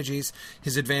strategies,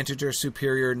 his advantage are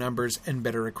superior numbers and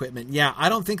better equipment. Yeah, I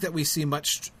don't think that we see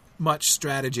much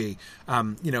strategy,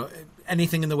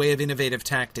 anything in the way of innovative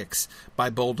tactics by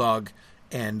Bulldog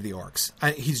and the orcs.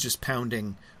 He's just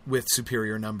pounding with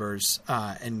superior numbers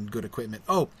and good equipment.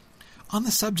 Oh, on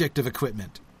the subject of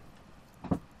equipment,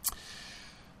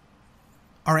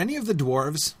 are any of the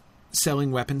dwarves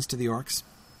selling weapons to the orcs?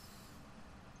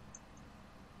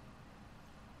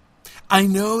 I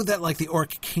know that the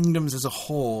orc kingdoms as a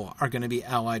whole are going to be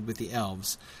allied with the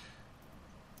elves,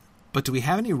 but do we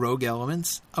have any rogue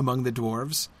elements among the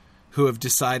dwarves who have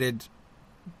decided,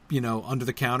 under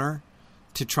the counter,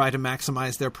 to try to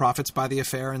maximize their profits by the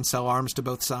affair and sell arms to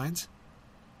both sides?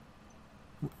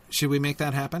 Should we make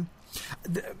that happen?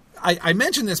 I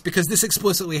mention this because this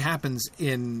explicitly happens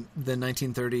in the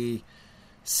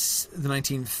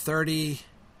 1933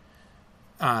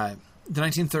 and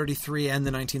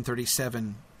the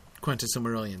 1937 Quintus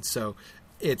Silmarillion. So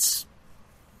it's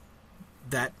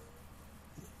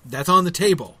that's on the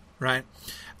table, right?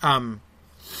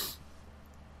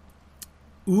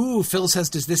 Phil says,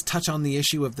 does this touch on the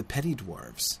issue of the petty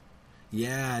dwarves?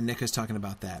 Yeah, Nick is talking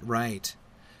about that, right?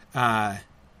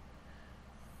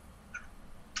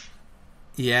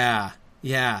 Yeah,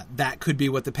 that could be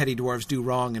what the petty dwarves do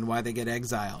wrong and why they get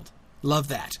exiled. Love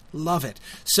that. Love it.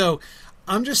 So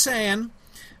I'm just saying,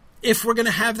 if we're going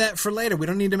to have that for later, we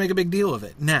don't need to make a big deal of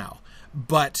it now.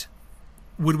 But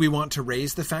would we want to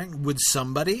raise the fact? Would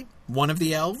somebody, one of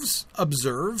the elves,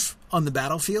 observe on the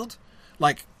battlefield?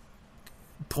 Like,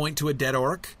 point to a dead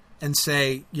orc and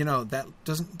say, that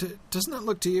doesn't that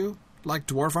look to you like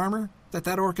dwarf armor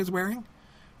that orc is wearing?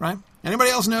 Right?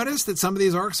 Anybody else notice that some of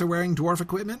these orcs are wearing dwarf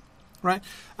equipment? Right?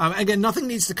 Again, nothing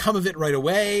needs to come of it right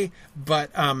away,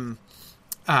 but I'm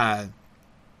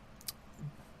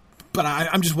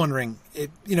just wondering,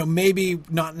 maybe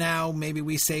not now, maybe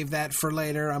we save that for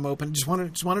later. I'm open. Just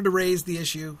wanted to raise the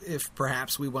issue if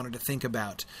perhaps we wanted to think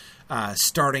about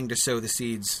starting to sow the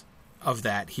seeds of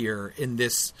that here in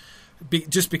this,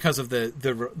 just because of the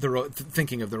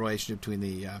thinking of the relationship between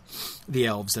the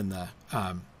elves and the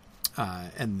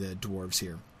dwarves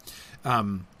here.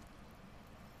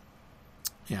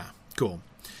 Yeah, cool.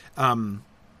 And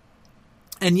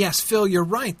yes, Phil, you're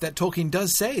right that Tolkien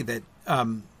does say that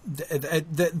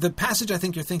the passage I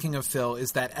think you're thinking of, Phil,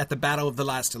 is that at the Battle of the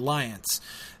Last Alliance,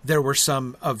 there were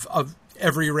some of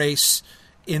every race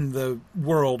in the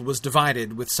world was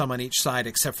divided with some on each side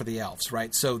except for the elves,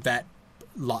 right? So that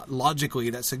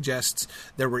logically that suggests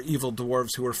there were evil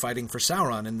dwarves who were fighting for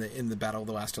Sauron in the Battle of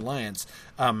the Last Alliance.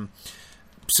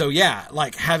 So yeah,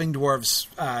 like having dwarves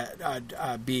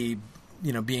be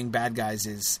being bad guys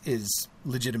is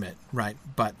legitimate, right?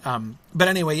 But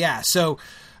anyway, yeah. So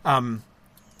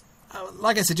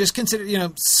like I said, just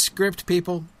consider script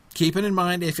people. Keep it in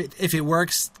mind. If it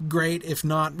works, great. If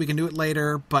not, we can do it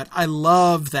later. But I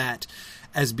love that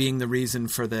as being the reason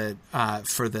for the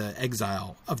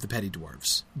exile of the petty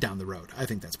dwarves down the road. I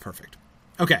think that's perfect.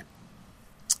 Okay.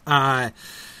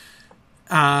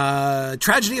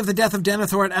 Tragedy of the death of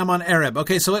Denethor at Amon Areb.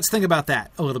 Okay, so let's think about that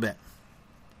a little bit.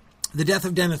 The death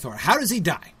of Denethor. How does he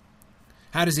die?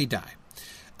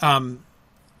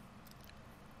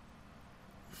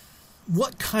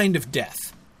 What kind of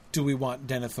death do we want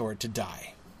Denethor to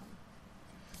die?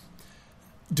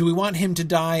 Do we want him to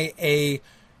die a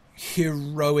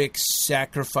heroic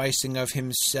sacrificing of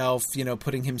himself,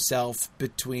 putting himself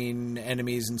between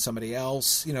enemies and somebody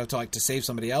else, to save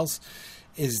somebody else?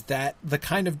 Is that the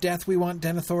kind of death we want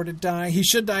Denethor to die? He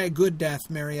should die a good death,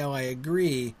 Marielle, I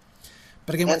agree.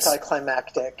 But again,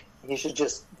 anticlimactic. He should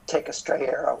just take a stray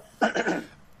arrow. that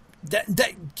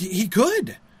he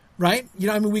could. Right?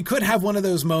 We could have one of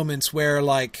those moments where,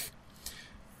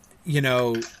 he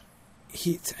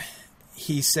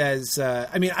says,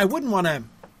 I wouldn't want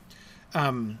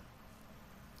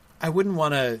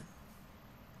to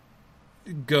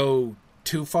go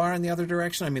too far in the other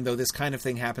direction. Though this kind of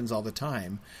thing happens all the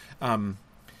time.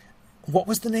 What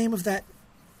was the name of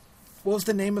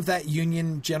that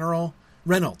Union general?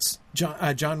 Reynolds,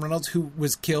 John Reynolds, who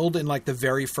was killed in the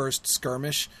very first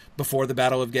skirmish before the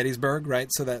Battle of Gettysburg, right?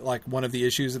 So that one of the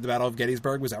issues of the Battle of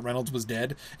Gettysburg was that Reynolds was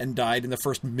dead and died in the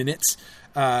first minutes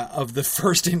of the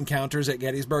first encounters at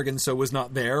Gettysburg, and so was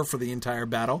not there for the entire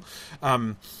battle.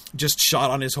 Just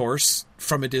shot on his horse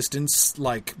from a distance,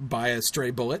 by a stray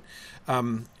bullet.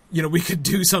 We could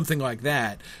do something like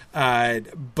that,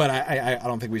 but I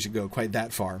don't think we should go quite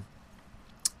that far.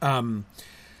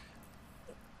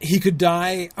 He could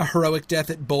die a heroic death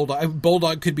at Bulldog.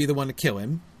 Bulldog could be the one to kill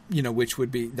him, which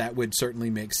would certainly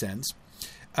make sense.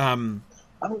 I'm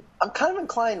kind of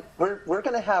inclined. We're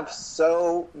going to have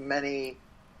so many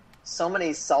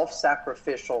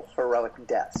self-sacrificial heroic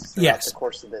deaths throughout the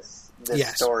course of this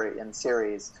story and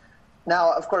series.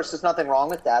 Now, of course, there's nothing wrong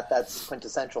with that. That's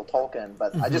quintessential Tolkien.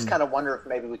 But I just kind of wonder if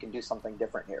maybe we can do something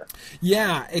different here.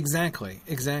 Yeah, exactly.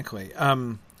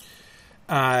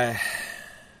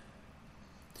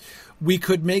 We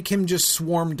could make him just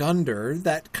swarmed under.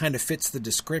 That kind of fits the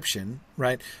description,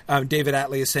 right? David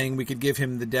Atlee is saying we could give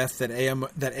him the death that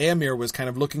Éomer was kind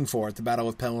of looking for at the Battle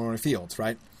of Pelennor Fields,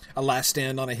 right? A last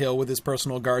stand on a hill with his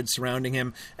personal guards surrounding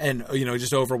him and,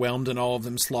 just overwhelmed and all of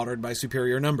them slaughtered by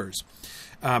superior numbers.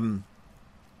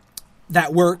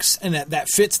 That works, and that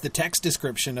fits the text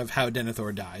description of how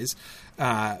Denethor dies.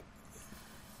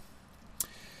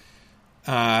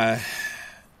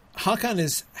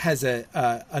 Hakan has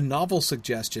a novel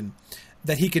suggestion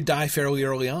that he could die fairly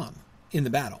early on in the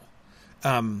battle,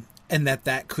 and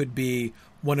that could be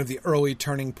one of the early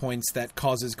turning points that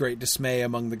causes great dismay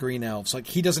among the Green Elves. Like,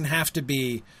 he doesn't have to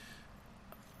be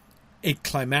a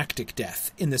climactic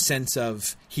death in the sense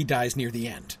of he dies near the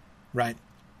end, right?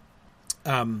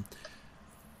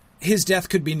 His death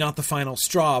could be not the final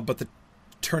straw, but the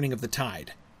turning of the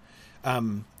tide.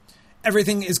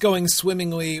 Everything is going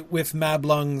swimmingly with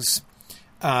Mablung's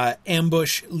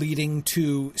ambush leading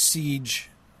to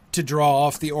siege to draw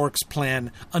off the orcs'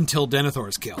 plan until Denethor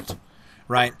is killed,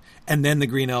 right? And then the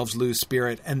Green Elves lose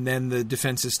spirit, and then the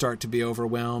defenses start to be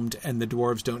overwhelmed, and the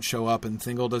dwarves don't show up, and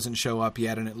Thingol doesn't show up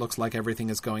yet, and it looks like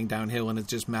everything is going downhill, and it's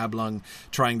just Mablung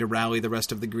trying to rally the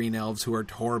rest of the Green Elves who are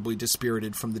horribly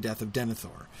dispirited from the death of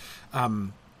Denethor. I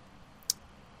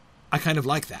kind of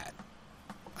like that.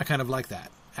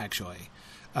 Actually.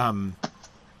 I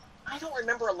don't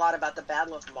remember a lot about the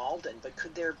Battle of Malden, but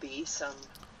could there be some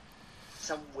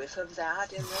whiff of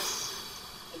that in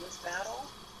this battle?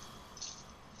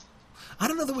 I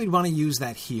don't know that we'd want to use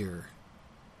that here.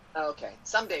 Okay,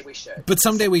 someday we should. But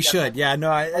someday we should. Yeah,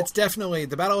 no, it's definitely,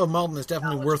 the Battle of Malden is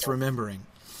definitely worth remembering.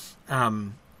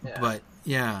 But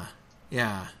yeah.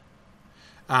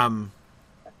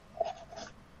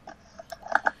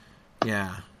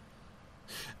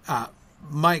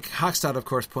 Mike Hochstadt, of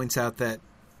course, points out that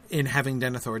in having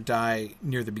Denethor die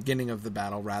near the beginning of the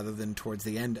battle rather than towards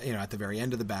the end, at the very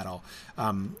end of the battle,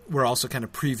 we're also kind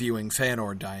of previewing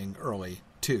Feanor dying early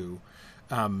too.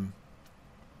 Marielle,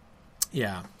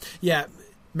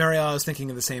 I was thinking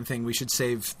of the same thing. We should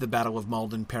save the Battle of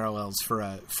Malden parallels for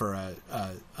a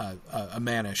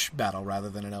Mannish battle rather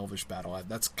than an Elvish battle.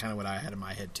 That's kind of what I had in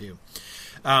my head too.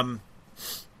 Now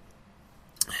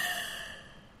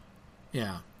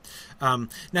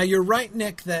you're right,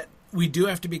 Nick, that we do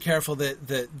have to be careful that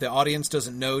the audience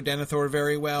doesn't know Denethor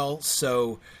very well.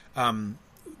 So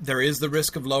there is the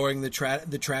risk of lowering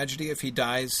the tragedy if he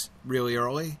dies really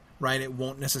early. Right, it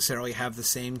won't necessarily have the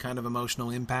same kind of emotional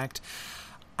impact.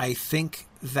 I think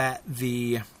that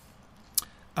the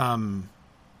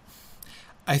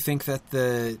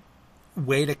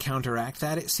way to counteract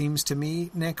that, it seems to me,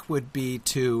 Nick, would be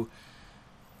to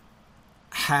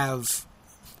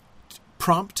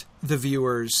prompt the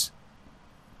viewers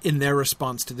in their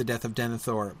response to the death of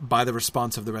Denethor by the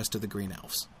response of the rest of the Green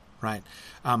Elves, right?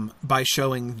 By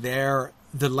showing the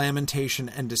lamentation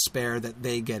and despair that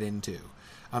they get into.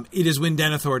 It is when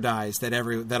Denethor dies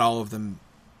that all of them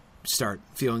start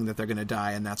feeling that they're going to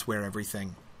die, and that's where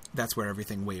everything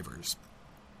wavers.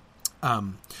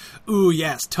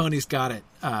 Yes, Tony's got it,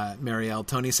 Marielle.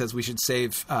 Tony says we should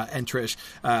save Entrish.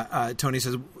 Tony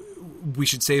says we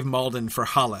should save Malden for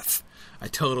Haleth. I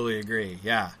totally agree.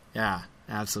 Yeah,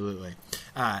 absolutely.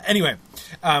 Anyway,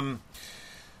 so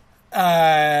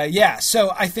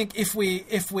I think if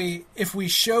we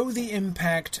show the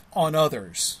impact on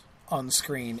others on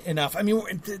screen enough, I mean,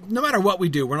 no matter what we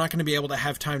do, we're not going to be able to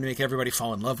have time to make everybody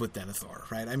fall in love with Denethor,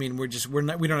 right? I mean, we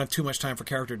don't have too much time for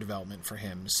character development for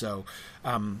him, so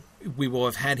we will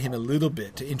have had him a little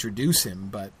bit to introduce him,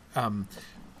 but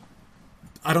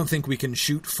I don't think we can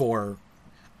shoot for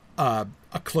a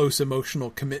close emotional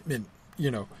commitment,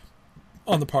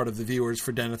 on the part of the viewers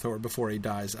for Denethor before he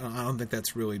dies. I don't think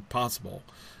that's really possible.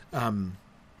 Yeah.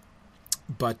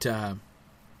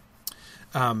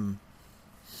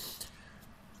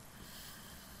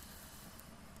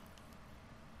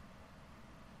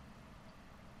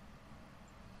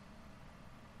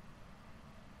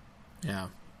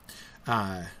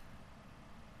 Man,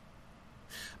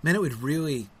 it would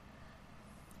really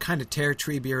kind of tear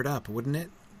Treebeard up, wouldn't it?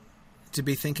 To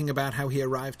be thinking about how he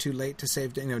arrived too late to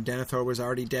save... Denethor was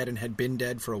already dead and had been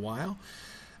dead for a while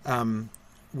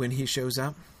when he shows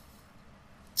up.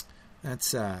 That's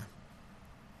sad.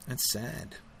 That's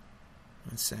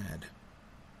sad.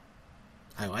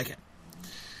 I like it.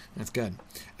 That's good.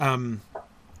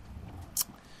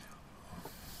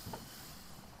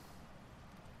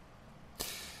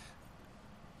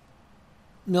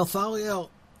 Milthaliel,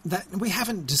 that we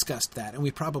haven't discussed that, and we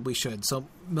probably should. So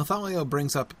Milthaliel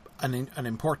brings up an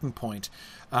important point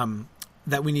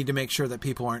that we need to make sure that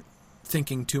people aren't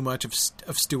thinking too much of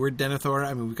Steward Denethor.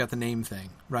 I mean, we've got the name thing,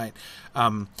 right?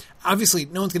 Obviously,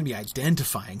 no one's going to be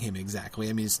identifying him exactly.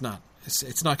 I mean, it's not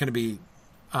going to be.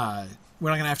 We're not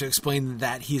going to have to explain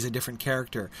that he's a different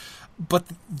character, but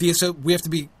we have to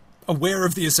be aware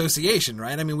of the association,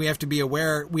 right? I mean, we have to be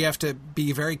aware. We have to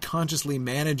be very consciously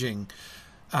managing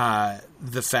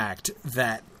the fact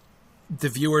that the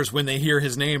viewers, when they hear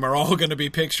his name, are all going to be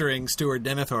picturing Steward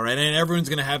Denethor, right? And everyone's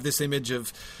going to have this image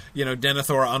of,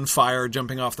 Denethor on fire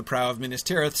jumping off the prow of Minas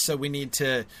Tirith. So we need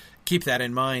to keep that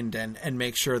in mind and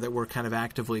make sure that we're kind of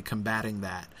actively combating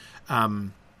that.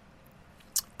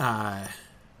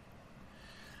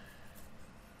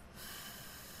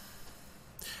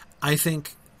 I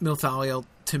think, Milthaliel,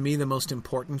 to me, the most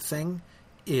important thing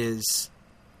is,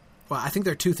 I think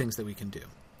there are two things that we can do.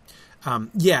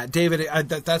 David,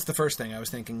 that's the first thing I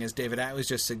was thinking, is David was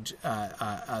just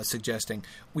suggesting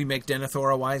we make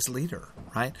Denethor a wise leader,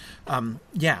 right?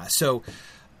 So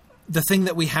the thing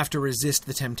that we have to resist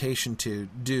the temptation to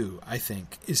do, I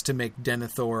think, is to make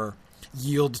Denethor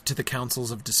yield to the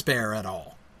counsels of despair at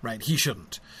all, right? He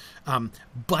shouldn't.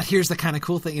 But here's the kind of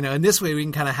cool thing, in this way we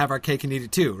can kind of have our cake and eat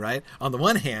it too, right? On the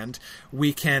one hand,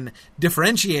 we can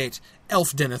differentiate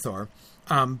Elf Denethor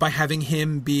by having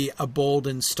him be a bold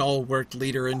and stalwart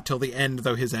leader until the end,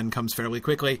 though his end comes fairly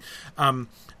quickly.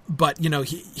 But,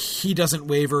 he doesn't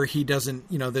waver. He doesn't,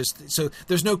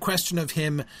 there's no question of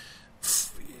him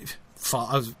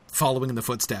following in the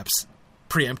footsteps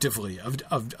preemptively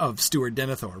of Steward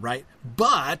Denethor, right?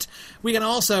 But we can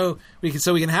also we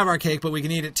can have our cake, but we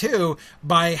can eat it too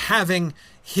by having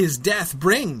his death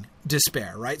bring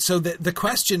despair, right? So the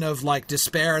question of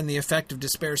despair and the effect of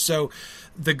despair. So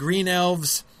the Green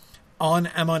Elves on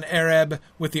Amon Ereb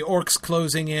with the orcs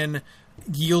closing in,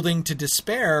 yielding to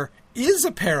despair, is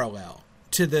a parallel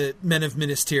to the men of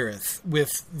Minas Tirith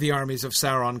with the armies of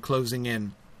Sauron closing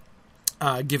in.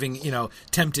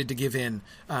 Tempted to give in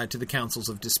to the counsels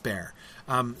of despair.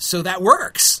 So that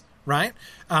works, right?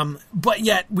 But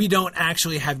yet we don't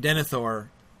actually have Denethor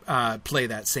play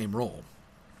that same role.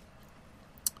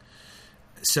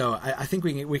 So I think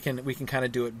we can kind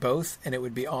of do it both, and it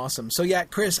would be awesome. So yeah,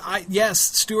 Chris, yes,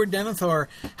 Steward Denethor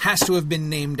has to have been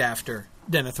named after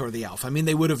Denethor the Elf. I mean,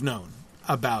 they would have known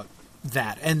about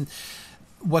that. And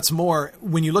what's more,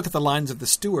 when you look at the lines of the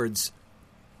stewards,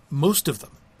 most of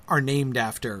them are named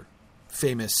after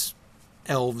famous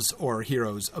elves or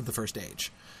heroes of the First Age.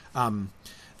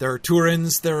 There are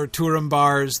Turins, there are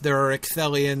Turimbars, there are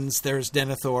Ecthelians, there's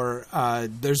Denethor,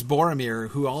 there's Boromir,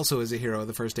 who also is a hero of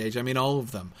the First Age. I mean, all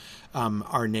of them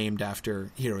are named after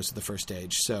heroes of the First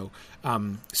Age. So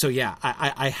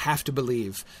I have to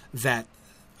believe that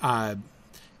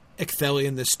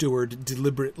Ecthelion the Steward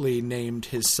deliberately named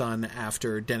his son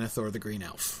after Denethor the Green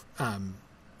Elf. And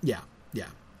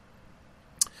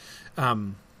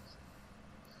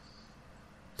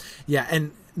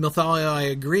Milthaliel, I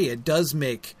agree. It does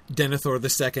make Denethor the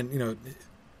Second,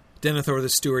 Denethor the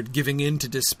Steward giving in to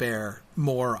despair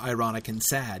more ironic and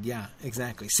sad. Yeah,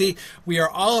 exactly. See, we are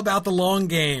all about the long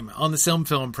game on the Silm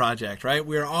Film Project, right?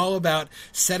 We are all about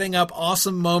setting up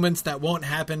awesome moments that won't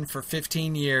happen for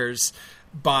 15 years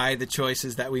by the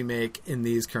choices that we make in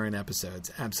these current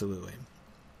episodes. Absolutely.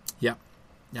 Yep.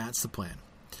 That's the plan.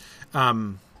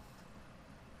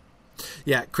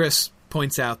 Chris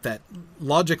points out that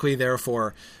logically,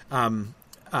 therefore,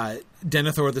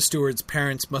 Denethor the Steward's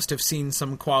parents must have seen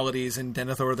some qualities in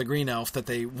Denethor the Green Elf that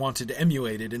they wanted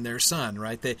emulated in their son,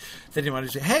 right? They didn't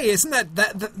want to say, hey, isn't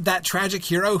that tragic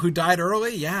hero who died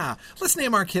early? Yeah, let's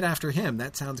name our kid after him.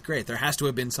 That sounds great. There has to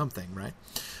have been something, right?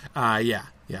 Yeah,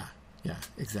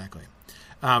 exactly.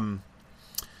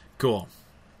 Cool.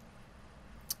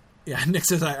 Yeah, Nick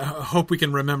says, I hope we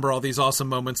can remember all these awesome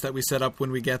moments that we set up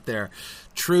when we get there.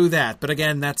 True that. But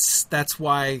again, that's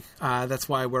why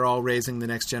we're all raising the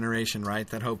next generation, right?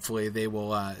 That hopefully they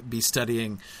will be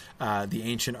studying the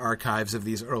ancient archives of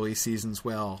these early seasons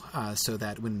well, so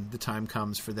that when the time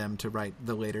comes for them to write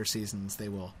the later seasons, they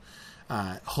will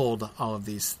hold all of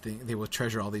these things. They will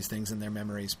treasure all these things in their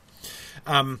memories.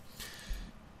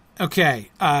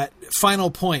 Okay. Final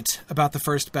point about the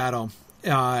first battle.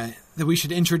 That we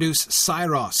should introduce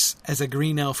Cyros as a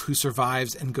green elf who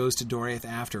survives and goes to Doriath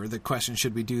after. The question,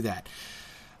 should we do that?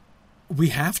 We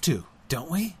have to,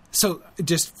 don't we? So,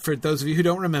 just for those of you who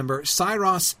don't remember,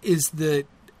 Cyros is the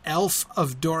elf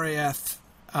of Doriath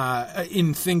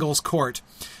in Thingol's court,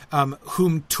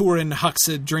 whom Turin hucks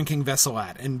a drinking vessel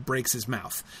at and breaks his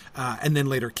mouth, and then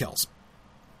later kills.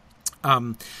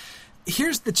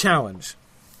 Here's the challenge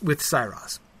with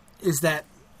Cyros, is that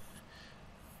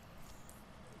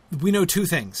we know two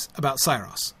things about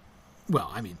Cyros. Well,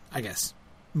 I mean, I guess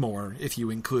more if you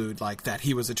include that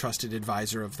he was a trusted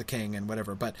advisor of the king and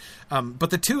whatever. But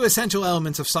the two essential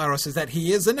elements of Cyros is that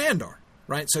he is a Nandor,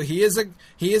 right? So he is a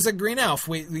green elf.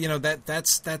 It's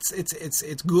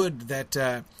good that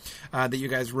that you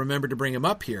guys remember to bring him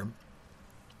up here.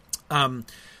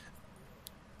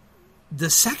 The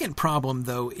second problem,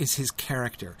 though, is his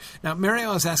character. Now,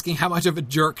 Mariel is asking, how much of a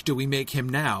jerk do we make him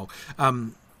now?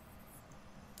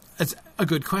 That's a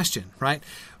good question, right?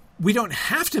 We don't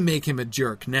have to make him a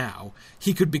jerk now.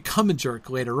 He could become a jerk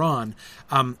later on.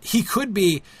 He could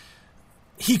be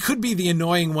the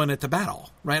annoying one at the battle,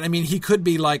 right? I mean, he could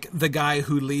be like the guy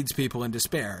who leads people in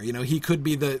despair. You know, he could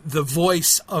be the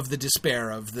voice of the despair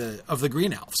of the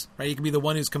Green Elves, right? He could be the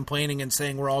one who's complaining and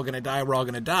saying, we're all going to die, we're all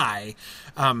going to die.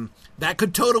 That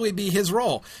could totally be his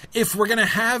role. If we're going to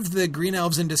have the Green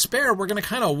Elves in despair, we're going to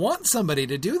kind of want somebody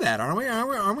to do that, aren't we? Aren't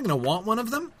we going to want one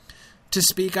of them to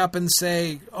speak up and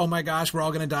say, oh my gosh, we're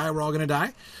all going to die, we're all going to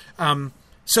die?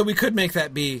 So we could make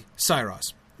that be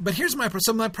Saeros. But here's my problem.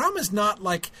 So my problem is not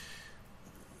like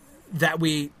that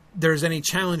there's any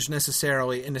challenge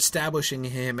necessarily in establishing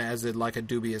him as like a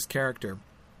dubious character.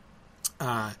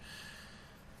 The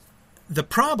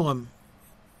problem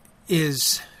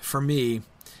is, for me,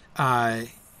 and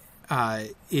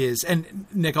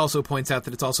Nick also points out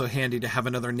that it's also handy to have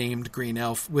another named green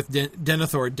elf. With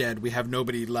Denethor dead, we have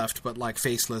nobody left but like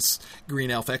faceless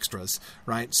green elf extras,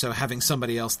 right? So having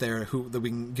somebody else there that we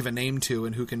can give a name to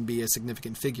and who can be a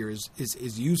significant figure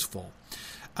is useful.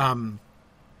 But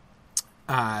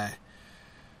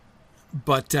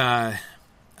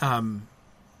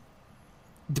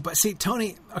see,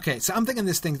 Tony... Okay, so I'm thinking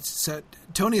this thing... So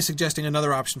Tony is suggesting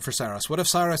another option for Saeros. What if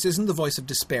Saeros isn't the voice of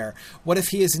despair? What if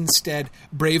he is instead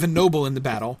brave and noble in the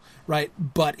battle, right?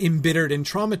 But embittered and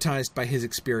traumatized by his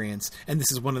experience. And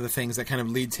this is one of the things that kind of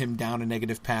leads him down a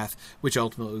negative path, which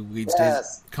ultimately leads to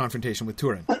his confrontation with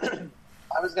Turin.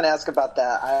 I was going to ask about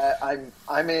that. I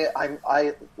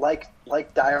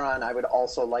like Dairon. I would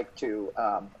also like to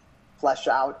flesh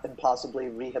out and possibly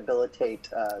rehabilitate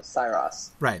Saeros.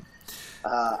 Right.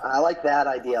 I like that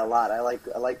idea a lot. I like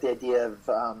the idea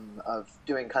of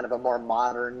doing kind of a more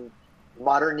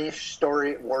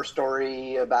modernish war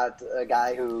story about a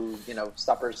guy who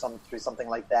suffers through something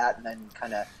like that, and then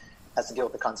kind of has to deal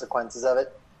with the consequences of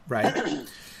it. Right.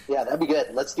 Yeah, that'd be good.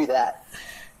 Let's do that.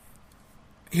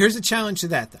 Here's a challenge to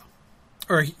that, though,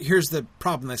 or here's the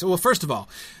problem. Well, first of all,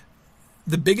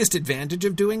 the biggest advantage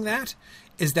of doing that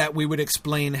is that we would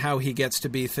explain how he gets to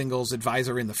be Thingol's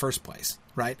advisor in the first place,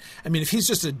 right? I mean, if he's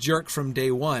just a jerk from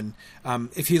day one,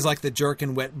 if he's like the jerk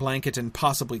and wet blanket and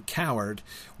possibly coward,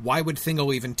 why would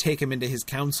Thingol even take him into his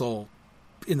council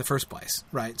in the first place,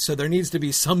 right? So there needs to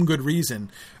be some good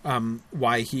reason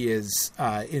why he is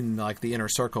in like the inner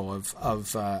circle of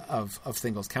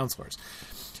Thingol's counselors.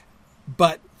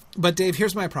 But Dave,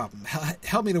 here's my problem.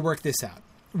 Help me to work this out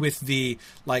with the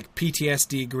like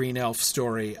PTSD green elf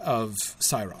story of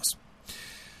Saeros.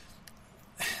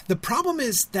 The problem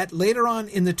is that later on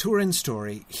in the Turin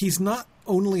story, he's not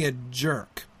only a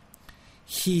jerk,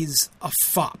 he's a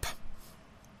fop.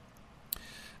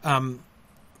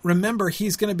 Remember,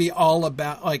 he's going to be all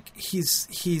about like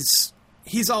he's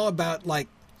all about like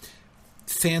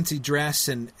fancy dress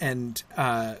and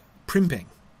primping,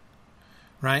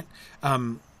 right?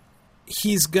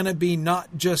 He's going to be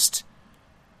not just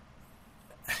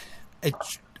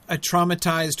a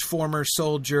traumatized former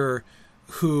soldier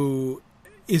who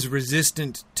is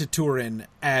resistant to Turin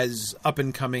as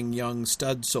up-and-coming young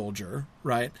stud soldier,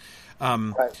 right?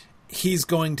 Right. He's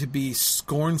going to be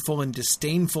scornful and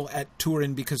disdainful at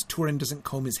Turin because Turin doesn't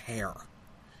comb his hair,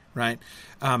 right?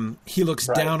 He looks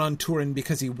down on Turin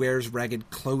because he wears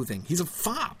ragged clothing. He's a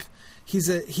fop. He's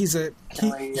an aesthete.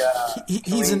 Can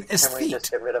we just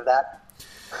get rid of that?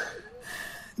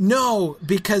 No,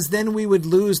 because then we would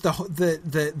lose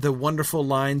the wonderful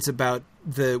lines about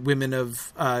the women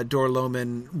of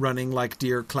Dor-lómin running like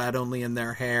deer, clad only in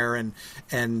their hair, and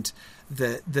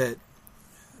the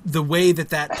way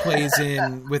that plays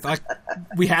in with like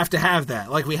we have to have that.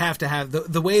 Like we have to have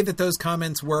the way that those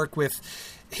comments work with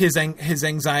his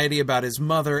anxiety about his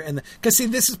mother, and because see,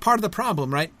 this is part of the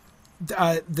problem, right?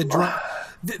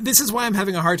 This is why I'm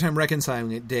having a hard time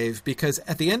reconciling it, Dave, because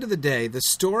at the end of the day, the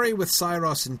story with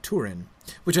Saeros and Turin,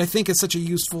 which I think is such a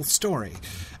useful story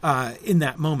in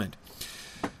that moment,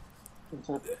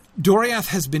 Doriath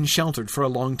has been sheltered for a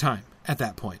long time at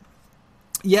that point.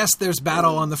 Yes, there's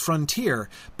battle on the frontier,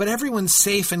 but everyone's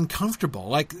safe and comfortable.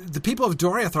 Like, the people of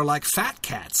Doriath are like fat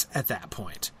cats at that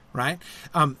point. Right?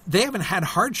 They haven't had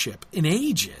hardship in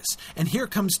ages. And here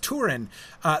comes Turin,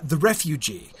 the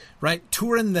refugee, right?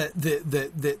 Turin,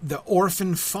 the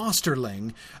orphan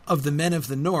fosterling of the men of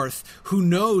the North, who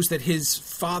knows that his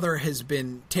father has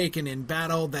been taken in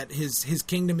battle, that his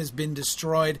kingdom has been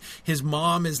destroyed, his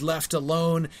mom is left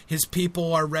alone, his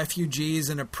people are refugees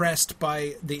and oppressed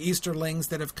by the Easterlings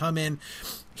that have come in.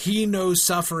 He knows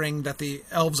suffering that the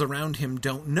elves around him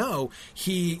don't know.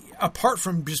 He, apart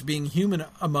from just being human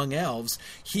among elves,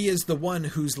 he is the one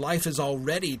whose life is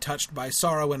already touched by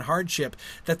sorrow and hardship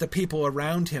that the people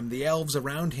around him, the elves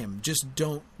around him, just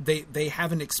don't, they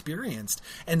haven't experienced.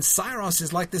 And Cyros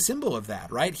is like the symbol of that,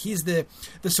 right? He's the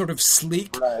sort of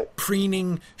sleek,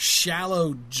 preening,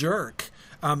 shallow jerk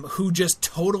who just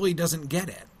totally doesn't get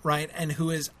it, right? And who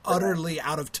is utterly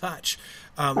out of touch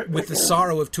with the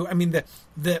sorrow of I mean,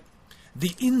 the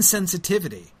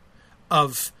insensitivity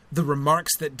of the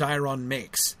remarks that Dairon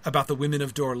makes about the women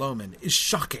of Dor-lómin is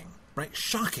shocking, right?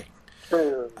 Shocking.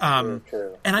 True. And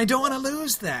I don't want to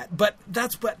lose that, but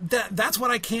that's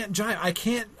what I can't jive.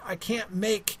 I can't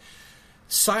make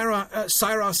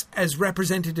Cyros as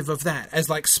representative of that, as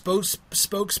like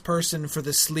spokesperson for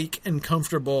the sleek and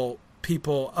comfortable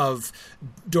people of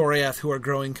Doriath who are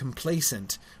growing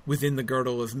complacent within the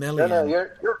girdle of Melian. No, you're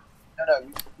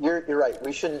right.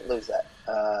 We shouldn't lose that.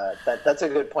 That's a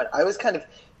good point. I was kind of,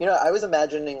 I was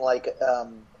imagining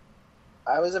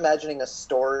a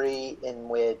story in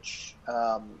which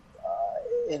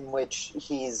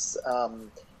he's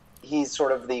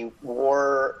sort of the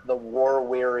war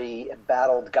weary,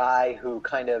 embattled guy who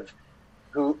kind of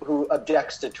who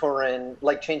objects to Turin,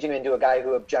 like changing him into a guy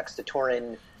who objects to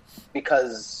Turin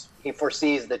because he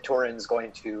foresees that Turin's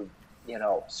going to,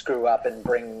 screw up and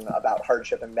bring about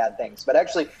hardship and bad things. But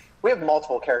actually, we have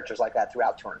multiple characters like that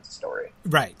throughout Turin's story.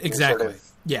 Right, exactly.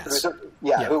 Yes.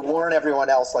 Who warn everyone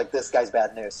else like this guy's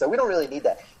bad news. So we don't really need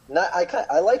that.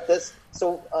 I like this.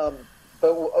 So,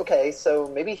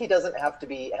 so maybe he doesn't have to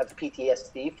have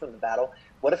PTSD from the battle.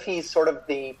 What if he's sort of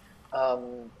the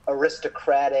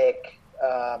aristocratic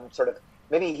sort of?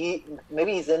 Maybe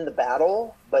he's in the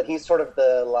battle, but he's sort of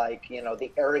the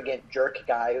the arrogant jerk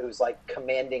guy who's like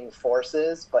commanding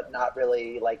forces, but not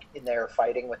really like in there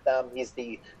fighting with them. He's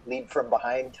the lead from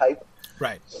behind type.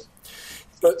 Right.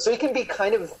 So he can be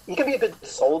he can be a good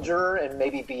soldier and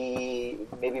maybe be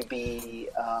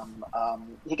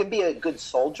he can be a good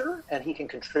soldier and he can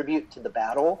contribute to the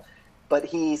battle, but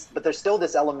there's still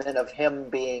this element of him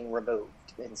being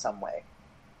removed in some way.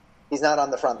 He's not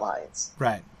on the front lines.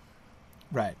 Right.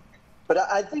 Right. But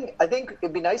I think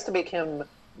it'd be nice to make him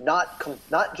not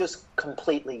just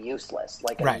completely useless,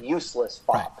 like a useless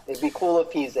fop. Right. It'd be cool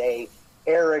if he's a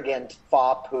arrogant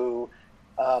fop who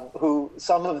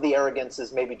some of the arrogance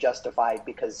is maybe justified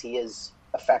because he is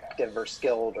effective or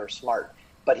skilled or smart,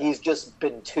 but he's just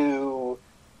been too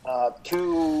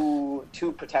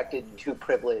protected, too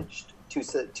privileged, too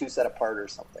set apart or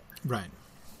something. Right.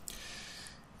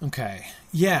 Okay.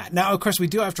 Yeah. Now, of course, we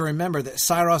do have to remember that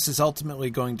Cyros is ultimately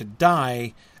going to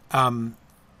die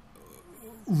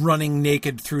running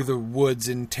naked through the woods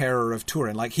in terror of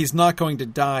Turin. Like, he's not going to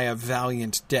die a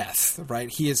valiant death, right?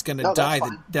 He is going to die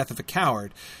the death of a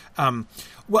coward.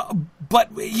 But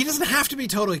he doesn't have to be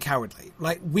totally cowardly.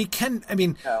 Like, we can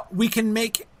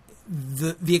make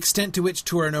the extent to which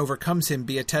Turin overcomes him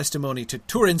be a testimony to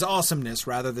Turin's awesomeness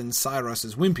rather than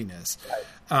Cyros's wimpiness. Right.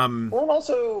 Well, and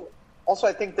also,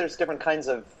 I think there's different kinds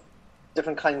of,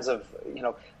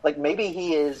 like maybe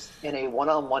he is in a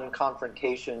one-on-one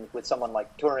confrontation with someone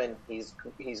like Turin. He's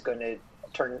going to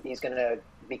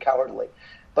be cowardly,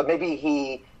 but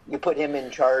maybe you put him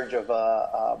in charge of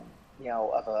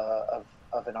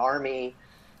an army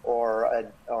or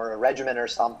a regiment or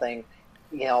something.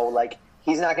 Like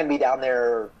he's not going to be down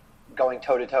there going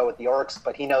toe to toe with the orcs,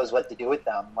 but he knows what to do with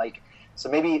them. So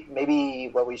maybe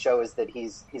what we show is that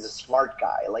he's a smart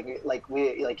guy.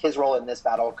 Like his role in this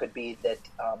battle could be that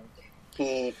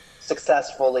he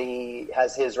successfully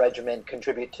has his regiment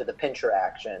contribute to the pincher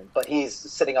action, but he's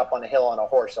sitting up on a hill on a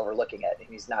horse overlooking it, and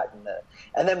he's not in the.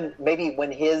 And then maybe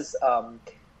his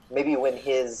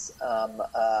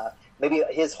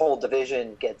whole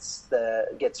division gets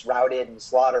routed and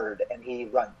slaughtered, and he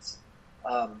runs,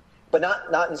 but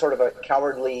not in sort of a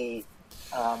cowardly.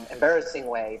 Embarrassing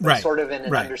way, but sort of in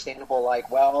an understandable,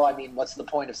 what's the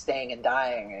point of staying and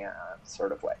dying,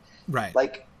 sort of way. Right.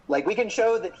 Like we can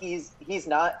show that he's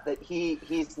not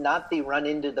the run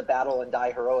into the battle and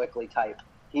die heroically type.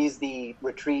 He's the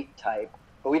retreat type,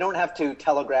 but we don't have to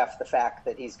telegraph the fact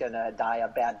that he's going to die a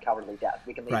bad, cowardly death.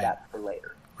 We can leave that for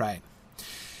later. Right.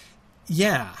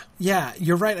 Yeah,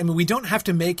 you're right. I mean, we don't have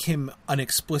to make him an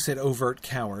explicit, overt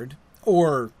coward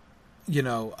or,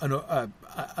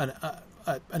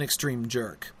 an extreme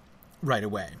jerk right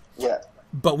away. Yeah.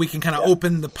 But we can kind of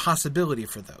open the possibility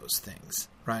for those things,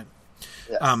 right?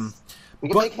 Yes. We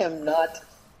can make him not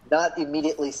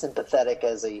immediately sympathetic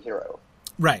as a hero.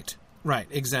 Right,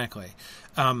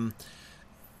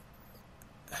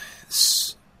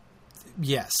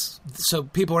 Yes. So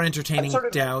people are entertaining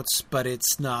doubts, but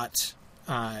it's not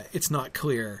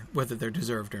clear whether they're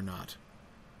deserved or not.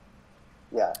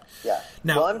 Yeah.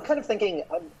 Now, well, I'm kind of thinking.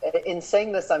 In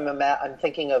saying this, I'm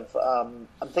thinking of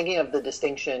the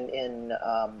distinction in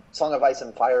Song of Ice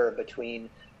and Fire between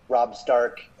Robb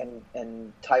Stark and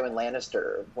Tywin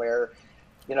Lannister, where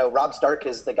Robb Stark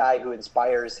is the guy who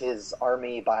inspires his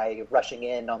army by rushing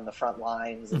in on the front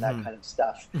lines and that kind of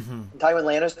stuff. Mm-hmm. Tywin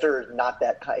Lannister is not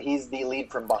that kind. He's the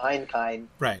lead from behind kind.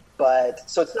 Right. But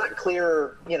so it's not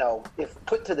clear, if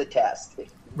put to the test,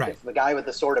 if the guy with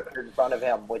the sword appeared in front of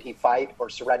him, would he fight or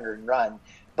surrender and run?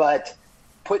 But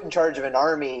put in charge of an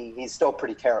army, he's still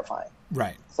pretty terrifying.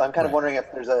 Right. So I'm kind of wondering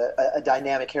if there's a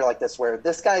dynamic here like this where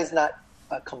this guy's not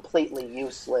a completely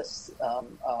useless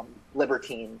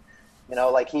libertine.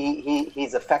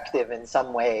 He's effective in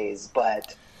some ways,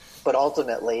 but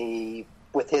ultimately,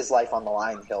 with his life on the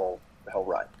line, he'll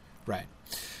run. Right.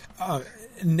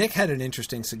 Nick had an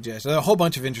interesting suggestion. A whole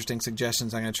bunch of interesting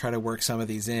suggestions. I'm going to try to work some of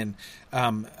these in.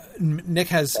 Nick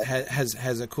has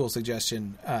a cool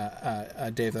suggestion,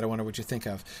 Dave, that I wonder what you think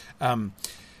of.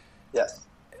 Yes.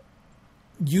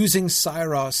 Using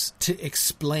Syros to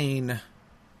explain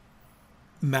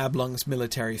Mablung's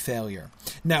military failure.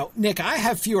 Now, Nick, I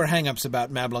have fewer hang-ups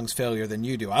about Mablung's failure than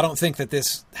you do. I don't think that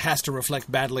this has to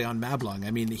reflect badly on Mablung.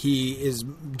 I mean, he is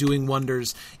doing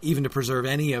wonders even to preserve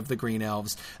any of the Green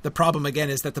Elves. The problem, again,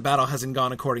 is that the battle hasn't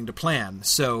gone according to plan.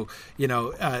 So,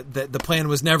 the plan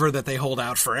was never that they hold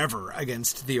out forever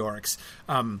against the orcs.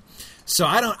 So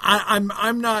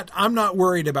I'm not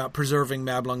worried about preserving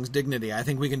Mablung's dignity. I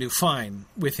think we can do fine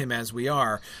with him as we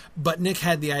are. But Nick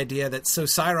had the idea that so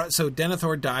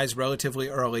Denethor dies relatively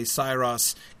early.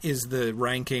 Syros is the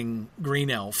ranking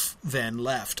green elf then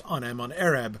left on Aemon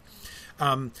Areb.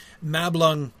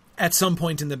 Mablung at some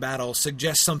point in the battle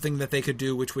suggests something that they could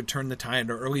do which would turn the tide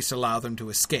or at least allow them to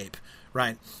escape,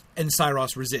 right? And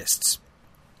Syros resists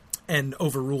and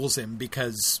overrules him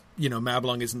because,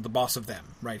 Mablung isn't the boss of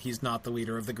them, right? He's not the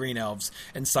leader of the Green Elves,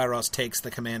 and Syros takes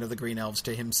the command of the Green Elves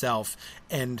to himself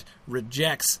and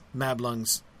rejects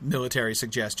Mablung's military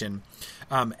suggestion.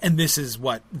 And this is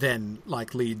what then,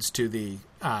 leads to the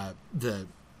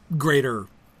greater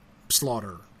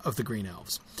slaughter of the Green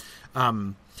Elves.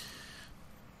 I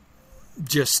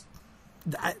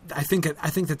think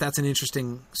that that's an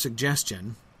interesting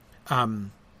suggestion.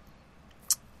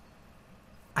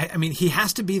 I mean, he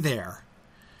has to be there.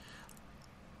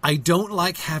 I don't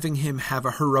like having him have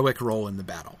a heroic role in the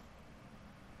battle.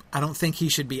 I don't think he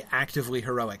should be actively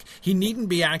heroic. He needn't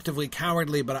be actively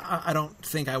cowardly, but I don't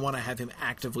think I want to have him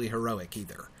actively heroic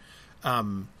either.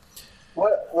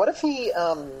 What if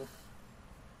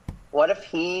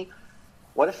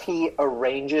he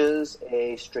arranges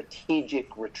a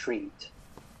strategic retreat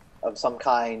of some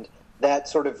kind that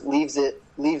sort of leaves it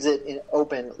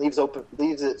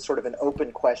sort of an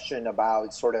open question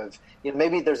about sort of,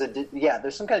 maybe there's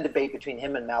some kind of debate between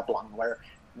him and Mablung where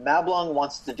Mablung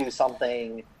wants to do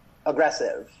something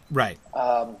aggressive, right,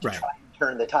 to try and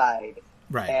turn the tide,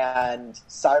 right, and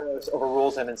Syros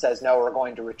overrules him and says, no, we're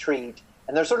going to retreat.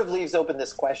 And there sort of leaves open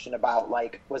this question about,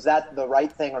 was that the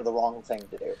right thing or the wrong thing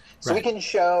to do? So we can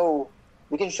show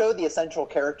the essential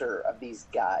character of these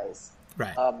guys.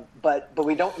 Right. But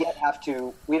we don't yet have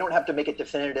to make it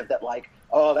definitive that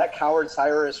that coward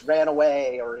Cyrus ran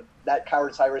away or that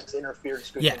coward Cyrus interfered,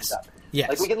 screwed things up.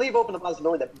 Yes. We can leave open the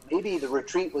possibility that maybe the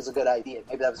retreat was a good idea.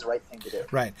 Maybe that was the right thing to do.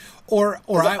 Right. Or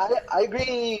I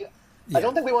agree. Yeah. I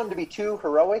don't think we want him to be too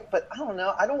heroic, but I don't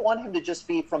know. I don't want him to just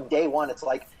be from day one. It's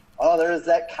there's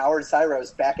that coward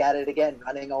Syros back at it again,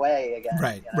 running away again.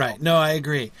 Right, right. No, I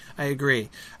agree.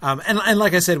 And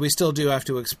like I said, we still do have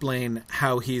to explain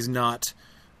how he's not,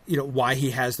 why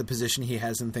he has the position he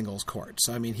has in Thingol's court.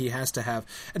 So, I mean, he has to have,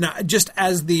 now, just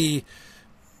as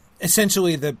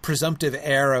essentially the presumptive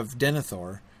heir of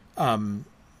Denethor,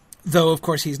 though, of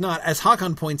course, he's not, as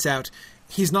Hakon points out,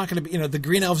 he's not going to be, the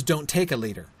Green Elves don't take a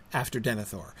leader after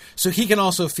Denethor. So he can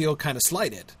also feel kind of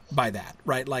slighted by that,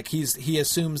 right? He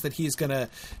assumes that he's going to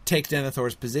take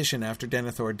Denethor's position after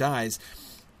Denethor dies.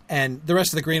 And the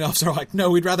rest of the Green Elves are like, no,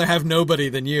 we'd rather have nobody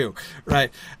than you,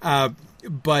 right?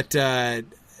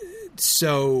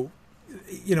 So,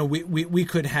 we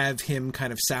could have him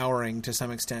kind of souring to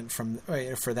some extent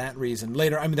for that reason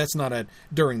later. I mean, that's not a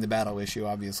during the battle issue,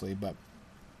 obviously, but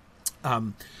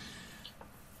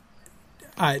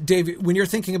Dave, when you're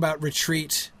thinking about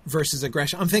retreat versus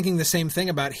aggression, I'm thinking the same thing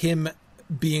about him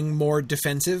being more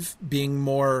defensive, being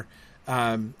more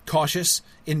cautious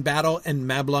in battle, and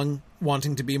Mablung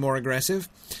wanting to be more aggressive.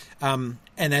 And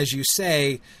as you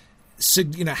say,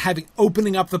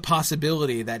 opening up the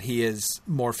possibility that he is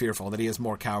more fearful, that he is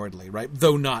more cowardly, right?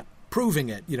 Though not proving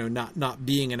it, not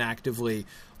being an actively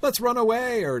let's run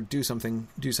away or do something.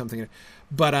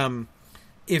 But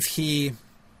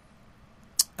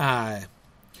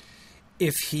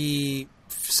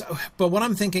but what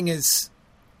I'm thinking is,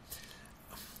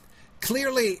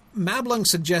 clearly Mablung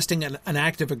suggesting an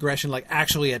act of aggression, like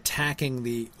actually attacking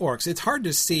the orcs. It's hard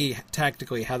to see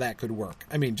tactically how that could work.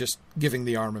 I mean, just giving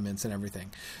the armaments and everything.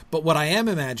 But what I am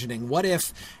imagining, what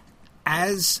if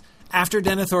after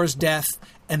Denethor's death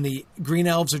and the Green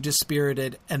Elves are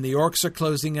dispirited and the orcs are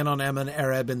closing in on Emma and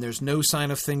Ereb and there's no sign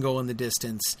of Thingol in the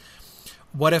distance,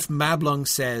 what if Mablung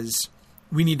says,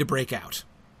 we need to break out?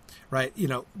 Right,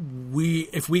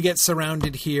 if we get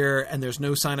surrounded here and there's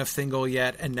no sign of Thingol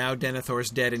yet, and now Denethor's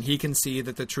dead, and he can see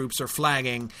that the troops are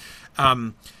flagging,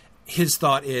 his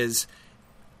thought is,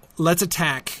 let's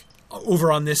attack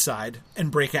over on this side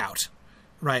and break out,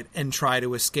 right, and try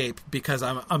to escape, because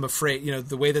I'm afraid,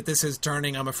 the way that this is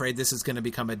turning, I'm afraid this is going to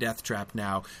become a death trap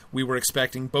now. We were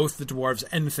expecting both the dwarves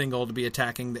and Thingol to be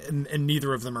attacking, and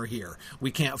neither of them are here.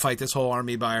 We can't fight this whole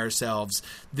army by ourselves.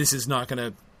 This is not going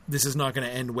to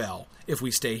end well if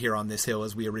we stay here on this hill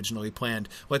as we originally planned.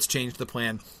 Let's change the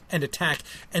plan and attack.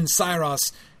 And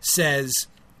Cyros says,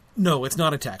 no, let's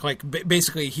not attack. Like,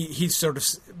 basically, he's sort of...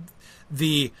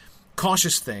 The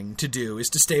cautious thing to do is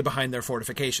to stay behind their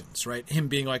fortifications, right? Him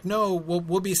being like, no,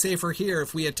 we'll be safer here.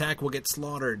 If we attack, we'll get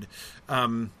slaughtered.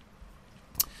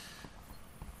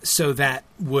 So that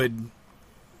would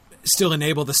still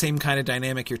enable the same kind of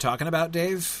dynamic you're talking about,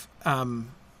 Dave.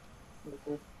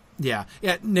 Yeah.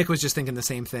 Nick was just thinking the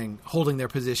same thing, holding their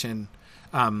position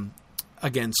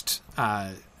against,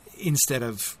 instead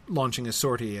of launching a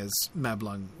sortie, as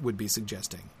Mablung would be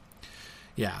suggesting.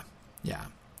 Yeah.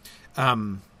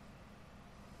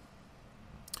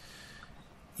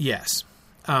 Yes.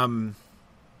 Right,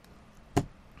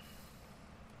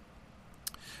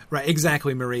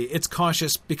 exactly, Marie. It's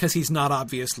cautious because he's not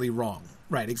obviously wrong.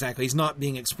 Right, exactly. He's not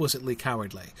being explicitly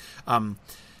cowardly.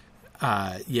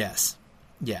 Yes.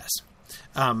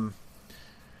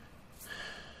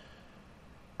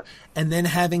 And then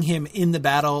having him in the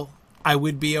battle, I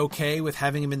would be okay with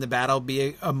having him in the battle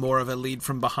be a more of a lead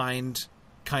from behind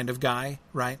kind of guy,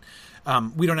 right?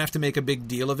 We don't have to make a big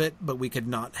deal of it, but we could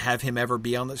not have him ever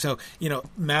be on the... So,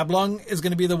 Mablung is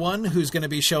going to be the one who's going to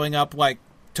be showing up, like,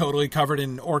 totally covered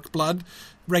in orc blood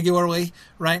regularly,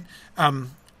 right?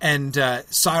 And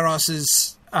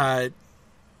Cyros's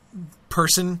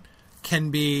person can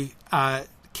be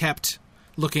kept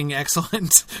looking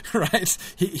excellent, right?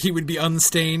 He would be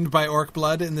unstained by orc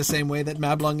blood in the same way that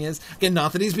Mablung is. Again,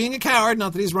 not that he's being a coward,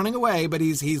 not that he's running away, but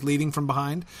he's leading from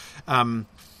behind.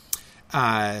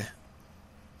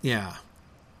 Yeah.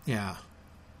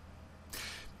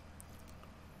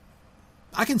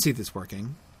 I can see this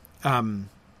working.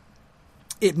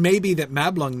 It may be that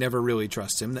Mablung never really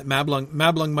trusts him, that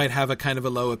Mablung might have a kind of a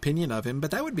low opinion of him, but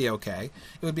that would be okay.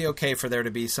 It would be okay for there to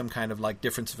be some kind of like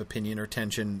difference of opinion or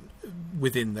tension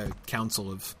within the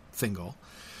Council of Thingol.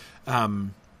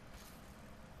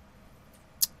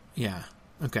 Yeah.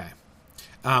 Okay.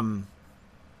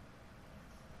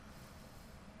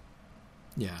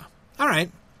 Yeah. All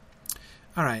right.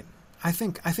 I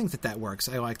think that works.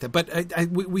 I like that, but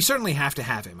we certainly have to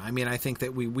have him. I mean, I think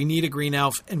that we need a green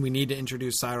elf, and we need to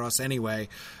introduce Cyros anyway.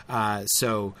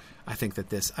 So I think that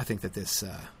this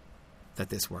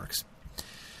works.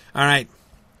 All right,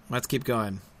 let's keep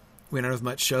going. We don't have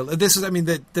much show. This is, I mean,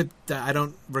 I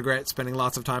don't regret spending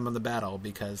lots of time on the battle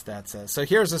because that's. So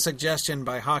here's a suggestion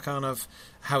by Hakon of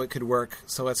how it could work.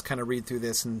 So let's kind of read through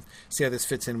this and see how this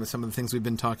fits in with some of the things we've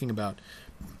been talking about.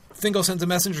 Thingol sends a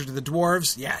messenger to the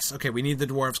dwarves. Yes, okay, we need the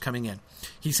dwarves coming in.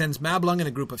 He sends Mablung and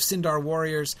a group of Sindar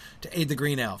warriors to aid the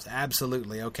Green Elves.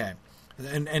 Absolutely, okay.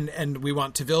 And we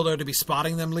want Tevildo to be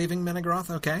spotting them leaving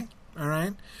Menegroth. Okay, all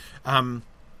right.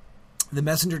 The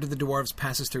messenger to the dwarves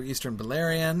passes through eastern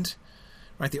Beleriand.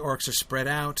 Right, the orcs are spread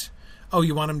out. Oh,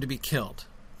 you want them to be killed.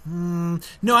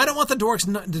 No, I don't want the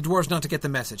dwarves not to get the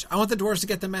message. I want the dwarves to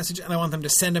get the message, and I want them to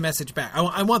send a message back.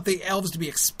 I want the elves to be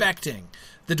expecting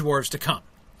the dwarves to come.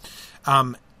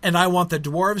 And I want the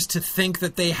dwarves to think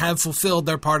that they have fulfilled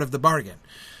their part of the bargain.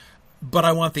 But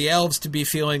I want the elves to be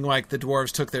feeling like the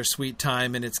dwarves took their sweet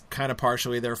time, and it's kind of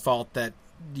partially their fault that,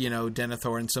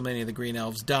 Denethor and so many of the green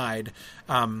elves died.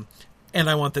 And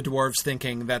I want the dwarves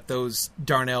thinking that those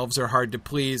darn elves are hard to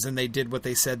please, and they did what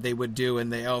they said they would do,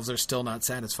 and the elves are still not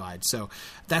satisfied. So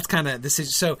that's kind of this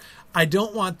is. So I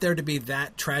don't want there to be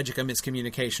that tragic a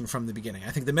miscommunication from the beginning.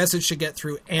 I think the message should get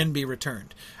through and be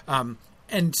returned. Yeah.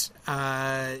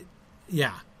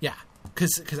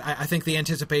 because I think the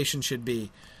anticipation should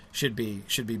be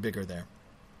bigger there.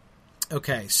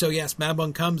 Okay, so yes,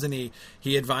 Mablung comes and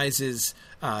he advises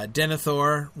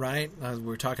Denethor, right?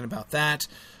 We're talking about that.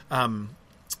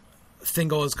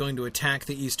 Thingol is going to attack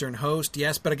the Eastern Host.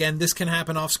 Yes, but again, this can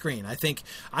happen off screen. I think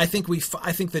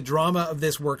the drama of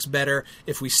this works better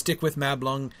if we stick with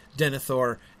Mablung,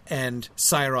 Denethor, and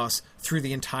Cyros through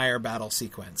the entire battle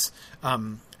sequence.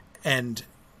 And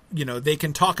they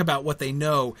can talk about what they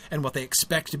know and what they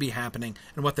expect to be happening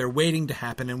and what they're waiting to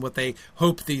happen and what they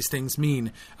hope these things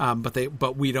mean.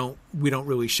 But we don't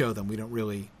really show them. We don't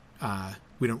really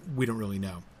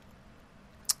know.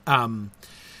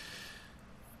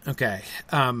 Okay.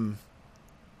 All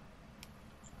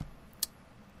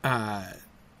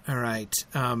right.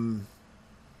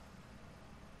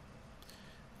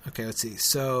 Okay, let's see.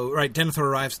 So, right, Denethor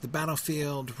arrives at the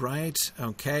battlefield, right?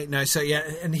 Okay. Now, so yeah,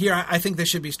 and here I think this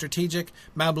should be strategic.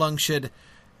 Mablung should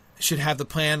have the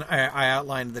plan. I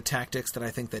outlined the tactics that I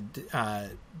think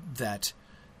that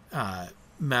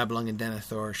Mablung and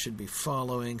Denethor should be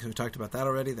following. We talked about that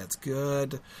already. That's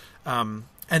good. And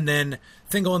then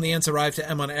Thingol and the Ents arrive to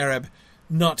Emon-Ereb,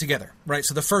 not together, right?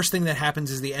 So the first thing that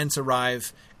happens is the Ents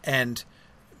arrive and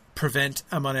prevent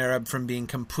Emon-Ereb from being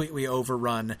completely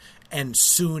overrun, and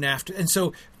soon after... And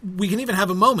so we can even have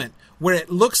a moment where it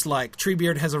looks like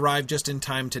Treebeard has arrived just in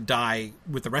time to die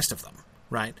with the rest of them,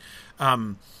 right?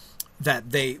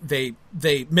 That they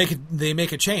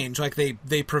make a change, like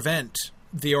they prevent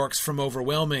the orcs from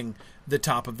overwhelming the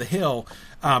top of the hill,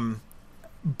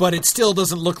 but it still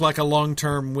doesn't look like a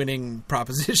long-term winning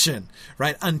proposition,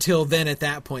 right? Until then, at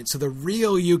that point. So the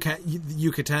real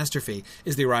catastrophe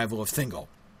is the arrival of Thingol.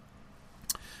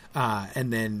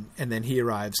 And then he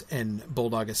arrives and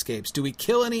Bulldog escapes. Do we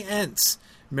kill any Ents?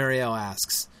 Marielle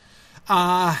asks.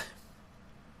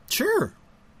 Sure.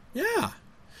 Yeah.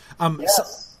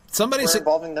 Yes. Somebody We're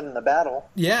involving them in the battle.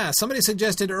 Yeah, somebody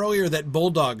suggested earlier that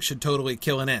Bulldog should totally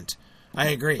kill an Ent. I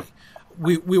agree.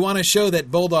 We want to show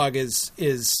that Bulldog is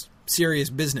serious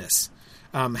business.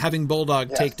 Having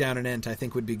Bulldog take down an Ent, I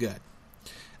think, would be good.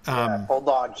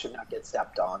 Bulldog should not get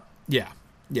stepped on. Yeah.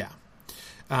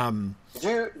 Out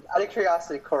of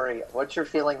curiosity, Corey, what's your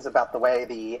feelings about the way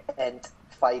the Ent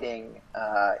fighting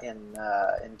in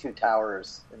Two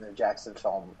Towers in the Jackson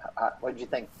film? What did you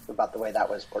think about the way that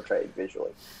was portrayed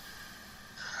visually?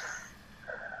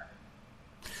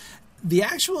 Their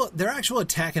actual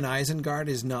attack in Isengard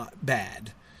is not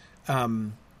bad. I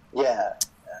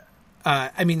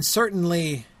mean,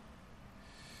 certainly.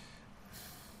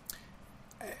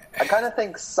 I kind of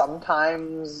think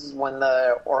sometimes when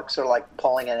the orcs are like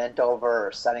pulling an Ent over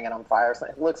or setting it on fire,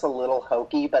 it looks a little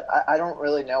hokey. But I don't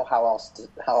really know how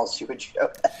else you would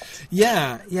show that.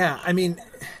 Yeah. I mean,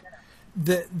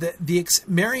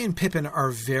 Merry and Pippin are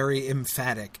very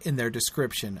emphatic in their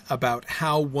description about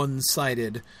how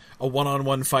one-sided a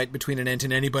one-on-one fight between an Ent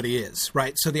and anybody is,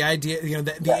 right? So the idea,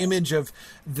 the image of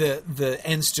the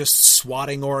Ents just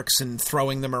swatting orcs and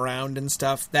throwing them around and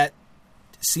stuff, that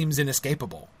seems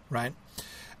inescapable, right?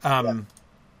 So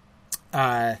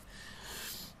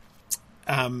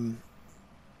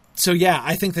yeah,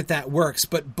 I think that works,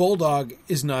 but Bulldog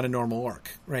is not a normal orc,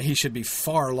 right? He should be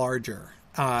far larger.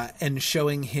 And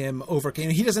showing him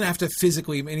he doesn't have to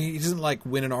physically, I mean, he doesn't like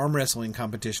win an arm wrestling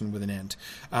competition with an Ent,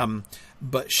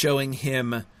 but showing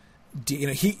him,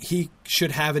 he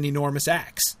should have an enormous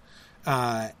axe,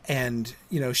 and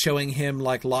showing him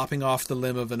like lopping off the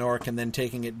limb of an orc and then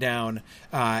taking it down,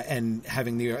 and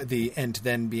having the Ent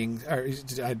then being, or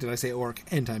did I say orc?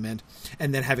 Ent I meant,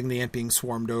 and then having the Ent being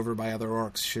swarmed over by other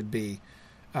orcs should be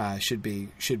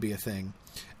a thing.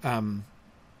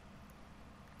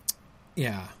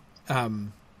 Yeah.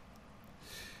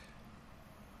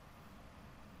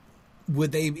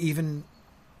 Would they even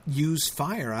use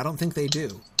fire? I don't think they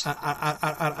do.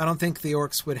 I don't think the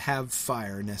orcs would have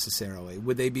fire necessarily.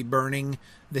 Would they be burning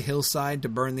the hillside to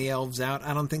burn the elves out?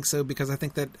 I don't think so, because I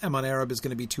think that Emon-Ereb is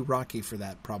going to be too rocky for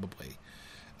that, probably.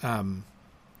 I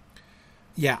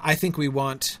think we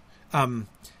want,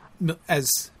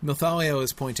 as Milthalio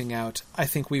is pointing out, I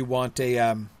think we want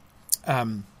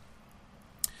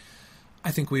I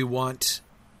think we want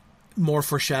more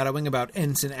foreshadowing about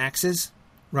Ents and axes,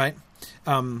 right?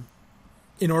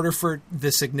 In order for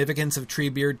the significance of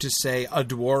Treebeard to say a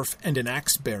dwarf and an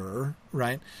axe bearer,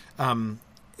 right?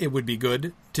 It would be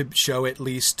good to show at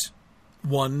least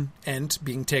one Ent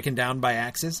being taken down by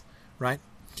axes, right?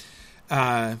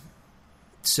 Yeah.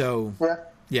 I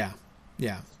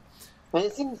mean,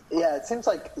 it seems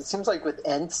like with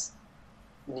Ents,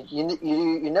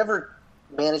 you never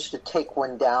manage to take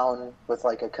one down with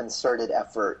like a concerted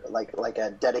effort, like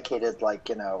a dedicated, like,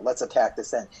 you know, let's attack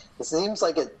this end. It seems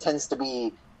like it tends to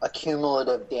be a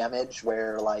cumulative damage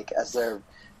where, like, as they're,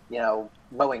 you know,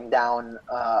 mowing down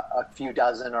a few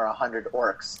dozen or 100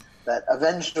 orcs, that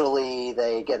eventually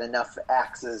they get enough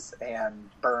axes and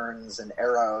burns and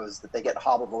arrows that they get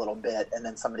hobbled a little bit, and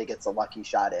then somebody gets a lucky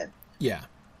shot in. Yeah.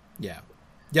 Yep.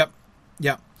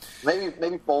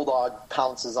 Maybe Bulldog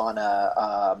pounces on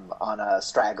a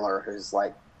straggler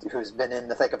who's been in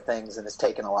the thick of things and has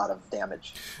taken a lot of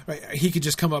damage. Right. He could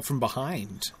just come up from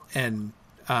behind and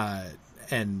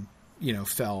you know,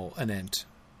 fell an ent.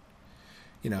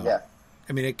 You know. Yeah.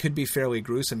 I mean, it could be fairly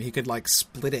gruesome. He could like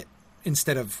split it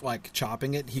instead of like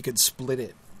chopping it. He could split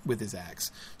it with his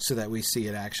axe so that we see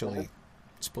it actually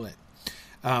split.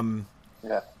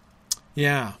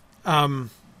 Yeah.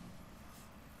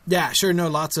 Yeah, sure. No,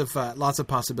 lots of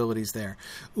possibilities there.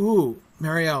 Ooh,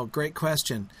 Marielle, great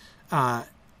question.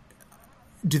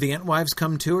 Do the Entwives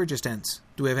come too, or just Ents?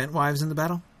 Do we have Entwives in the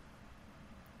battle?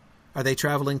 Are they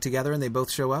traveling together and they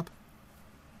both show up?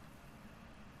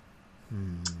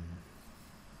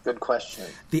 Good question.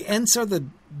 The Ents are the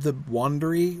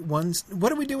wandery ones. What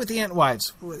do we do with the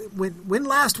Entwives? When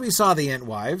last we saw the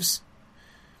Entwives,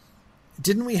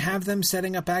 didn't we have them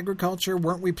setting up agriculture?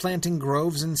 Weren't we planting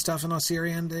groves and stuff in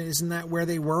Osirian? Isn't that where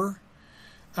they were?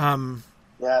 Yeah,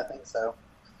 I think so.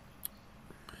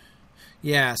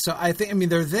 Yeah, so I mean,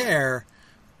 they're there,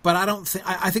 but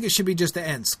I think it should be just the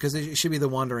Ents, because it should be the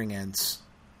wandering Ents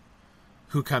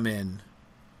who come in.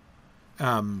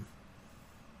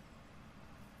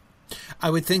 I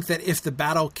would think that if the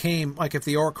battle came, like if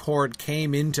the orc horde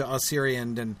came into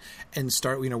Osirian and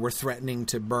start, you know, were threatening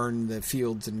to burn the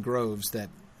fields and groves, that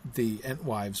the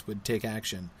Entwives would take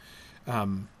action.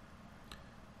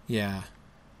 Yeah.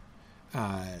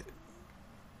 But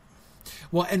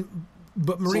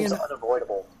Maria, seems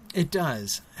unavoidable. It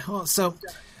does. Well, so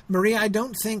Maria, I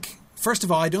don't think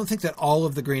that all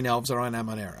of the Green Elves are on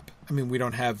Amon Arab. I mean, we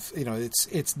don't have, you know,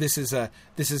 this is a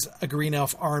Green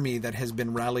Elf army that has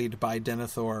been rallied by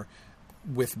Denethor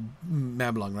with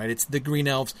Mablung, right? It's the Green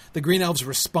Elves'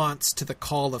 response to the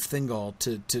call of Thingol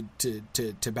to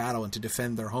battle and to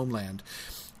defend their homeland.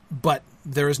 But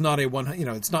there is not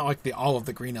it's not like all of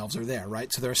the Green Elves are there,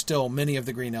 right? So there are still many of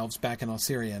the Green Elves back in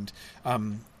Osirian,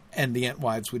 and the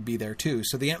Entwives would be there too.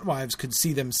 So the Entwives could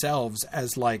see themselves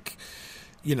as like,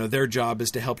 you know, their job is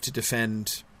to help to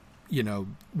defend, you know,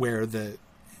 where the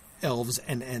elves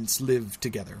and Ents live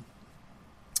together.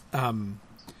 Yeah,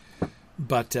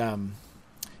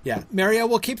 Mario,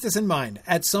 we'll keep this in mind.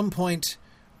 At some point,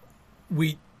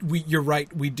 you're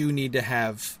right, we do need to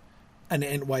have an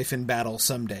Entwife in battle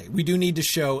someday. We do need to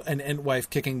show an Entwife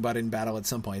kicking butt in battle at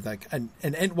some point. Like an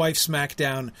Entwife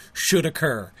smackdown should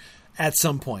occur at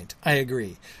some point. I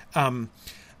agree. I'm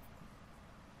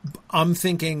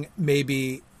thinking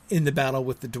maybe in the battle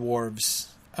with the dwarves,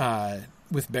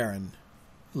 with Baron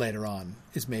later on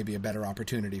is maybe a better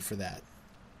opportunity for that.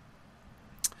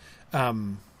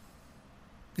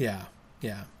 Yeah.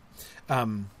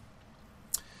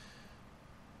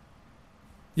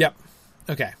 Yep.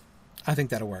 Okay. I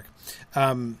think that'll work.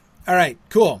 All right,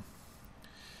 cool.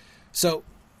 So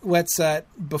let's,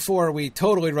 before we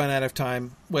totally run out of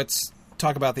time, let's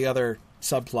talk about the other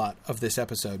subplot of this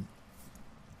episode.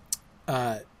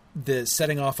 The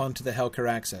setting off onto the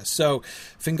Helcaraxa. So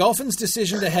Fingolfin's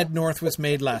decision to head north was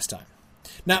made last time.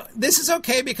 Now, this is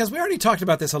okay because we already talked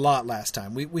about this a lot last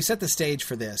time. We set the stage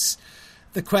for this.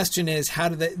 The question is, how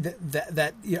do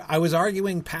I was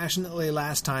arguing passionately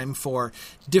last time for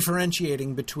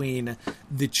differentiating between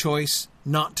the choice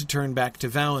not to turn back to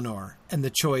Valinor and the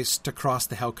choice to cross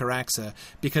the Helcaraxa,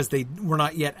 because they were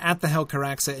not yet at the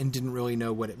Helcaraxa and didn't really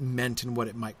know what it meant and what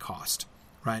it might cost,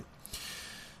 right?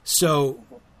 So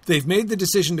they've made the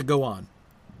decision to go on.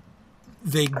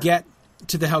 They get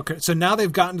to the Helcaraxa. So now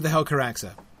they've gotten to the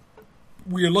Helcaraxa.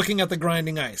 We're looking at the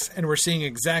grinding ice, and we're seeing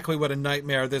exactly what a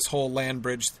nightmare this whole land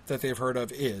bridge that they've heard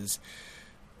of is.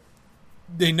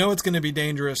 They know it's going to be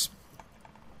dangerous.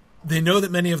 They know that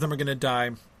many of them are going to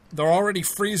die. They're already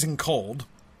freezing cold.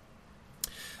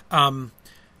 And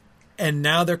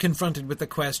now they're confronted with the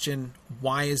question,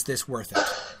 why is this worth it?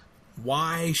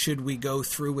 Why should we go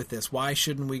through with this? Why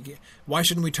shouldn't we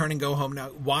turn and go home now?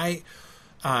 Why,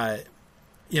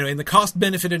 in the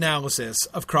cost-benefit analysis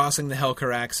of crossing the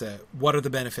Helcaraxa, what are the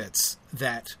benefits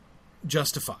that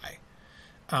justify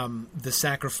the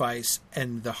sacrifice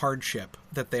and the hardship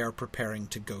that they are preparing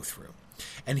to go through?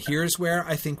 And here's where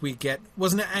I think we get...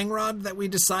 Wasn't it Angrod that we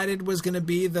decided was going to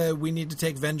be we need to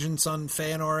take vengeance on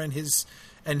Feanor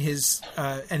and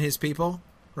his people,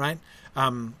 right?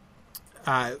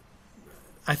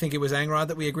 I think it was Angrod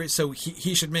that we agreed. So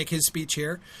he should make his speech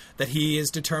here, that he is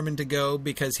determined to go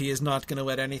because he is not going to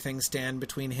let anything stand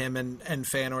between him and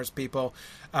Feanor's people.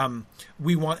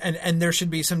 We want, and there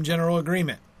should be some general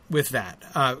agreement with that.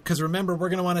 Because remember, we're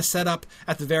going to want to set up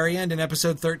at the very end in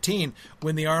episode 13,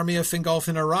 when the army of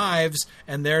Fingolfin arrives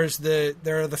and there are the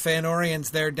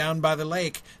Feanorians there down by the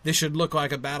lake. This should look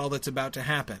like a battle that's about to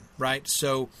happen, right?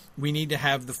 So we need to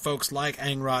have the folks like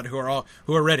Angrod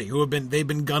who are ready, they've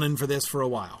been gunning for this for a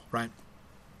while, right?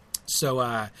 So,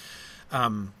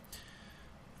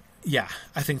 yeah,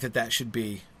 I think that should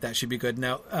be good.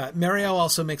 Now, Mariel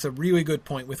also makes a really good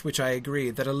point with which I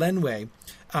agree, that Elenwe,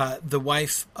 the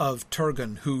wife of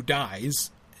Turgon, who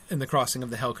dies in the crossing of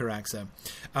the Helcaraxa,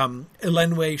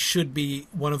 Elenwe should be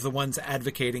one of the ones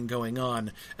advocating going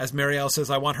on. As Mariel says,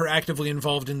 I want her actively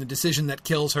involved in the decision that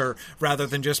kills her, rather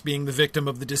than just being the victim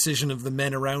of the decision of the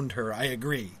men around her. I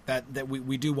agree that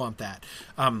we do want that.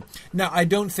 Now, I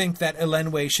don't think that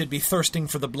Elenwe should be thirsting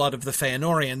for the blood of the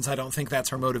Feanorians. I don't think that's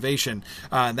her motivation.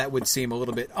 That would seem a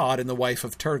little bit odd in the wife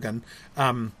of Turgon.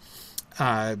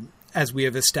 As we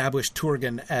have established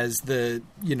Turgon as the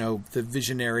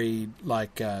visionary,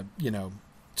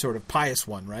 sort of pious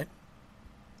one, right?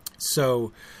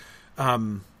 So,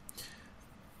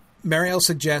 Mariel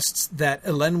suggests that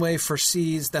Elenwe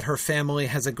foresees that her family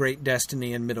has a great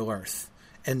destiny in Middle-earth,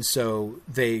 and so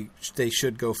they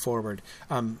should go forward.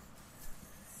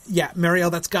 Yeah,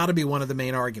 Mariel, that's got to be one of the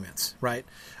main arguments, right?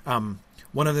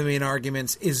 One of the main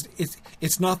arguments is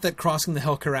it's not that crossing the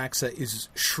Helcaraxa is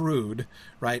shrewd,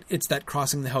 right? It's that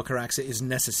crossing the Helcaraxa is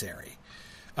necessary.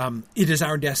 It is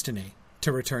our destiny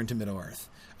to return to Middle-earth.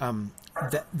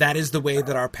 That is the way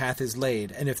that our path is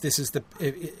laid, and if this is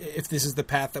the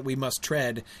path that we must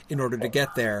tread in order to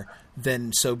get there,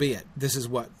 then so be it. This is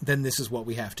what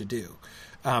we have to do.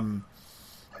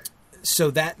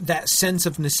 So that sense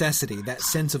of necessity, that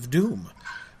sense of doom,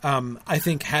 I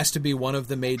think has to be one of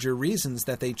the major reasons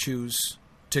that they choose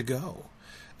to go.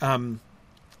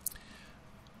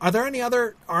 Are there any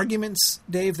other arguments,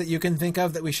 Dave, that you can think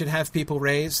of that we should have people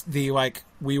raise? The,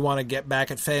 we want to get back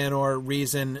at Feanor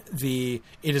reason, it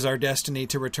is our destiny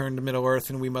to return to Middle-earth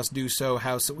and we must do so,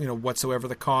 whatsoever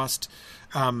the cost.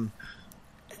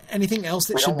 Anything else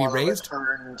that should be raised?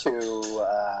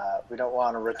 We don't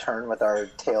want to return with our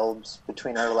tails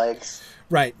between our legs.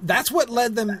 Right. That's what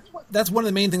led them. That's one of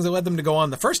the main things that led them to go on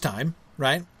the first time,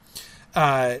 right?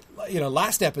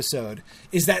 Last episode.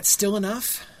 Is that still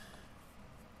enough?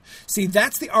 See,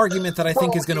 that's the argument that I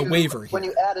think is going to waver here. When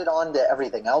you add it on to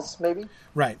everything else, maybe?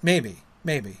 Right. Maybe.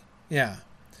 Yeah.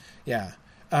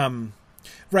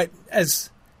 Right. As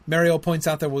Mariel points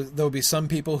out, there will be some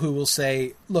people who will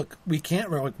say, look, we can't,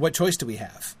 what choice do we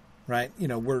have? Right.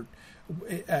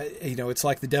 It's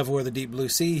like the devil or the deep blue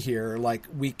sea here.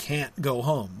 We can't go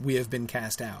home. We have been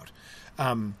cast out.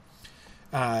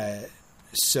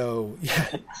 So yeah.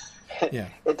 Yeah.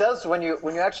 It does, when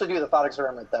you actually do the thought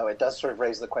experiment, though, it does sort of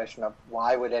raise the question of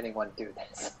why would anyone do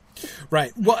this?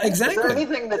 Right. Well, exactly. Is there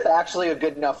anything that's actually a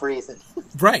good enough reason?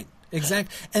 Right.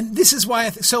 Exactly. And this is why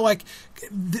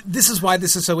this is why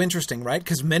this is so interesting, right?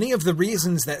 Because many of the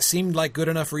reasons that seemed like good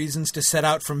enough reasons to set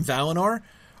out from Valinor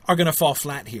are going to fall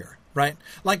flat here, right?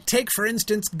 Take, for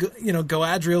instance,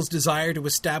 Galadriel's desire to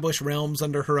establish realms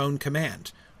under her own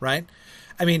command, right?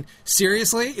 I mean,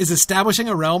 seriously, is establishing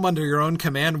a realm under your own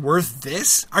command worth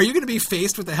this? Are you going to be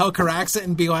faced with the Helcaraxa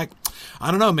and be like, I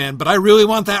don't know, man, but I really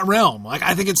want that realm.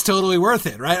 I think it's totally worth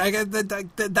it, right?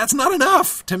 That's not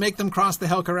enough to make them cross the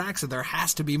Helcaraxa. There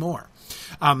has to be more.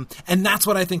 And that's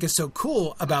what I think is so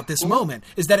cool about this moment,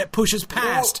 is that it pushes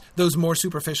past those more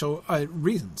superficial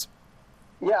reasons.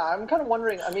 Yeah, I'm kind of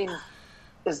wondering,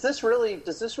 does this really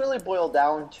boil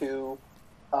down to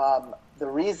the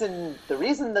reason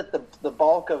that the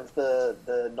bulk of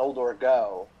the Noldor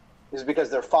go is because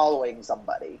they're following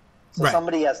somebody. So right.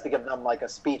 Somebody has to give them a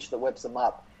speech that whips them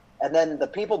up. And then the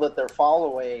people that they're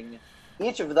following,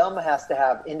 each of them has to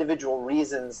have individual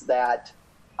reasons that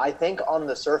I think on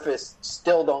the surface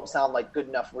still don't sound like good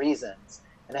enough reasons.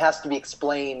 And it has to be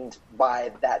explained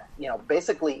by that,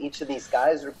 basically each of these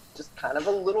guys are just kind of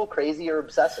a little crazy or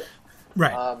obsessive.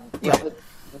 Right.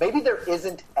 Maybe there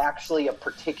isn't actually a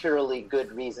particularly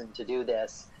good reason to do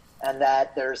this, and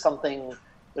that there's something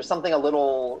a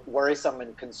little worrisome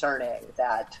and concerning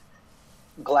that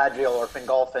Galadriel or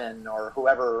Fingolfin or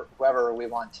whoever we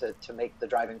want to make the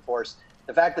driving force,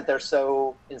 the fact that they're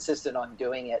so insistent on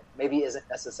doing it maybe isn't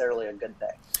necessarily a good thing.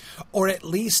 Or at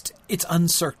least it's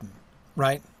uncertain,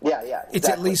 right? Yeah,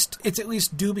 exactly. It's at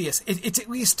least dubious. It's at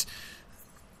least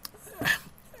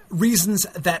reasons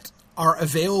that are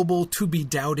available to be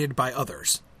doubted by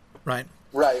others, right?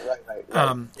 Right.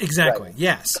 Exactly. Right.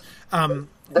 Yes. There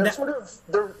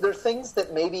are things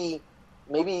that maybe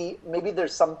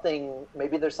there's something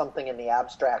in the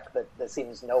abstract that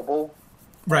seems noble,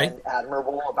 right, and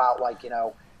admirable about, like,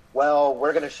 well,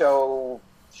 we're going to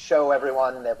show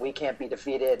everyone that we can't be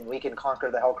defeated and we can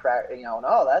conquer the Hellcrack.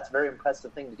 No, that's a very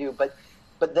impressive thing to do. But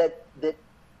that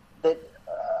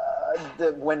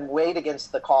when weighed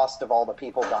against the cost of all the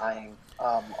people dying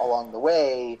along the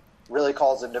way, really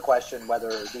calls into question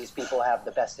whether these people have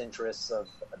the best interests of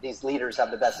these leaders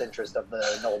have the best interest of the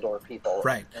Noldor people,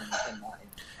 right, in mind.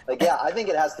 Like, yeah, I think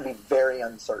it has to be very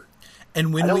uncertain.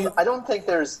 And when I don't think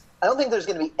there's going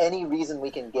to be any reason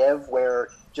we can give where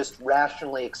just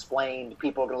rationally explained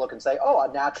people are going to look and say, "Oh,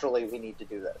 naturally we need to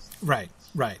do this." Right,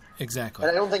 exactly.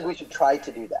 And I don't think we should try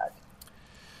to do that.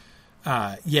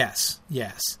 Yes.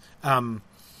 I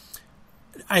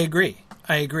agree.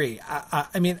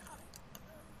 I mean,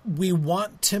 we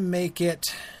want to make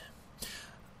it.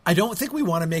 I don't think we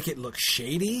want to make it look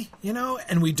shady,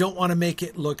 and we don't want to make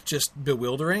it look just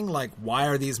bewildering. Like, why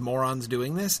are these morons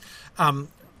doing this?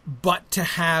 But to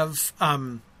have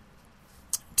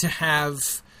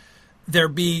there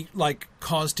be, like,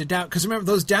 cause to doubt, because remember,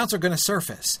 those doubts are going to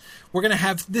surface. We're going to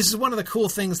have, this is one of the cool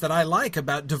things that I like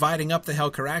about dividing up the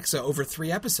Helcaraxa over 3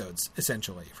 episodes,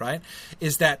 essentially, right?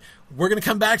 Is that we're going to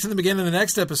come back to the beginning of the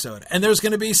next episode, and there's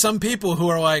going to be some people who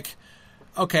are like,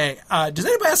 okay, does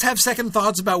anybody else have second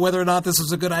thoughts about whether or not this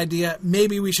was a good idea?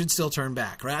 Maybe we should still turn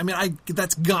back, right? I mean,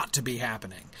 that's got to be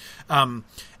happening. And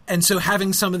so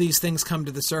having some of these things come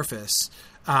to the surface,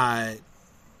 I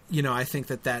think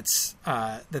that's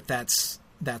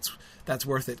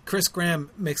worth it. Chris Graham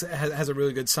has a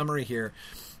really good summary here.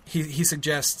 He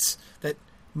suggests that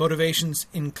motivations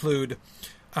include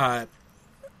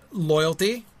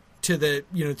loyalty to their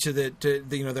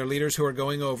leaders who are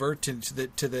going over to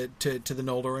the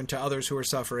Noldor and to others who are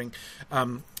suffering,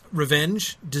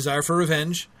 revenge, desire for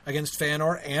revenge against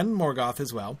Feanor and Morgoth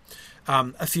as well,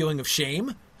 a feeling of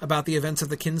shame about the events of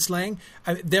the kinslaying.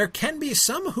 There can be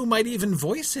some who might even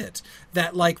voice it,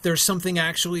 that, like, there's something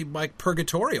actually, like,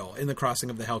 purgatorial in the crossing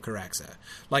of the Helcaraxa.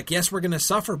 Like, yes, we're going to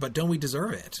suffer, but don't we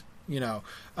deserve it?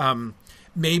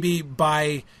 Maybe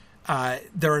there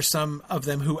are some of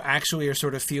them who actually are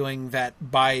sort of feeling that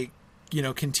by,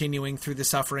 continuing through the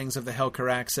sufferings of the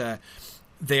Helcaraxa,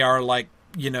 they are, like,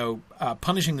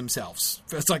 punishing themselves.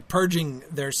 It's like purging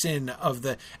their sin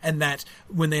and that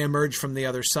when they emerge from the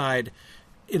other side,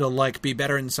 it'll, like, be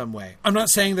better in some way. I'm not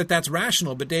saying that that's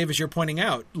rational, but Dave, as you're pointing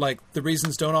out, like, the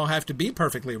reasons don't all have to be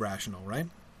perfectly rational, right?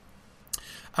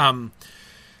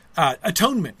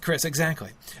 Atonement, Chris, exactly.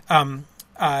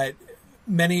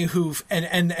 Many who've,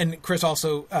 and Chris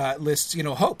also lists,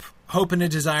 hope and a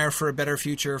desire for a better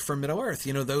future for Middle-earth.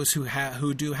 Those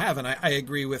who do have, and I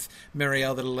agree with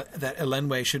Marielle that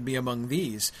Elenwe should be among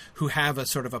these, who have a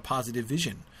sort of a positive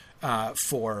vision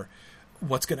for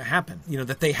what's going to happen,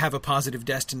 that they have a positive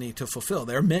destiny to fulfill.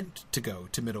 They're meant to go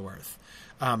to Middle-earth.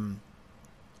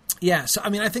 So, I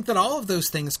mean, I think that all of those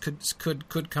things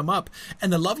could come up.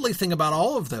 And the lovely thing about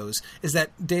all of those is that,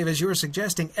 Dave, as you were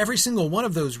suggesting, every single one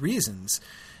of those reasons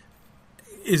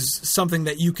is something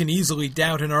that you can easily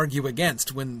doubt and argue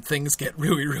against when things get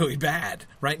really, really bad,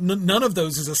 right? None of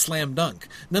those is a slam dunk.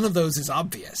 None of those is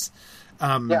obvious.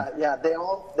 They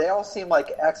all seem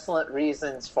like excellent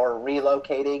reasons for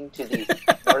relocating to the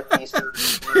northeastern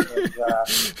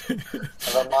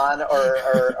of Amman,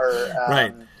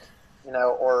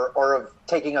 or of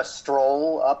taking a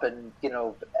stroll up and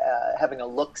having a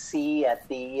look-see at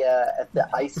the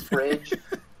ice bridge.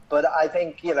 But I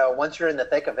think once you're in the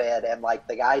thick of it and, like,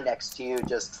 the guy next to you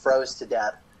just froze to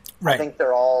death, right, I think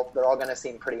they're all going to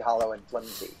seem pretty hollow and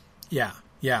flimsy. Yeah.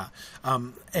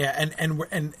 And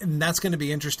that's going to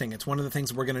be interesting. It's one of the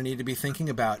things we're going to need to be thinking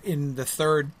about in the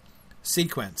third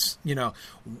sequence,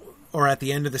 or at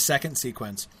the end of the second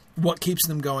sequence. What keeps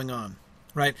them going on,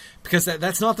 right? Because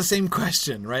that's not the same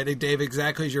question, right, Dave?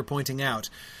 Exactly as you're pointing out.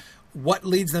 What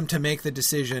leads them to make the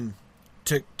decision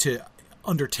to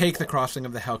undertake the crossing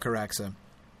of the Helcaraxa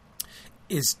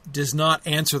does not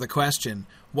answer the question,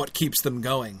 what keeps them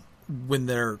going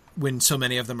when so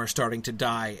many of them are starting to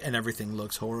die and everything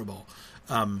looks horrible.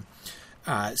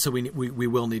 So we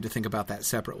will need to think about that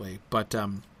separately, but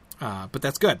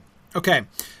that's good. Okay.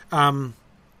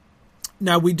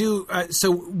 Now we do. So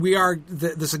we are.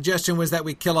 The suggestion was that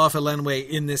we kill off Elenwe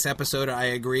in this episode. I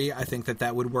agree. I think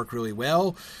that would work really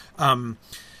well.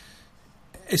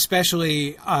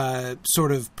 Especially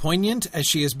sort of poignant, as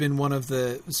she has been one of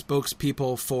the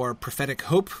spokespeople for prophetic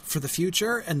hope for the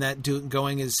future, and that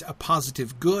going is a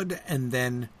positive good, and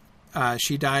then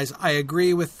she dies. I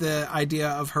agree with the idea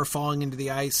of her falling into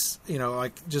the ice,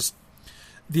 like just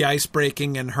the ice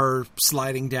breaking and her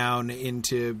sliding down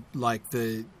into like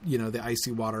the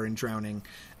icy water and drowning.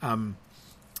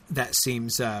 That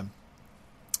seems to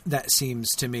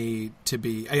me to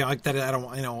be like that. I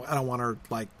don't want her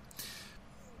like,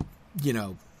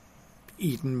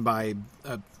 eaten by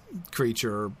a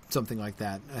creature or something like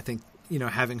that. I think,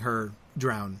 having her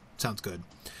drown sounds good.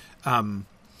 And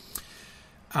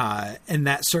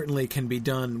that certainly can be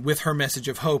done with her message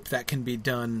of hope. That can be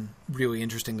done really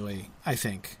interestingly, I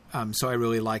think. So I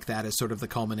really like that as sort of the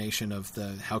culmination of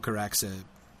the Helcaraxa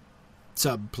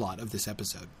subplot of this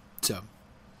episode. So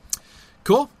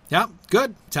cool. Yeah,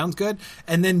 good. Sounds good.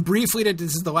 And then briefly,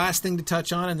 this is the last thing to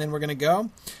touch on, and then we're going to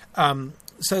go.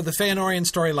 So the Feanorian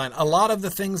storyline, a lot of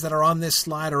the things that are on this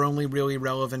slide are only really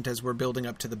relevant as we're building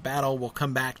up to the battle. We'll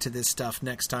come back to this stuff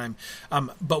next time.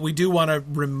 But we do want to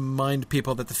remind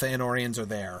people that the Feanorians are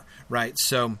there, right?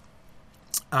 So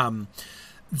we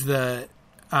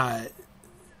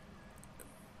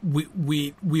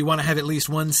want to have at least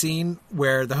one scene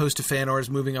where the host of Feanor is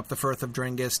moving up the Firth of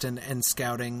Drengist and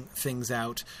scouting things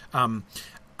out.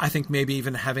 I think maybe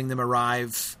even having them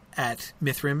arrive at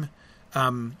Mithrim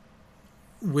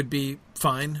would be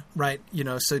fine, right?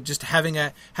 So just having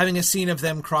a scene of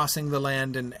them crossing the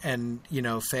land and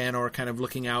Feanor kind of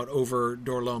looking out over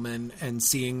Dor-lómin and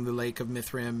seeing the Lake of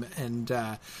Mithrim and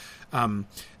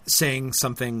saying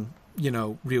something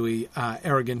really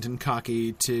arrogant and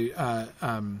cocky to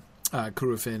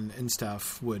Curufin and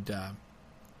stuff would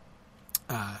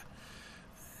I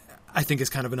think is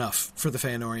kind of enough for the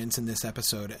Feanorians in this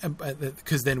episode,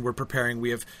 because then we're preparing. We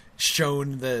have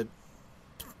shown the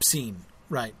scene,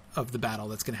 right, of the battle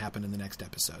that's going to happen in the next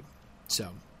episode. So,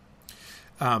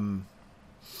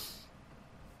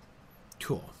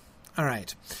 cool. All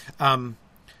right. And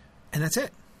that's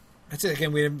it. That's it.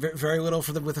 Again, we have very little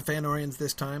with the Feanorians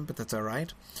this time, but that's all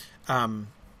right.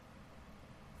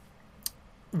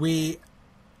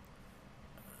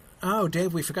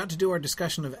 Dave, we forgot to do our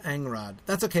discussion of Angrod.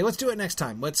 That's okay. Let's do it next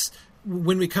time.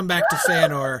 When we come back to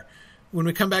Feanor,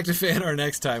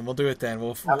 next time, we'll do it then.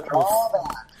 We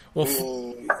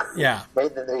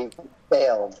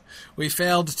failed. We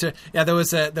failed to. Yeah, there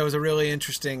was a really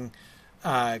interesting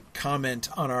comment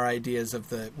on our ideas of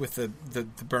the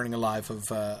burning alive of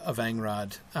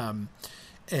Angrod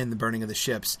and the burning of the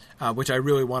ships, which I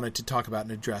really wanted to talk about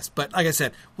and address. But like I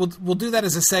said, we'll do that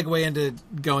as a segue into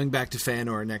going back to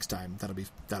Feanor next time. That'll be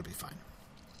fine.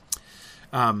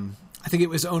 I think it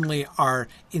was only our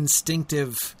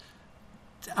instinctive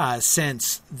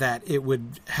sense that it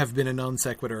would have been a non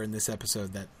sequitur in this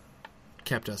episode that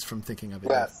kept us from thinking of it.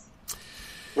 Yes.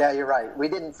 Yeah, you're right. We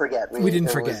didn't forget. We didn't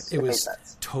forget. It was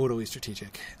totally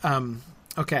strategic.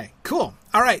 Okay, cool.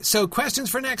 All right, so questions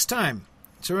for next time.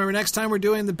 So remember, next time we're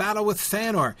doing the battle with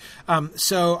Feanor.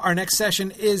 So our next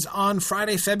session is on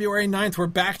Friday, February 9th. We're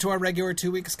back to our regular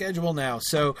 2-week schedule now.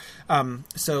 So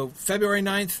February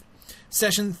 9th,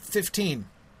 session 15,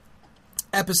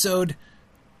 episode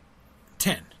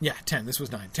 10. Yeah, 10. This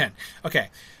was 9. 10. Okay.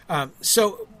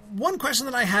 So one question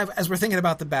that I have as we're thinking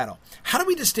about the battle, how do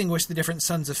we distinguish the different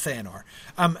sons of Feanor?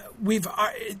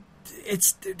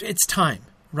 It's time,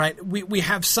 right? We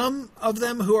have some of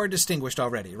them who are distinguished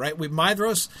already, right?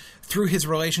 Maedhros, through his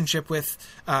relationship with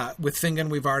Fingon,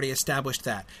 we've already established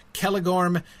that.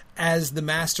 Celegorm as the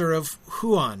master of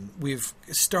Huon, we've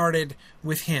started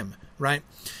with him, right?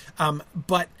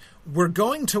 But we're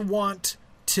going to want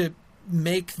to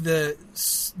make the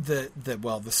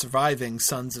surviving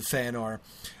sons of Feanor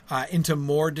into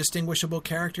more distinguishable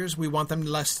characters. We want them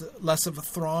less of a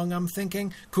throng, I'm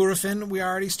thinking. Curufin we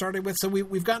already started with, so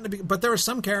we've gotten to be... But there are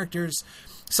some characters,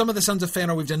 some of the sons of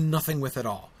Feanor we've done nothing with at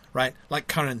all, right? Like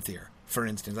Caranthir, for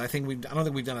instance. I don't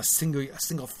think we've done a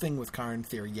single thing with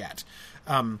Caranthir yet.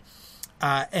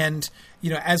 And,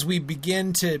 as we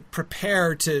begin to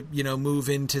prepare to, move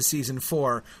into season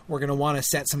 4, we're going to want to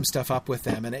set some stuff up with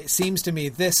them. And it seems to me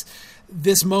this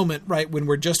moment, right, when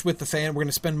we're just with we're going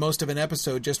to spend most of an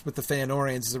episode just with the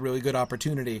Feanorians is a really good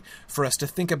opportunity for us to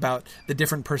think about the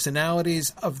different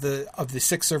personalities of the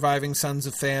 6 surviving sons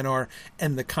of Feanor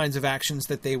and the kinds of actions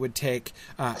that they would take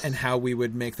and how we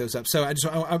would make those up. So I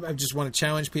just want to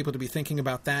challenge people to be thinking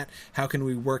about that. How can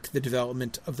we work the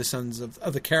development of the sons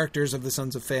of the characters of the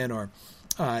sons of Feanor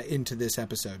into this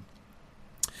episode?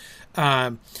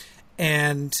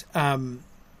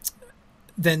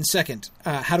 Then second,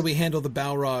 how do we handle the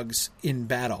Balrogs in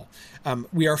battle?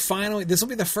 We are finally... This will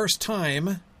be the first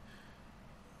time...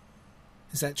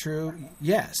 Is that true?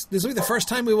 Yes. This will be the first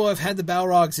time we will have had the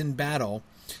Balrogs in battle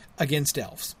against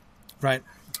elves, right?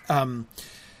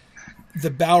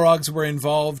 the Balrogs were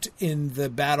involved in the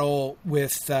battle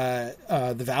with the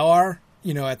Valar,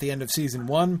 at the end of season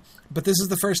 1. But this is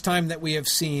the first time that we have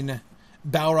seen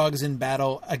Balrogs in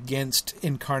battle against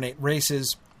incarnate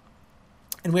races.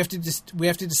 And we have to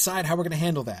decide how we're going to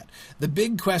handle that. The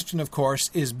big question, of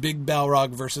course, is big Balrog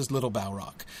versus little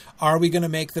Balrog. Are we going to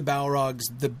make the Balrogs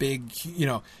the big,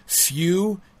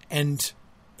 few and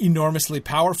enormously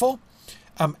powerful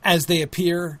as they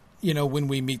appear, when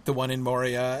we meet the one in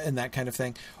Moria and that kind of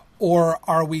thing? Or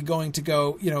are we going to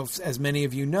go, as many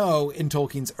of you know, in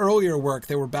Tolkien's earlier work,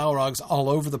 there were Balrogs all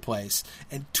over the place,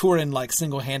 and Turin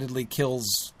single-handedly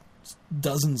kills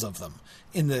dozens of them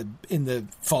in the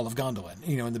fall of Gondolin,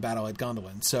 in the battle at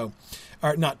Gondolin. So,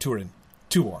 or not Turin,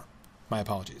 Tuor. My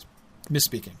apologies,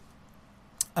 misspeaking.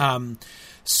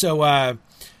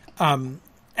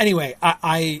 Anyway,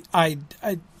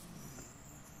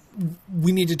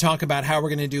 we need to talk about how we're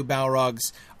going to do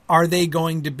Balrogs. Are they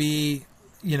going to be,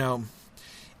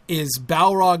 is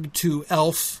Balrog to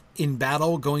elf in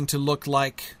battle going to look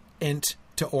like Ent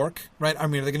to orc, right? I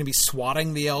mean, are they going to be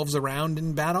swatting the elves around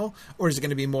in battle, or is it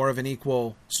going to be more of an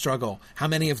equal struggle? How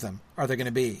many of them are there going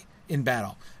to be in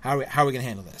battle? How are we going to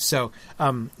handle this? So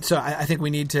I think we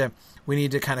need to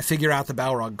kind of figure out the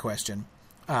Balrog question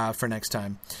for next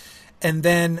time. And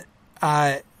then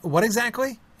what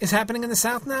exactly is happening in the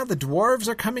south now? The dwarves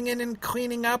are coming in and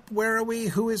cleaning up. Where are we?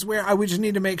 Who is where? We just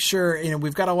need to make sure,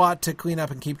 we've got a lot to clean up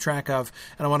and keep track of,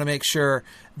 and I want to make sure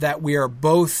that we are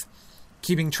both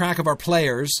keeping track of our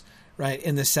players, right,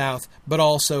 in the south, but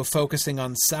also focusing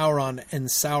on Sauron and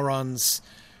Sauron's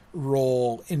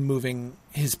role in moving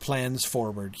his plans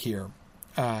forward here,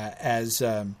 as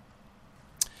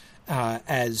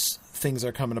things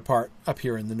are coming apart up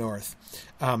here in the north.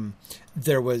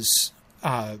 There was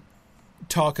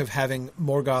talk of having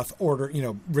Morgoth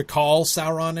recall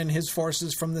Sauron and his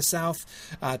forces from the south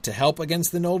to help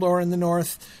against the Noldor in the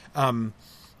north.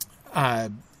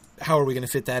 How are we going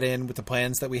to fit that in with the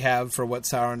plans that we have for what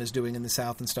Sauron is doing in the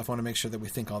south and stuff? I want to make sure that we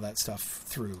think all that stuff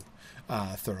through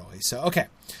thoroughly. So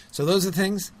those are the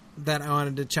things that I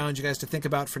wanted to challenge you guys to think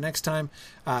about for next time.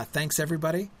 Thanks,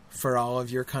 everybody, for all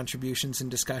of your contributions and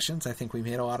discussions. I think we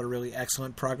made a lot of really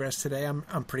excellent progress today.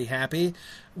 I'm pretty happy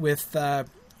with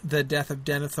the death of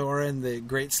Denethor and the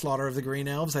great slaughter of the Green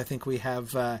Elves. I think we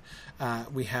have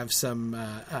some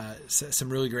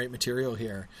really great material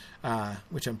here,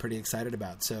 which I'm pretty excited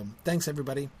about. So thanks,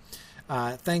 everybody.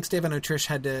 Thanks, Dave. I know Trish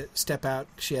had to step out.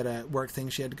 She had a work thing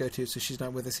she had to go to, so she's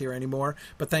not with us here anymore.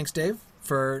 But thanks, Dave,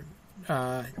 for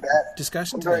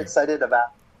discussion today. I'm very excited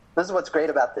about. This is what's great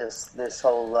about this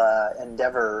whole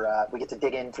endeavor. We get to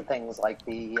dig into things like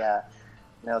the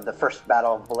first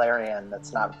battle of Valerian.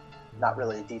 That's not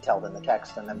really detailed in the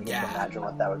text, and then we get to imagine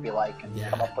what that would be like and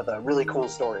come up with a really cool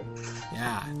story.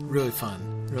 Yeah, really fun.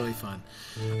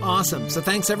 Awesome. So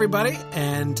thanks, everybody,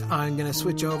 and I'm going to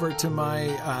switch over to my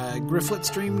Grifflet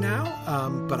stream now,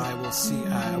 but I will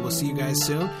see you guys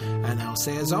soon, and I'll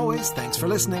say, as always, thanks for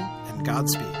listening, and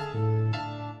Godspeed.